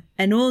chapter.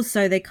 And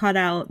also they cut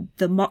out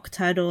the Mock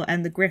Turtle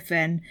and the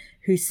Griffin,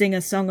 who sing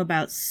a song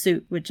about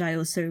soup, which I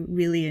also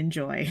really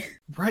enjoy.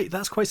 Right,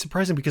 that's quite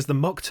surprising because the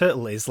Mock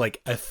Turtle is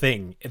like a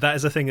thing. That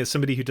is a thing. As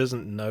somebody who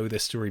doesn't know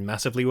this story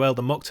massively well,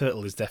 the Mock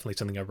Turtle is definitely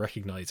something I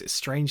recognise. It's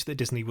strange that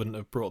Disney wouldn't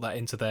have brought that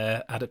into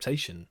their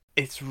adaptation.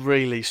 It's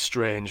really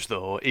strange,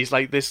 though. He's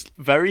like this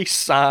very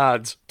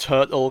sad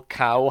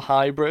turtle-cow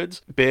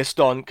hybrid based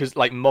on... Because,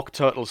 like, Mock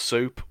Turtle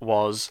Soup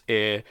was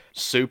a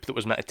soup that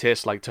was meant to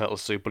taste like turtle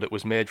soup, but it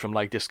was made from,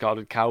 like,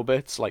 discarded cow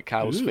bits, like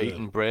cow's feet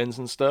and brains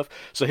and stuff.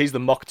 So he's the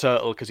Mock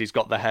Turtle because he's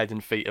got the head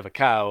and feet of a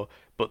cow,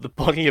 but the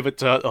body of a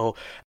turtle.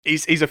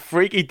 He's a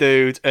freaky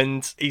dude,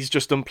 and he's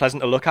just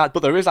unpleasant to look at. But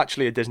there is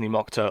actually a Disney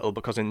Mock Turtle,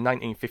 because in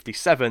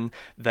 1957,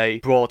 they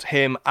brought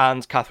him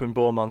and Catherine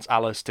Beaumont's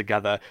Alice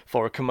together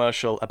for a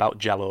commercial about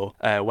Jell-O,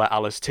 where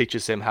Alice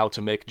teaches him how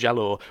to make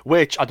Jell-O,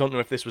 which, I don't know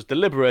if this was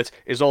deliberate,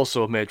 is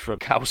also made from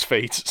cow's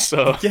feet,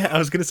 so... Yeah, I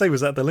was going to say,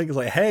 was that the link? It's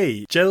like,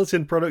 hey,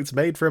 gelatin products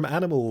made from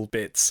animal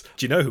bits.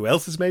 Do you know who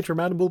else is made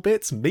from animal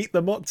bits? Meet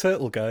the Mock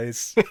Turtle,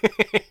 guys.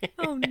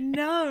 Oh,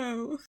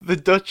 no. The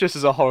Duchess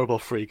is a horrible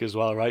freak as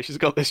well, right? She's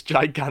got this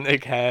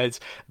gigantic head,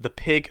 the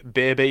pig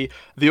baby.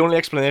 The only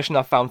explanation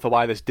I found for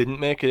why this didn't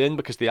make it in,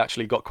 because they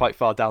actually got quite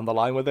far down the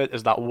line with it,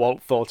 is that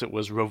Walt thought it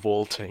was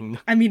revolting.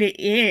 I mean, it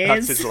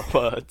is. That's his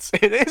words.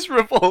 It is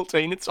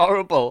revolting. It's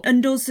horrible.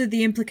 And also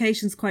the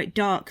implication's quite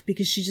dark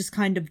because she just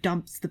kind of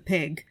dumps the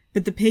pig.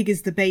 But the pig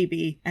is the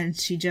baby, and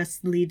she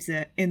just leaves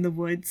it in the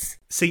woods.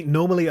 See,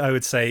 normally I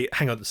would say,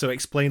 hang on, so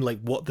explain like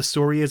what the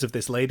story is of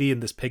this lady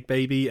and this pig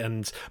baby,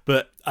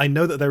 but I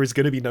know that there is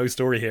going to be no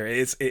story here.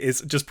 It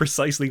is just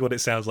precisely what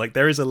it sounds like.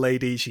 There is a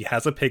lady, she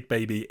has a pig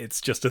baby,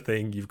 it's just a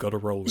thing, you've got to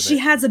roll with it. She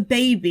has a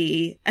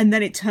baby, and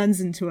then it turns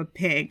into a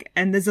pig,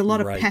 and there's a lot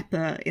of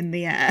pepper in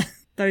the air.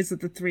 Those are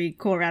the three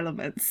core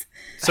elements.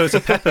 So it's a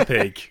Peppa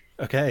Pig.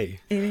 Okay.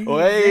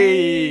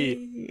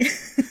 Hey!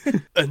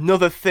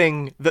 Another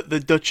thing that the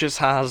Duchess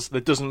has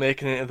that doesn't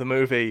make it into the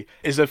movie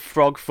is a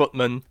frog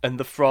footman, and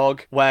the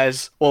frog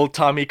wears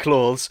old-timey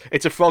clothes.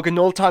 It's a frog in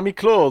old-timey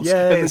clothes,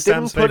 Yay, and they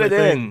didn't put it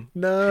in.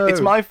 No. It's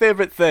my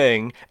favourite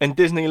thing, and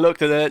Disney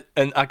looked at it,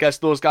 and I guess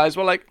those guys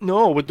were like,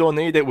 no, we don't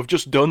need it. We've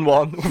just done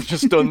one. We've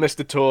just done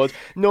Mr. Toad.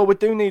 No, we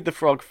do need the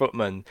frog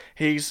footman.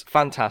 He's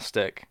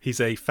fantastic. He's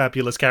a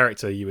fabulous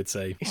character, you would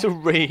say. He's a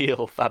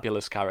real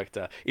fabulous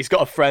character. He's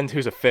got a friend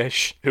who's a fish,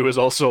 who is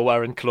also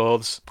wearing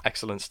clothes.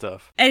 Excellent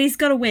stuff. And he's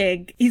got got a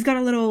wig. He's got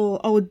a little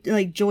old,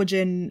 like,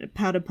 Georgian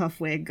powder puff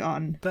wig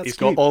on. He's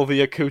got all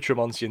the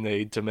accoutrements you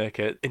need to make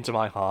it into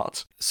my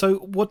heart. So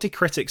what did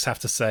critics have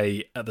to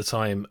say at the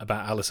time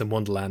about Alice in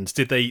Wonderland?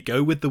 Did they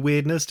go with the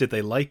weirdness? Did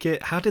they like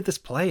it? How did this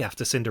play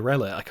after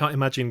Cinderella? I can't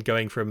imagine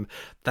going from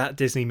that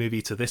Disney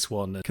movie to this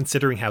one,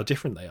 considering how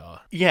different they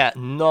are. Yeah,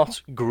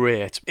 not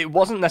great. It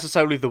wasn't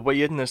necessarily the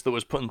weirdness that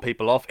was putting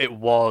people off. It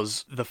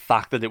was the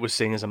fact that it was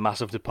seen as a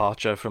massive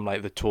departure from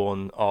like the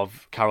tone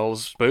of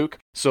Carol's book.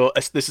 So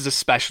this is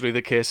especially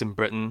the case in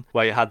Britain,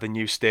 where you had the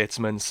New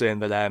Statesman saying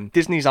that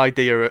Disney's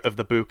idea of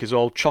the book is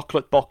all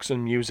chocolate box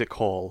and music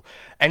hall.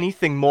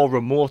 Anything more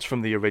remote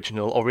from the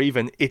original, or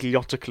even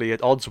idiotically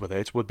at odds with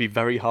it, would be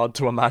very hard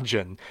to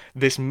imagine.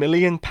 This £1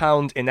 million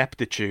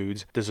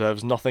ineptitude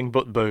deserves nothing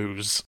but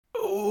boos.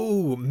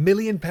 Ooh, £1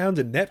 million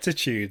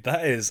ineptitude.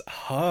 That is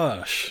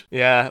harsh.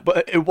 Yeah,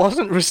 but it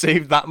wasn't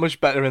received that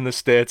much better in the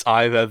States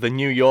either. The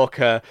New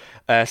Yorker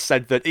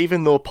said that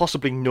even though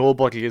possibly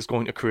nobody is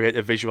going to create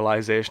a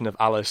visualization of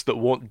Alice that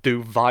won't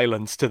do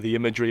violence to the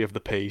imagery of the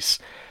piece,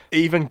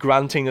 even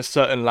granting a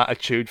certain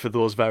latitude for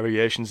those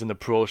variations in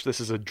approach, this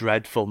is a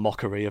dreadful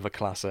mockery of a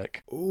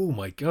classic. Oh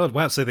my god,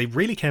 wow, so they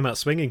really came out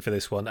swinging for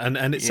this one,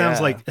 and it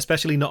sounds like,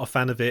 especially not a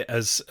fan of it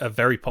as a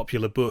very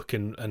popular book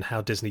and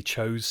how Disney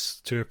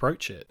chose to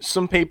approach it.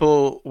 Some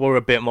people were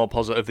a bit more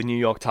positive. The New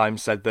York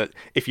Times said that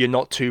if you're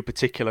not too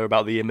particular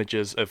about the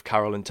images of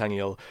Carol and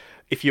Tenniel,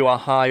 if you are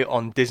high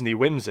on Disney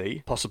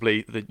whimsy,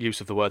 possibly the use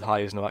of the word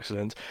high is no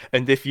accident,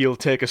 and if you'll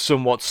take a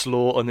somewhat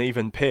slow,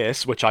 uneven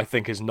pace, which I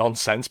think is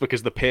nonsense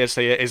because the pace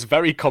here is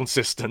very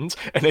consistent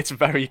and it's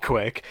very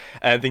quick,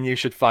 then you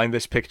should find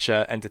this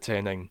picture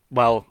entertaining.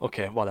 Well,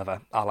 okay,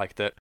 whatever. I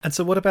liked it. And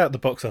so what about the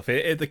box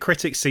office? The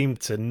critics seemed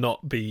to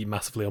not be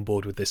massively on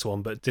board with this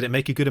one, but did it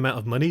make a good amount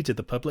of money? Did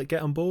the public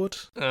get on board?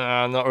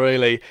 Not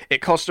really.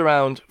 It cost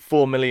around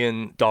 $4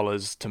 million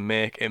to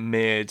make. It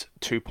made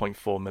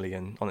 $2.4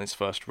 million on its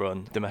first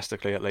run,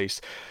 domestically at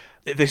least.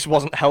 This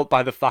wasn't helped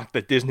by the fact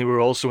that Disney were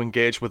also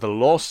engaged with a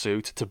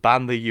lawsuit to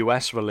ban the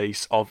US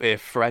release of a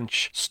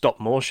French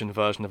stop-motion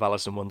version of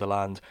Alice in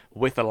Wonderland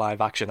with a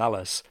live-action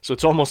Alice. So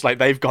it's almost like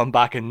they've gone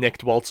back and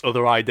nicked Walt's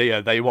other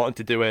idea. They wanted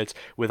to do it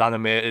with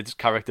animated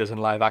characters and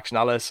live-action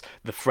Alice.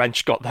 The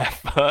French got there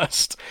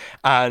first,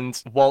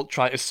 and Walt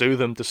tried to sue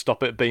them to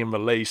stop it being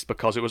released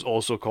because it was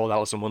also called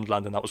Alice in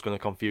Wonderland and that was going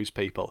to confuse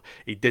people.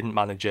 He didn't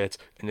manage it,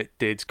 and it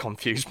did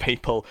confuse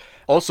people.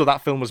 Also,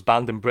 that film was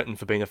banned in Britain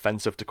for being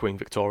offensive to Queen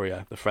Victoria,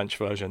 the French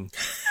version.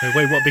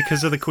 Wait, what,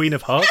 because of the Queen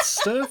of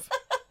Hearts stuff?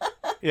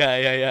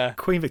 Yeah.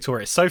 Queen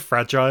Victoria is so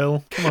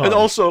fragile. Come on. And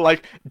also,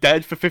 like,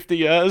 dead for 50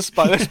 years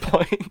by this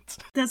point.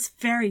 That's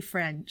very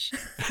French.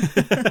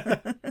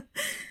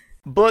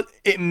 But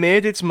it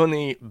made its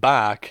money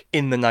back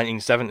in the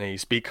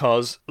 1970s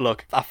because,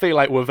 look, I feel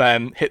like we've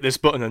hit this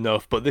button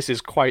enough, but this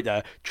is quite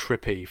a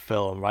trippy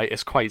film, right?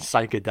 It's quite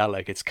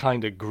psychedelic. It's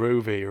kind of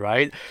groovy,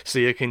 right? So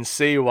you can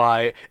see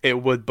why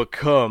it would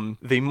become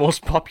the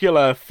most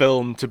popular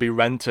film to be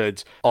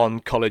rented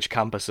on college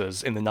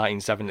campuses in the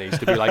 1970s,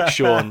 to be, like,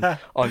 shown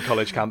on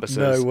college campuses.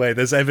 No way.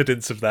 There's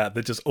evidence of that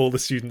just all the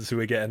students who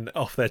were getting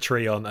off their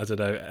tree on, I don't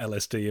know,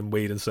 LSD and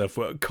weed and stuff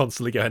were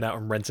constantly going out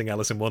and renting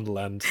Alice in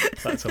Wonderland.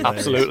 That's hilarious.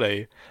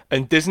 Absolutely.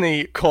 And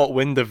Disney caught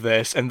wind of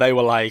this and they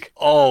were like,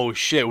 oh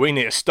shit, we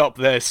need to stop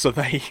this. So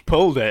they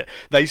pulled it.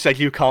 They said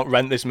you can't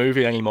rent this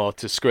movie anymore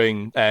to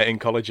screen in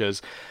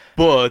colleges.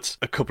 But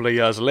a couple of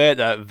years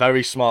later,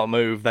 very smart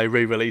move, they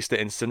re-released it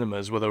in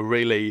cinemas with a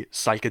really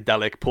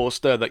psychedelic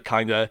poster that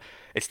kind of,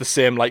 it's the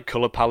same like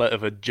colour palette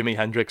of a Jimi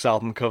Hendrix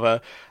album cover,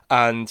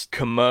 and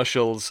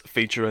commercials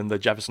featuring the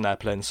Jefferson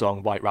Airplane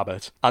song White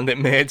Rabbit. And it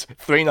made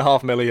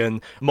 $3.5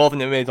 million, more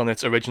than it made on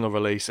its original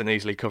release, and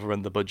easily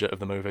covering the budget of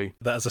the movie.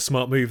 That is a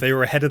smart move. They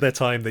were ahead of their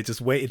time. They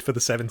just waited for the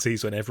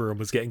 70s when everyone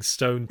was getting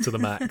stoned to the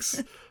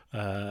max.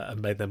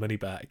 And made their money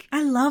back.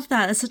 I love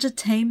that. It's such a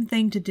tame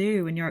thing to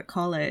do when you're at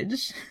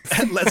college.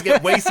 Let's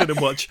get wasted and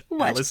watch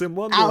Alice in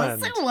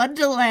Wonderland. Alice in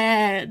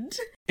Wonderland.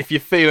 If you're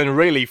feeling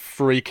really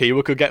freaky,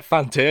 we could get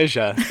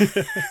Fantasia.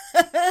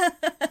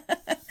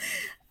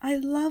 I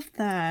love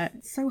that.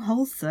 It's so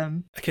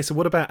wholesome. Okay, so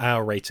what about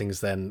our ratings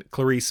then?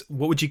 Clarice,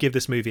 what would you give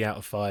this movie out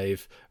of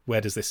 5?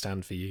 Where does this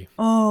stand for you?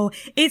 Oh,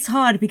 it's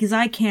hard because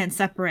I can't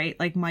separate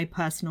like my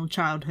personal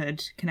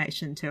childhood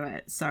connection to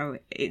it. So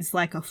it's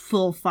like a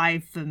full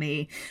 5 for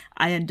me.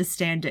 I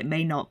understand it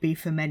may not be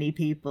for many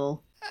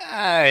people.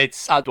 I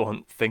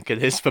don't think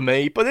it is for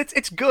me, but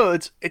it's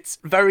good. It's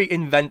very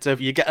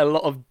inventive. You get a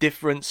lot of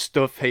different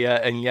stuff here,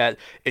 and yet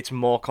it's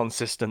more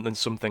consistent than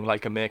something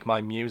like a Make My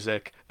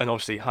Music, and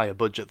obviously higher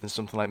budget than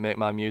something like Make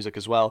My Music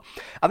as well.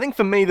 I think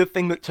for me, the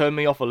thing that turned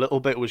me off a little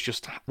bit was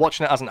just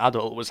watching it as an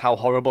adult was how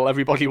horrible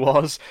everybody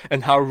was,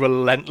 and how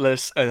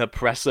relentless and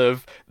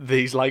oppressive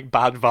these like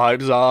bad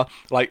vibes are.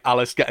 Like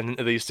Alice getting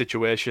into these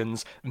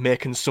situations,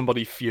 making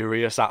somebody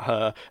furious at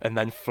her, and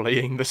then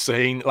fleeing the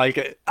scene.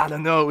 Like, I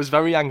don't know, it was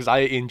very very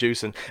anxiety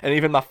inducing. And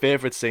even my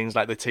favourite scenes,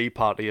 like the tea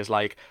party, is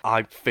like,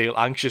 I feel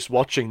anxious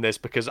watching this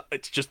because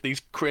it's just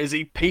these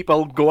crazy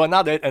people going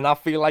at it, and I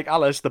feel like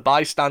Alice, the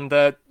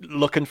bystander,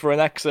 looking for an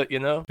exit, you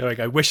know? Like,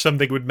 I wish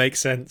something would make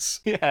sense.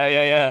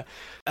 Yeah.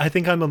 I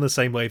think I'm on the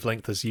same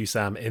wavelength as you,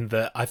 Sam, in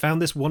that I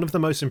found this one of the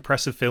most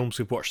impressive films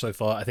we've watched so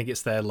far. I think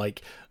it's their,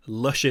 like,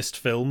 lushest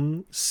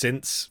film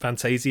since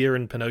Fantasia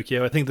and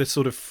Pinocchio. I think the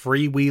sort of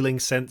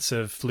freewheeling sense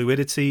of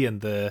fluidity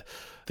and the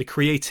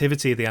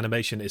creativity of the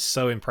animation is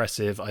so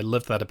impressive. I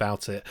love that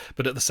about it.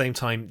 But at the same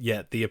time,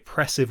 yeah, the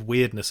oppressive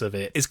weirdness of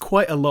it is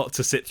quite a lot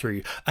to sit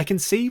through. I can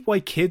see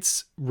why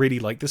kids really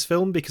like this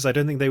film, because I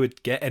don't think they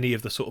would get any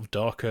of the sort of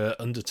darker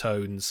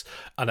undertones.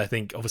 And I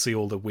think obviously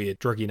all the weird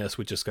drugginess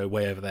would just go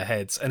way over their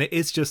heads. And it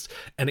is just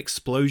an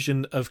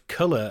explosion of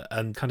colour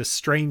and kind of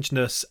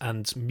strangeness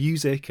and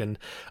music. And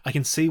I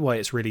can see why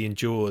it's really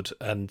endured.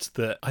 And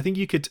that I think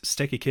you could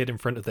stick a kid in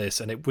front of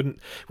this and it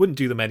wouldn't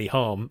do them any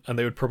harm, and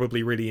they would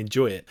probably really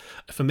enjoy it.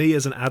 For me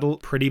as an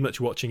adult, pretty much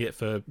watching it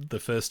for the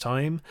first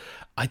time,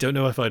 I don't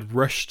know if I'd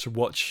rush to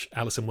watch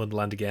Alice in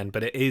Wonderland again,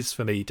 but it is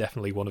for me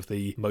definitely one of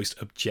the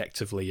most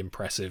objectively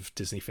impressive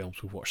Disney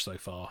films we've watched so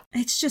far.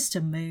 It's just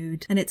a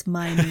mood, and it's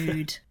my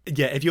mood.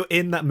 Yeah, if you're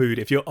in that mood,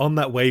 if you're on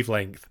that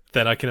wavelength,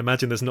 then I can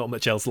imagine there's not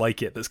much else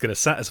like it that's going to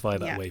satisfy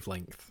that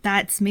wavelength.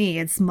 That's me.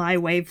 It's my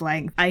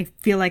wavelength. I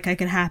feel like I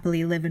could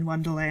happily live in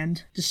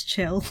Wonderland. Just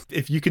chill.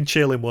 If you can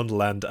chill in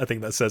Wonderland, I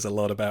think that says a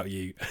lot about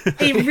you.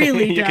 It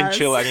really does. You can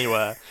chill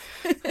anywhere.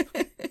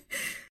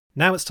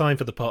 Now it's time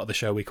for the part of the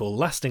show we call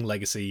Lasting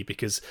Legacy,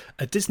 because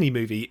a Disney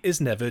movie is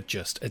never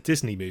just a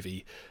Disney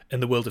movie. In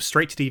the world of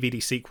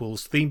straight-to-DVD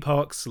sequels, theme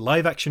parks,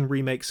 live-action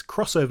remakes,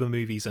 crossover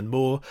movies and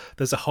more,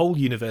 there's a whole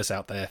universe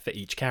out there for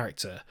each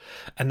character.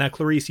 And now,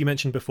 Clarice, you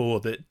mentioned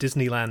before that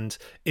Disneyland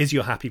is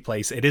your happy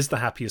place. It is the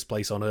happiest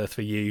place on earth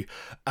for you.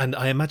 And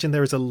I imagine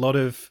there is a lot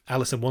of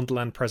Alice in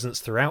Wonderland presence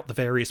throughout the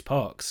various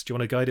parks. Do you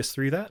want to guide us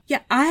through that?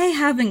 Yeah, I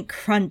haven't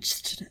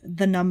crunched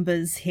the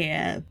numbers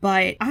here,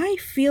 but I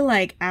feel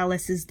like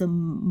Alice is the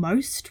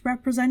most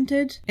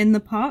represented in the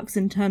parks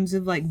in terms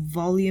of like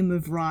volume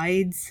of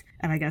rides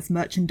and I guess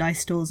merchandise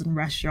stores and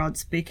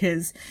restaurants,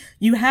 because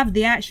you have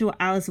the actual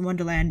Alice in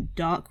Wonderland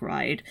dark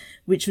ride,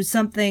 which was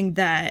something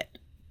that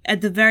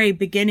at the very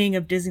beginning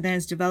of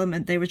Disneyland's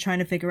development, they were trying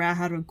to figure out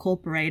how to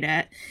incorporate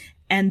it.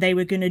 And they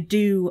were going to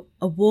do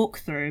a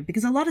walkthrough,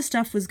 because a lot of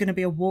stuff was going to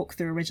be a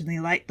walkthrough originally,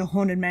 like the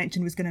Haunted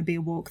Mansion was going to be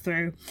a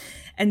walkthrough.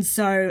 And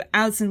so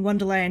Alice in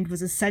Wonderland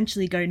was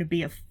essentially going to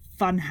be a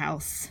fun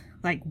house,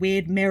 like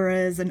weird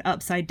mirrors and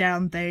upside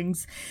down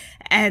things.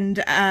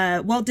 And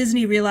Walt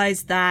Disney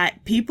realized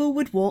that people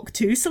would walk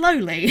too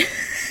slowly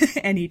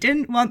and he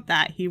didn't want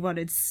that. He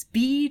wanted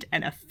speed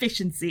and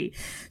efficiency.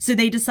 So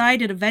they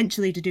decided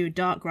eventually to do a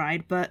dark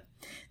ride, but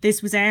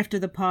this was after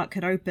the park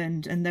had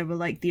opened and there were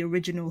like the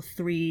original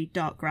 3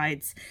 dark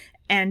rides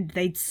and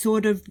they'd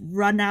sort of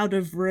run out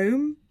of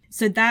room.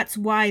 So that's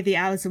why the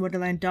Alice in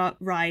Wonderland dark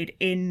ride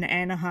in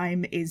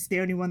Anaheim is the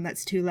only one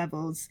that's 2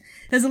 levels.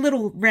 There's a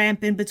little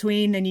ramp in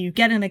between and you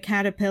get in a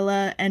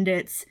caterpillar, and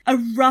it's a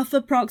rough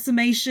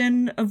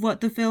approximation of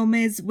what the film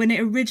is. When it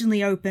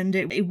originally opened,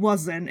 it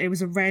wasn't. It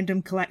was a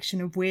random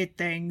collection of weird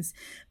things.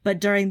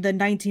 But during the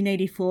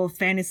 1984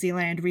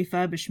 Fantasyland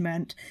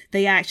refurbishment,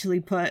 they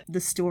actually put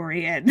the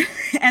story in.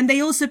 And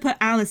they also put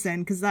Alice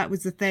in, because that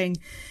was the thing.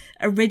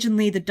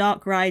 Originally, the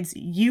dark rides,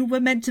 you were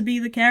meant to be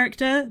the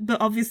character,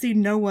 but obviously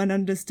no one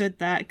understood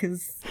that,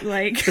 because,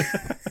 like,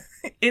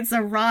 it's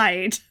a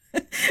ride.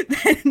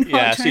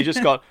 Yeah, so you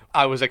just got,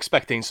 I was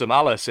expecting some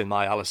Alice in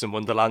my Alice in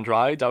Wonderland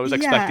ride. I was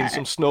expecting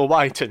some Snow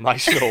White in my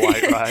Snow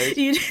White ride.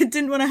 You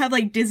didn't want to have,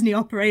 like, Disney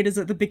operators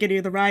at the beginning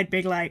of the ride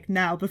being like,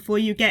 now, before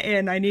you get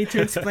in, I need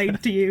to explain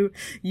to you,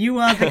 you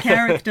are the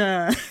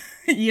character.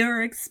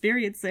 You're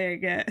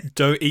experiencing it.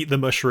 Don't eat the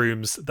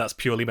mushrooms. That's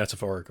purely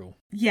metaphorical.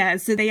 Yeah,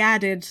 so they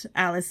added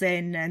Alice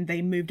in and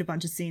they moved a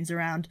bunch of scenes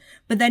around.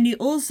 But then you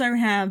also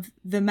have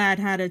the Mad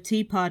Hatter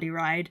Tea Party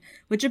ride,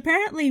 which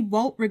apparently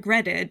Walt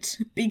regretted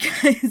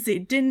because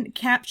it didn't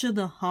capture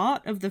the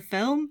heart of the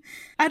film.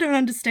 I don't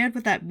understand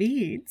what that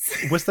means.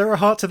 Was there a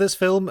heart to this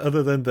film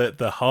other than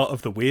the heart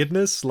of the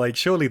weirdness? Like,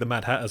 surely the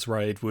Mad Hatter's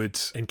ride would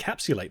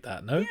encapsulate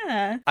that, no?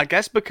 Yeah. I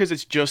guess because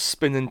it's just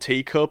spinning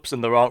teacups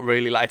and there aren't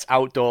really, like, it's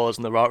outdoors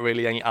and there aren't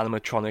really any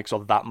animatronics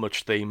or that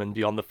much theme and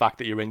beyond the fact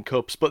that you're in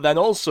cups. But then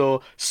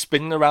also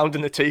spinning around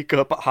in a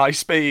teacup at high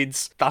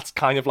speeds, that's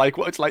kind of like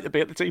what it's like to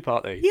be at the tea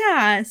party.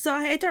 Yeah, so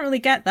I don't really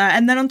get that.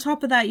 And then on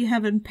top of that, you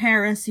have in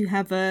Paris, you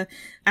have a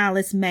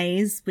Alice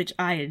maze, which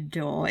I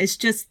adore. It's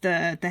just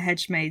the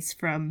hedge maze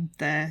from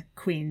the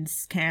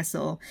Queen's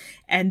Castle.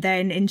 And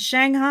then in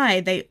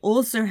Shanghai, they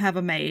also have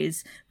a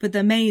maze, but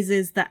the maze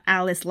is the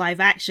Alice live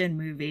action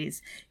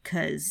movies,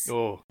 because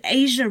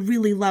Asia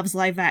really loves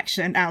live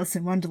action Alice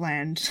in Wonderland.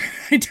 Wonderland.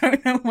 I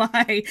don't know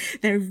why.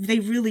 They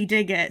really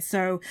dig it.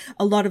 So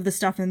a lot of the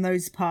stuff in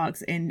those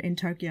parks in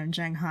Tokyo and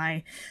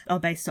Shanghai are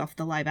based off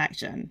the live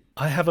action.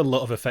 I have a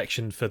lot of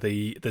affection for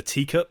the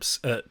teacups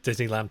at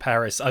Disneyland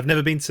Paris. I've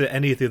never been to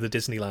any of the other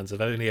Disneylands.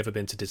 I've only ever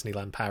been to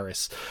Disneyland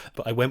Paris.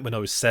 But I went when I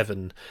was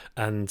 7,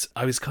 and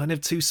I was kind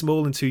of too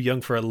small and too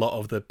young for a lot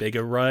of the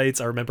bigger rides.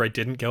 I remember I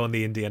didn't go on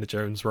the Indiana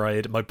Jones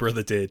ride. My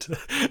brother did.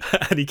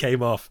 And he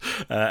came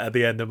off at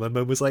the end, and my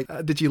mum was like,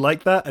 "Did you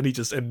like that?" And he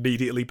just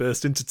immediately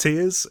burst into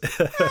tears.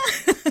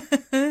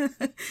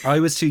 I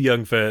was too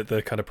young for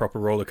the kind of proper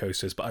roller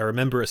coasters, but I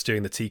remember us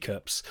doing the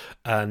teacups,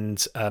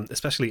 and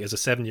especially as a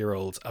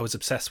 7-year-old, I was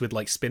obsessed with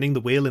like spinning the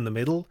wheel in the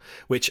middle,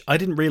 which I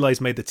didn't realize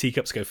made the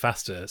teacups go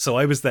faster. So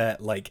I was there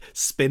like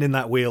spinning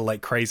that wheel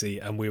like crazy,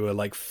 and we were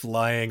like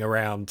flying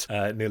around,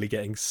 nearly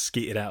getting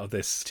skeeted out of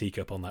this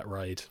teacup on that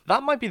ride.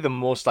 That might be the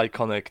most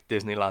iconic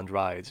Disneyland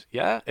ride.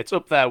 Yeah, it's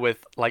up there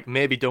with like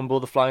maybe Dumbo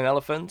the Flying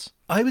Elephant.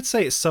 I would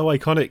say it's so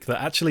iconic that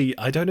actually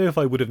I don't know if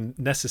I would have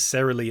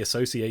necessarily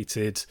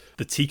associated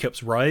the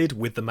teacups ride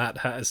with the Mad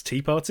Hatter's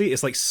Tea Party.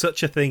 It's like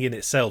such a thing in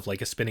itself,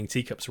 like a spinning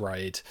teacups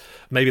ride.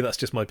 Maybe that's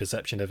just my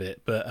perception of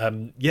it. But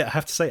yeah, I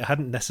have to say I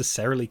hadn't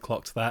necessarily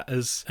clocked that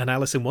as an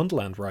Alice in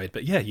Wonderland ride.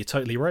 But yeah, you're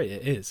totally right,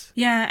 it is.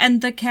 Yeah,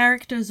 and the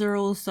characters are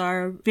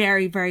also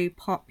very, very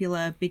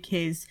popular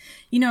because,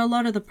 you know, a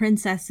lot of the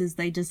princesses,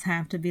 they just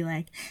have to be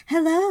like,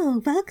 "Hello,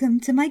 welcome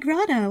to my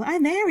grotto,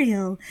 I'm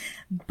Ariel."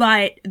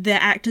 But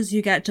the actors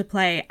who get to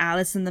play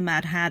Alice and the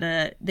Mad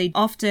Hatter, they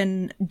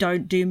often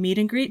don't do meet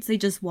and greets. They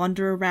just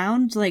wander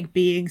around like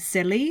being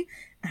silly.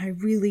 I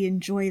really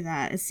enjoy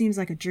that. It seems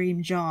like a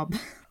dream job.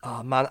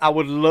 Oh man, I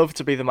would love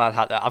to be the Mad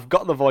Hatter. I've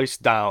got the voice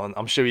down.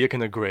 I'm sure you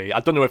can agree. I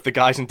don't know if the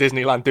guys in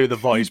Disneyland do the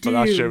voice, but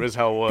I sure as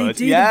hell would.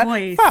 They do the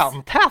voice.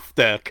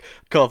 Fantastic.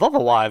 Because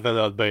otherwise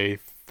it'd be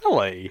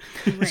silly.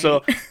 Right.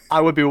 So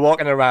I would be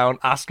walking around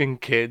asking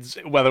kids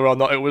whether or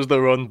not it was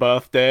their own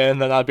birthday,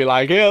 and then I'd be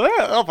like, "Yeah,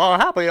 oh,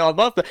 happy on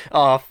birthday."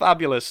 Oh,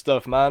 fabulous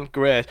stuff, man.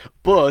 Great.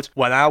 But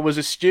when I was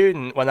a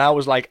student, when I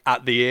was like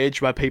at the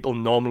age where people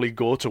normally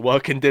go to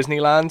work in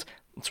Disneyland,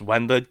 it's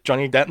when the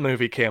Johnny Depp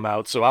movie came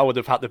out, so I would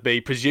have had to be,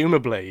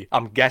 presumably,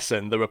 I'm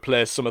guessing, they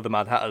replaced some of the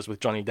Mad Hatters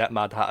with Johnny Depp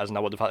Mad Hatters, and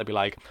I would have had to be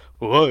like,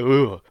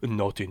 "Whoa,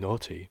 naughty,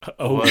 naughty."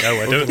 Oh, no,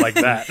 I don't like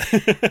that.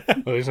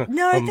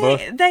 No,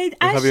 they Happy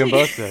actually...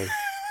 birthday.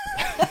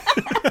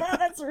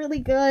 That's really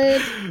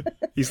good.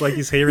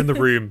 He's here in the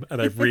room,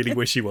 and I really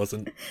wish he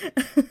wasn't.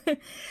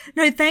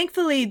 No,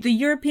 thankfully, the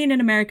European and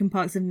American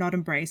parks have not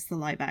embraced the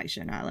live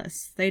action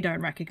Alice. They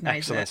don't recognize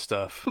Excellent it.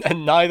 stuff.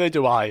 And neither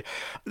do I.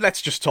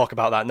 Let's just talk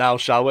about that now,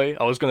 shall we?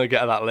 I was going to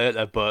get to that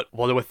later, but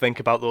what do we think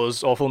about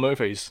those awful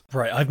movies?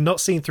 Right, I've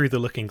not seen Through the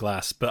Looking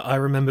Glass, but I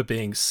remember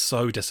being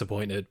so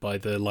disappointed by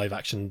the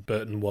live-action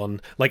Burton one.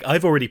 Like,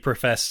 I've already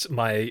professed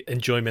my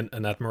enjoyment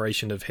and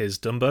admiration of his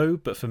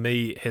Dumbo, but for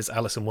me, his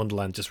Alice in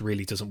Wonderland just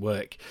really doesn't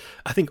work.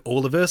 I think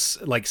all of us,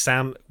 like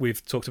Sam,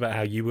 we've talked about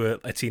how you were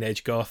a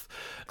teenage goth.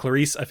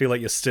 Clarice, I feel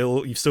like you've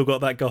still got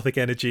that gothic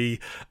energy.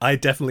 I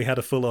definitely had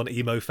a full-on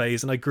emo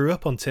phase, and I grew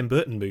up on Tim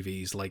Burton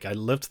movies. Like, I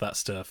loved that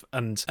stuff.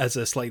 And as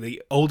a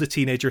slightly older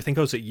teenager, I think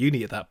I was at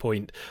uni at that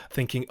point,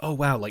 thinking, oh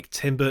wow, like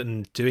Tim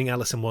Burton doing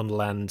Alice in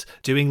Wonderland,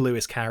 doing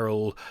Lewis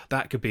Carroll,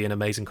 that could be an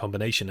amazing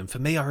combination. And for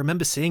me, I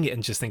remember seeing it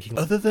and just thinking,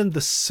 other than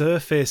the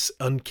surface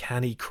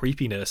uncanny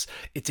creepiness,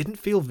 it didn't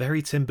feel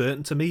very Tim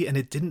Burton to me, and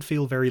it didn't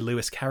feel very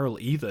Lewis Carroll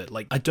either.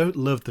 Like, I don't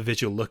love the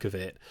visual look of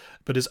it,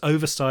 but as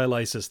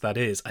over-stylized as that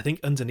is, I think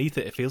underneath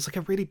it feels like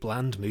a really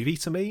bland movie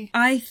to me.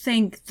 I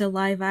think the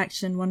live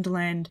action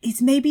Wonderland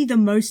is maybe the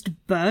most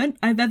burnt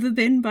I've ever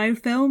been by a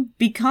film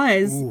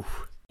because... Ooh.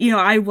 You know,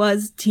 I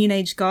was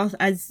teenage goth,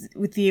 as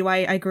with you,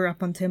 I grew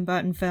up on Tim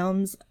Burton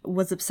films,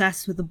 was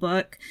obsessed with the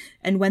book,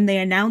 and when they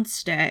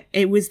announced it,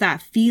 it was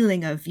that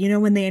feeling of, you know,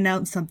 when they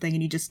announce something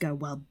and you just go,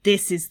 well,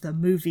 this is the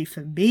movie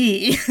for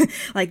me.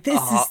 Like,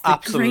 this is the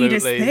absolutely.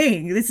 greatest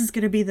thing. This is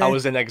going to be the... I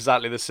was in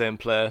exactly the same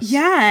place.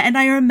 Yeah, and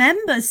I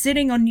remember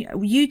sitting on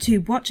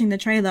YouTube watching the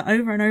trailer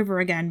over and over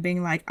again,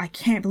 being like, I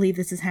can't believe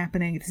this is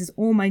happening. This is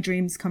all my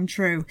dreams come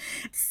true.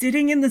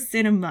 Sitting in the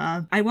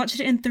cinema, I watched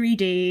it in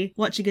 3D,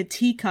 watching a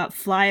teacup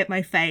fly at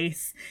my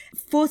face,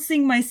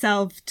 forcing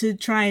myself to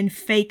try and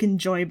fake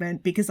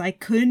enjoyment because I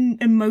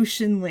couldn't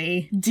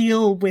emotionally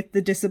deal with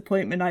the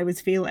disappointment I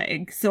was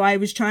feeling. So I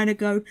was trying to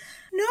go,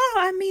 no,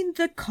 I mean,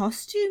 the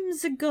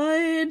costumes are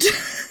good.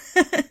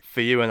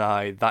 For you and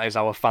I, that is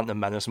our Phantom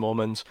Menace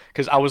moment.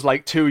 Because I was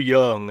like too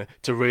young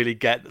to really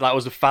get... Like, I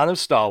was a fan of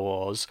Star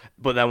Wars,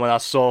 but then when I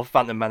saw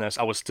Phantom Menace,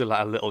 I was still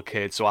like a little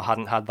kid, so I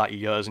hadn't had that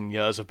years and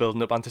years of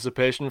building up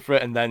anticipation for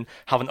it, and then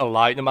having to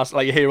lie to myself.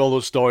 Like, you hear all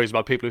those stories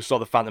about people who saw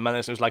the Phantom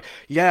Menace, and it was like,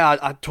 yeah,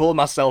 I told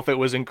myself it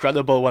was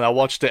incredible when I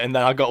watched it, and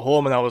then I got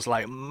home and I was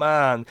like,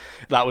 man,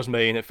 that was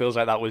me, and it feels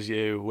like that was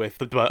you with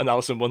the Burton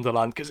Alice in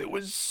Wonderland, because it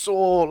was so,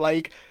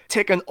 like...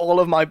 ticking all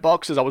of my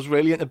boxes. I was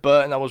really into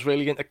Burton, I was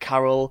really into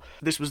Carol.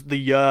 This was the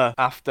year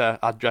after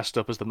I'd dressed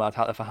up as the Mad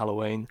Hatter for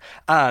Halloween.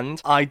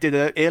 And I did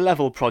an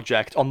A-level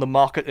project on the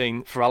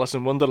marketing for Alice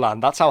in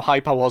Wonderland. That's how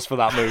hype I was for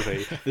that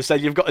movie. They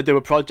said, you've got to do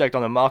a project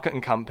on a marketing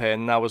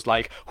campaign. And I was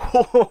like,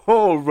 ho, ho,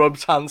 ho,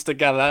 rubbed hands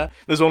together.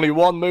 There's only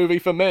one movie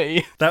for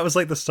me. That was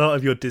like the start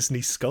of your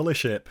Disney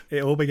scholarship.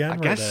 It all began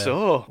right there. I guess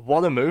so.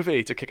 What a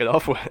movie to kick it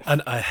off with.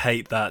 And I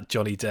hate that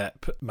Johnny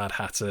Depp Mad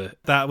Hatter.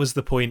 That was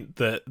the point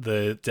that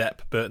the Depp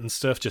Burton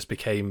stuff just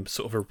became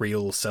sort of a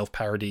real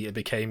self-parody. It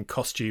became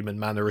costume and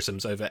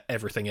mannerisms over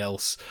everything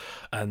else.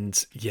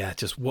 And yeah,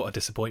 just what a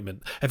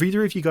disappointment. Have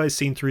either of you guys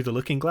seen Through the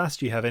Looking Glass?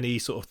 Do you have any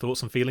sort of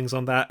thoughts and feelings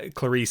on that?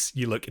 Clarice,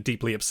 you look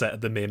deeply upset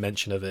at the mere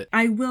mention of it.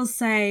 I will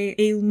say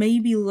it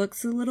maybe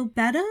looks a little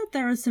better.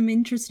 There are some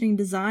interesting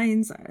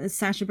designs.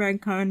 Sacha Baron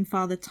Cohen,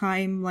 Father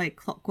Time, like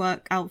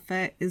clockwork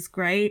outfit is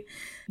great.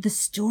 The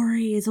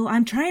story is all...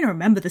 I'm trying to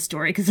remember the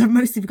story because I've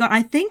mostly forgotten.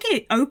 I think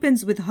it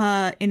opens with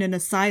her in an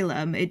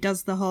asylum. It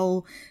does the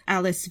whole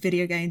Alice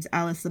video games,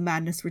 Alice the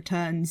Madness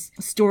Returns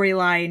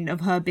storyline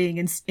of her being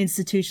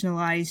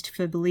institutionalized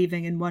for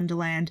believing in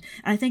Wonderland.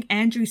 And I think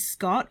Andrew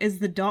Scott is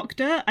the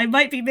doctor. I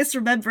might be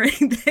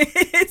misremembering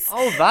this.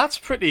 Oh, that's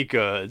pretty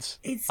good.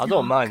 I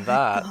don't mind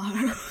that.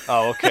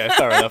 Oh, okay,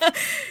 fair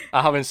enough.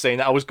 I haven't seen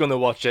it. I was going to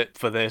watch it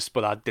for this,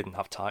 but I didn't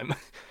have time.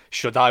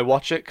 Should I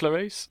watch it,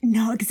 Clarice?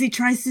 No, because he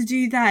tries to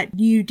do that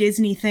new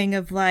Disney thing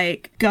of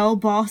like girl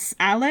boss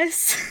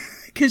Alice.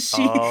 Because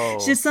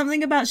she's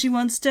something about she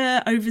wants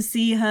to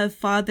oversee her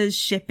father's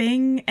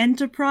shipping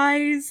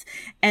enterprise,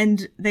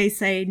 and they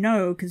say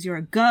no because you're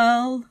a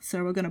girl,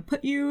 so we're gonna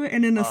put you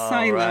in an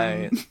asylum.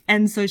 Right.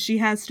 And so she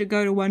has to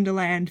go to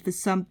Wonderland for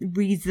some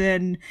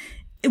reason.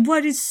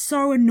 What is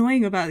so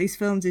annoying about these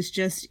films is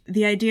just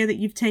the idea that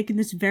you've taken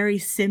this very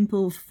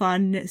simple,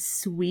 fun,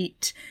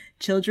 sweet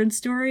children's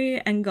story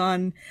and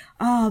gone,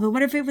 oh, but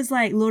what if it was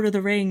like Lord of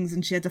the Rings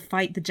and she had to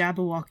fight the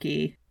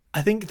Jabberwocky?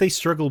 I think they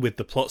struggle with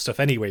the plot stuff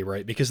anyway,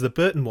 right? Because the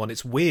Burton one,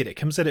 it's weird. It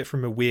comes at it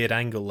from a weird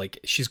angle. Like,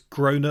 she's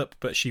grown up,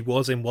 but she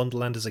was in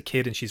Wonderland as a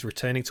kid and she's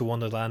returning to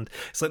Wonderland.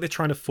 It's like they're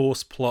trying to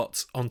force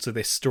plot onto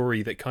this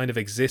story that kind of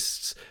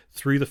exists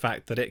through the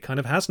fact that it kind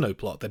of has no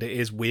plot, that it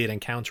is weird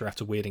encounter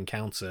after weird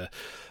encounter.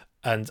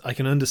 And I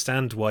can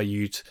understand why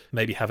you'd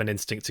maybe have an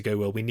instinct to go,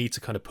 well, we need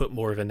to kind of put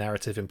more of a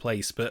narrative in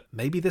place, but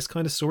maybe this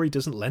kind of story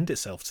doesn't lend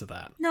itself to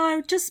that.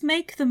 No, just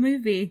make the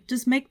movie.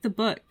 Just make the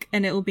book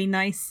and it'll be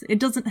nice. It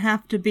doesn't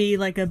have to be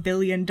like $1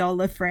 billion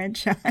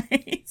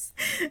franchise.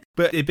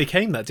 But it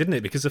became that, didn't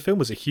it? Because the film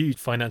was a huge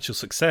financial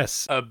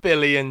success. $1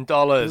 billion.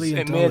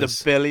 It made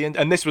 $1 billion.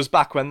 And this was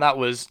back when that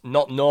was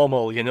not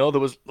normal, you know?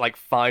 There was like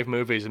 5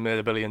 movies that made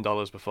 $1 billion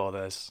before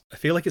this. I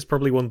feel like it's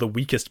probably one of the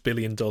weakest $1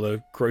 billion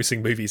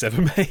grossing movies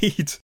ever made.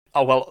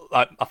 Oh, well,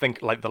 I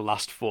think like the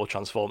last 4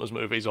 Transformers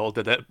movies all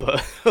did it,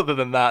 but other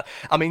than that,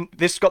 I mean,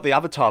 this got the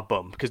Avatar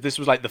bump, because this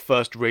was like the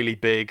first really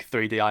big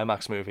 3D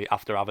IMAX movie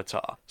after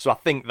Avatar. So I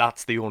think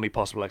that's the only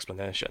possible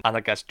explanation. And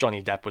I guess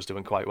Johnny Depp was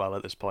doing quite well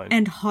at this point.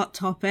 And Hot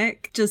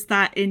Topic, just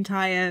that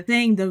entire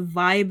thing, the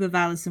vibe of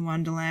Alice in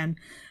Wonderland,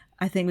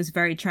 I think was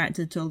very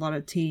attractive to a lot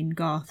of teen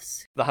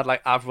goths. They had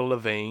like Avril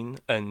Lavigne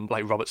and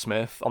like Robert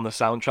Smith on the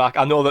soundtrack.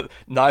 I know that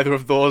neither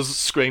of those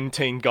scream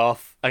teen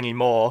goth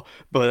anymore,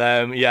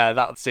 but yeah,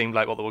 that seemed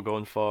like what they were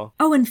going for.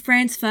 Oh, and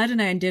Franz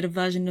Ferdinand did a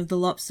version of the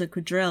Lobster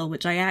Quadrille,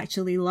 which I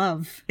actually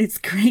love. It's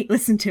great,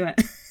 listen to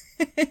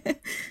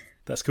it.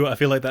 That's cool. I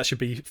feel like that should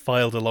be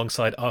filed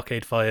alongside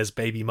Arcade Fire's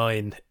Baby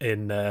Mine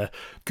in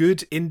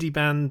good indie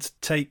band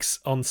takes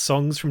on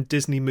songs from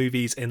Disney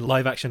movies in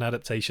live-action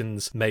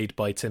adaptations made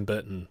by Tim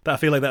Burton. I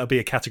feel like that would be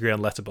a category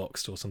on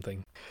Letterboxd or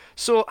something.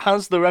 So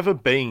has there ever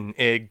been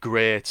a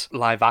great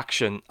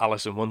live-action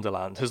Alice in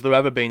Wonderland? Has there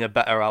ever been a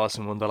better Alice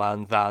in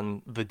Wonderland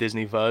than the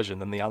Disney version,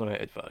 than the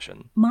animated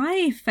version?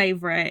 My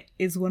favourite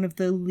is one of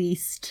the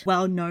least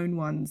well-known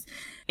ones.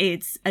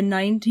 It's a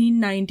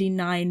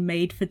 1999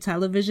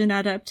 made-for-television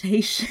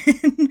adaptation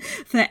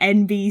for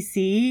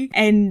NBC,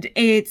 and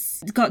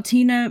it's got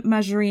Tina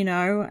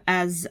Majorino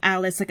as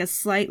Alice, like a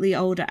slightly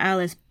older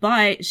Alice,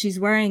 but she's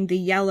wearing the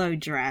yellow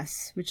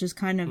dress, which is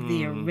kind of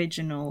the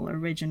original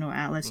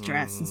Alice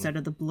dress instead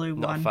of the blue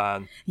one. Not a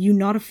fan. You're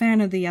not a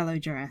fan of the yellow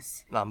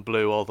dress? I'm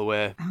blue all the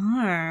way.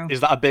 Oh.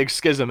 Is that a big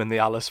schism in the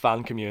Alice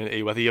fan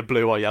community, whether you're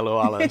blue or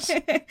yellow Alice?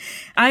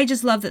 I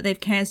just love that they've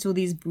cast all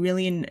these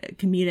brilliant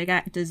comedic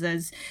actors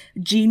as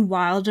Gene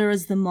Wilder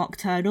as the Mock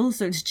Turtle,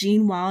 so it's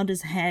Gene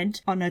Wilder's head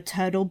on a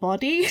turtle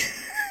body.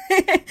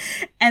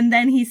 And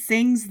then he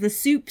sings the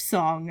soup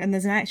song, and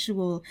there's an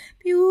actual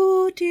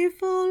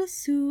beautiful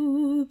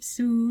soup,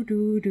 so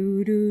do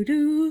do do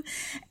do.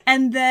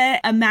 And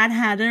a Mad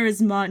Hatter is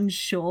Martin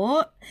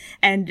Short,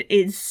 and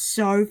it's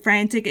so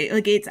frantic.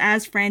 It's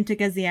as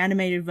frantic as the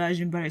animated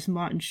version, but it's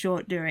Martin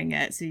Short doing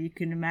it, so you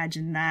can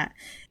imagine that.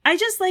 I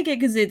just like it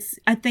because it's,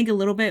 I think, a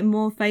little bit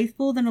more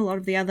faithful than a lot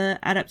of the other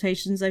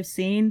adaptations I've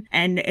seen,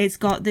 and it's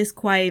got this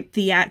quite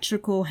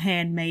theatrical,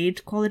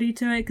 handmade quality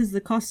to it because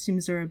the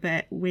costumes are a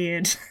bit weird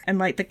weird. And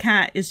like the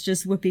cat is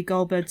just Whoopi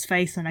Goldberg's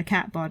face on a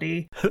cat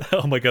body.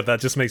 Oh my god, that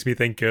just makes me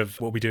think of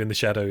What We Do in the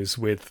Shadows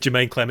with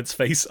Jermaine Clement's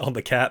face on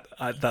the cat.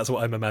 That's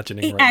what I'm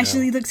imagining It right now.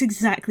 actually looks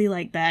exactly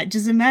like that.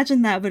 Just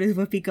imagine that, but it's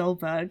Whoopi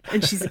Goldberg,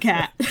 and she's a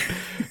cat.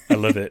 I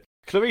love it.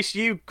 Clarice,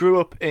 you grew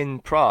up in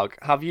Prague.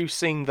 Have you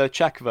seen the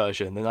Czech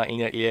version, the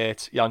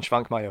 1988 Jan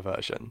Švankmajer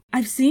version?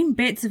 I've seen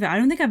bits of it. I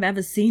don't think I've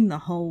ever seen the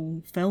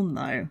whole film,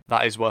 though.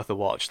 That is worth a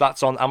watch.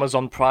 That's on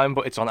Amazon Prime,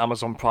 but it's on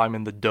Amazon Prime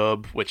in the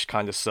dub, which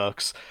kind of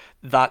sucks.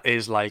 That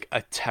is like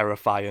a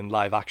terrifying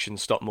live-action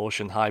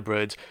stop-motion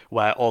hybrid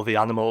where all the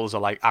animals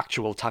are like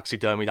actual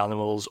taxidermied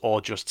animals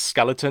or just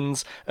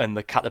skeletons, and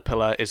the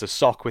caterpillar is a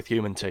sock with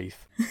human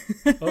teeth.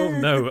 Oh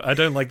no, I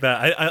don't like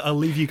that. I'll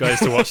leave you guys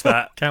to watch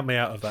that. Count me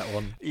out of that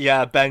one.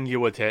 Yeah, Ben, you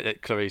would hate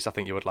it. Clarice, I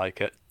think you would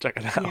like it. Check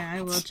it out. Yeah,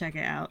 I will check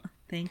it out.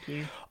 Thank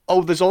you.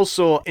 Oh, there's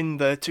also, in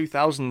the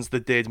 2000s, they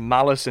did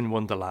Malice in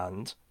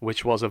Wonderland,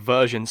 which was a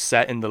version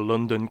set in the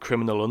London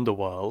criminal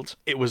underworld.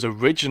 It was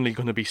originally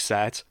going to be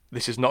set,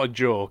 this is not a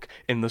joke,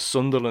 in the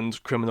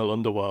Sunderland criminal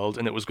underworld,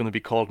 and it was going to be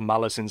called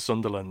Malice in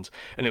Sunderland.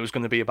 And it was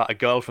going to be about a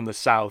girl from the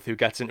south who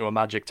gets into a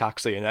magic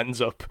taxi and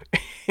ends up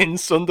in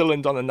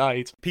Sunderland on a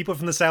night. People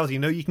from the south,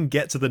 you can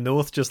get to the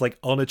north just like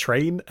on a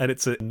train, and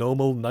it's a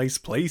normal, nice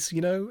place,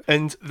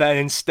 And then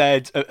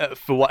instead,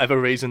 for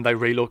whatever reason, they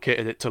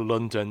relocated it to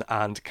London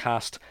and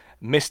cast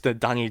Mr.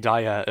 Danny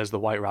Dyer as the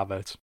White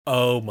Rabbit.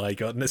 Oh my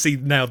god. See,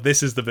 now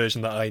this is the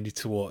version that I need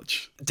to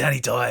watch. Danny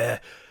Dyer.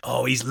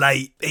 Oh, he's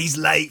late. He's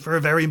late for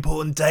a very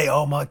important date.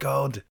 Oh my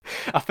god.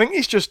 I think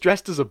he's just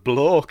dressed as a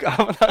bloke. I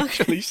haven't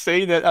actually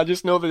seen it. I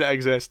just know that it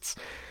exists.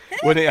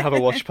 We need to have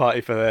a watch party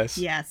for this.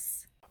 Yes.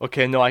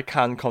 Okay, no, I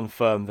can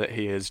confirm that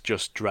he is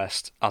just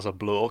dressed as a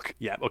bloke.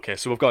 Yeah, okay,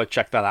 so we've got to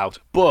check that out.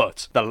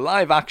 But the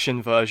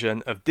live-action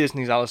version of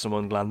Disney's Alice in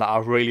Wonderland that I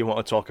really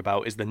want to talk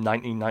about is the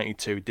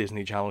 1992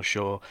 Disney Channel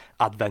show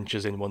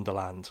Adventures in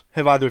Wonderland.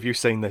 Have either of you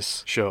seen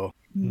this show?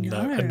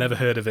 No, I've never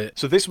heard of it.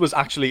 So this was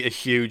actually a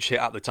huge hit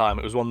at the time.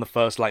 It was one of the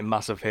first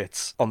massive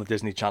hits on the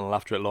Disney Channel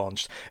after it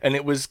launched. And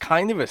it was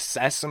kind of a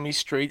Sesame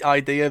Street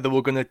idea that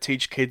we're going to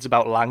teach kids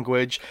about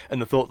language, and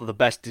they thought that the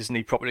best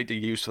Disney property to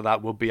use for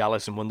that would be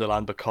Alice in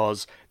Wonderland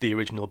because the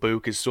original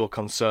book is so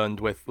concerned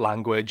with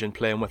language and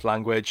playing with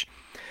language.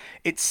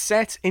 It's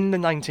set in the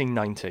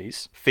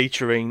 1990s,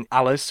 featuring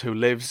Alice, who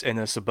lives in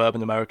a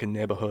suburban American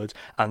neighborhood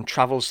and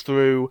travels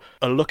through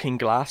a looking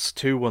glass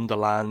to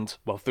Wonderland,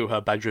 well, through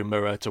her bedroom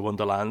mirror to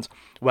Wonderland,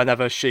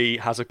 whenever she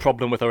has a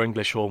problem with her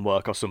English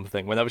homework or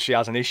something, whenever she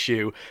has an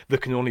issue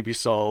that can only be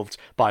solved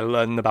by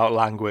learning about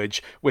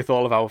language with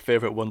all of our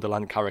favourite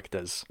Wonderland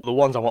characters. The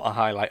ones I want to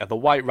highlight are the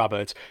White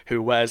Rabbit,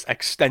 who wears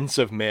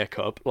extensive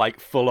makeup, like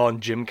full-on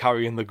Jim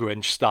Carrey and the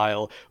Grinch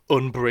style,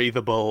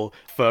 unbreathable,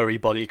 furry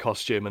body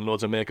costume and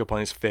loads of makeup on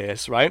his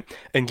face, right?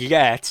 And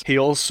yet, he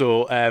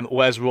also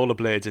wears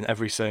rollerblades in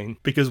every scene.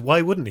 Because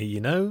why wouldn't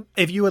he,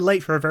 If you were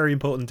late for a very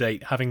important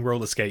date, having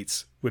roller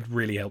skates would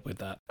really help with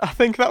that. I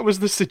think that was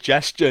the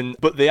suggestion,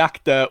 but the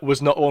actor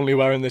was not only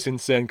wearing this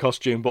insane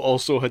costume, but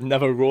also had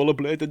never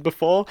rollerbladed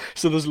before,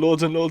 so there's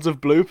loads and loads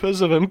of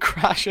bloopers of him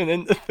crashing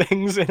into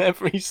things in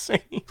every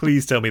scene.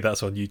 Please tell me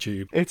that's on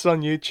YouTube. It's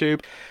on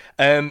YouTube.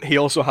 He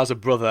also has a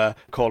brother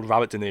called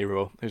Robert De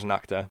Niro, who's an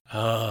actor.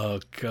 Oh,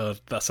 God,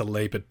 that's a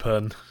laboured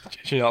pun.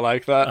 Do you not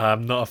like that?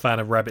 I'm not a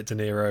fan of Rabbit De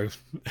Niro.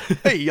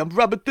 Hey, I'm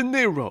Robert De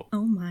Niro.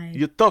 Oh, my.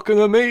 You're talking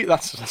to me?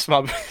 That's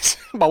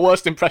my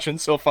worst impression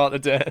so far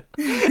today.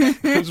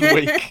 It was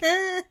weak.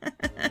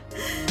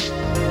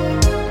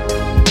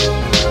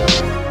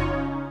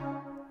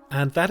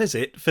 And that is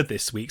it for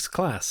this week's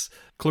class.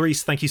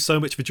 Clarice, thank you so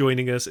much for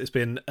joining us. It's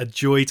been a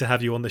joy to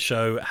have you on the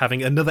show,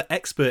 having another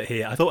expert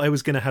here. I thought I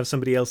was going to have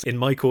somebody else in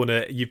my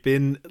corner. You've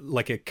been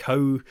like a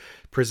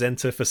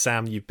co-presenter for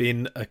Sam. You've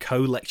been a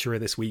co-lecturer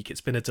this week.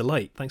 It's been a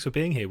delight. Thanks for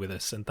being here with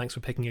us, and thanks for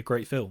picking a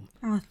great film.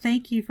 Oh,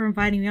 thank you for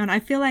inviting me on. I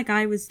feel like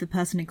I was the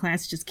person in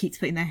class who just keeps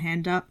putting their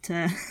hand up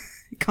to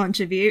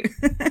contribute.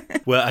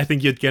 Well, I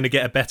think you're going to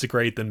get a better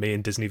grade than me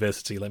in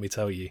Disneyversity, let me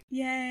tell you.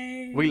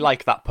 Yay. We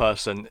like that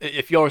person.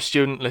 If you're a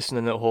student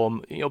listening at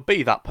home,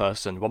 be that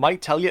person. We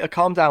might tell you to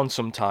calm down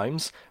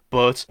sometimes,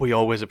 but we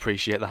always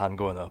appreciate the hand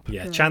going up.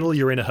 Yeah, channel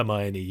your inner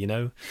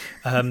Hermione,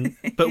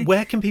 But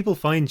where can people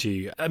find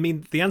you? I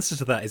mean, the answer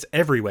to that is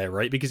everywhere,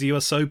 right? Because you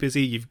are so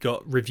busy. You've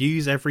got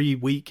reviews every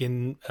week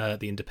in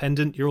The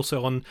Independent. You're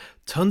also on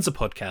tons of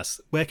podcasts.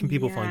 Where can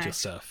people find your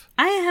stuff?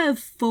 I have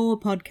 4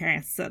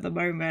 podcasts at the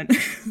moment.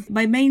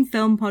 My main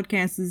film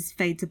podcast is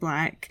Fade to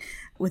Black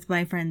with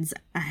my friends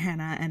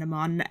Hannah and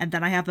Amon, and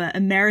then I have an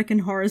American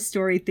Horror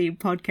Story themed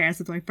podcast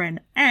with my friend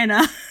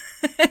Anna.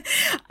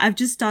 I've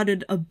just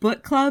started a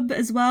book club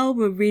as well.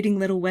 We're reading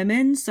Little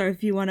Women, so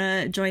if you want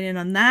to join in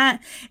on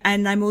that.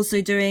 And I'm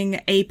also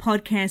doing a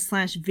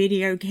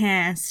podcast/video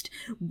cast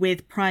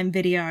with Prime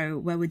Video,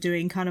 where we're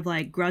doing kind of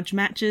like grudge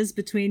matches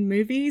between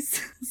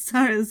movies.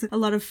 So it's a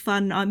lot of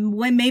fun.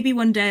 Maybe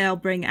one day I'll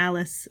bring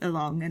Alice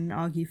along and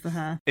argue for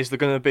her. Is there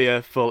going to be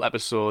a full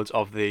episode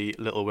of the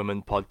Little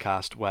Women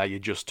podcast where you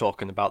just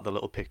talking about the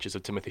little pictures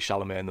of Timothée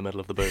Chalamet in the middle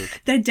of the booth.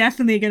 They're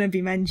definitely going to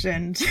be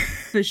mentioned,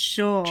 for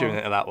sure. Tune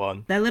into that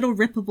one. They're little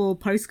rippable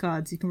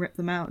postcards. You can rip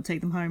them out and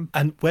take them home.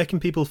 And where can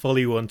people follow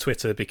you on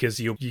Twitter? Because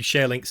you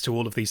share links to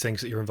all of these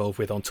things that you're involved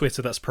with on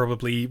Twitter. That's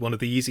probably one of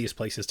the easiest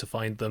places to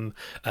find them.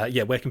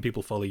 Where can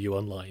people follow you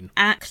online?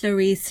 At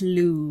Clarice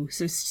Liu.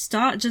 So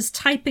start just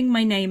typing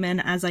my name in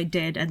as I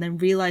did, and then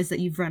realize that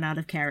you've run out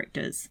of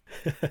characters.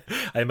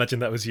 I imagine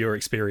that was your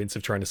experience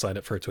of trying to sign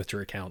up for a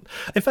Twitter account.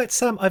 In fact,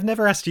 Sam, I've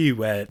never asked you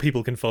where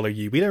people can follow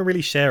you. We don't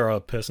really share our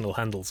personal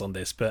handles on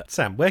this, but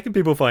Sam, where can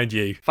people find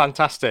you?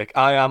 Fantastic.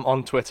 I am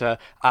on Twitter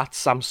at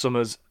Sam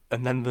Summers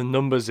and then the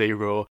number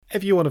 0.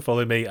 If you want to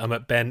follow me, I'm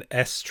at Ben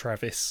S.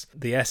 Travis.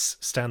 The S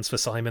stands for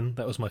Simon.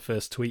 That was my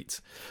first tweet.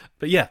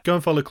 But yeah, go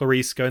and follow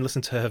Clarice. Go and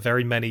listen to her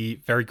very many,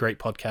 very great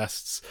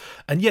podcasts.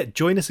 And yet,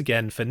 join us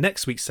again for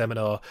next week's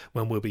seminar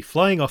when we'll be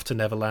flying off to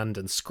Neverland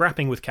and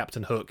scrapping with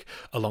Captain Hook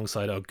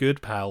alongside our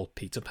good pal,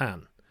 Peter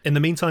Pan. In the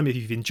meantime, if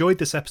you've enjoyed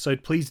this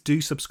episode, please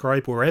do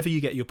subscribe wherever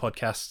you get your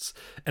podcasts.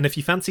 And if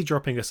you fancy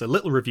dropping us a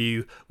little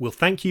review, we'll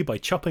thank you by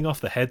chopping off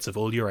the heads of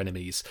all your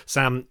enemies.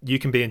 Sam, you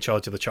can be in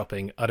charge of the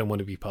chopping. I don't want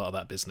to be part of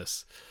that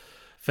business.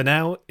 For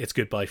now, it's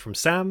goodbye from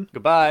Sam.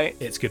 Goodbye.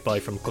 It's goodbye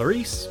from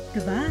Clarice.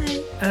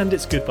 Goodbye. And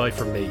it's goodbye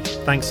from me.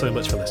 Thanks so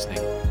much for listening.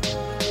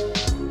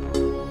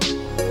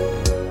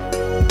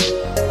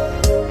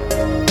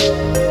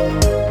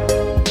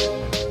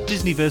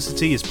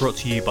 Disneyversity is brought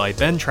to you by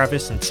Ben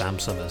Travis and Sam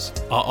Summers.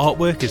 Our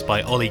artwork is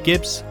by Ollie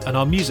Gibbs, and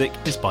our music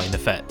is by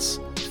Nefets.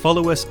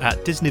 Follow us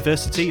at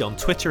Disneyversity on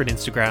Twitter and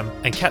Instagram,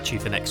 and catch you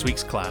for next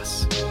week's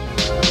class.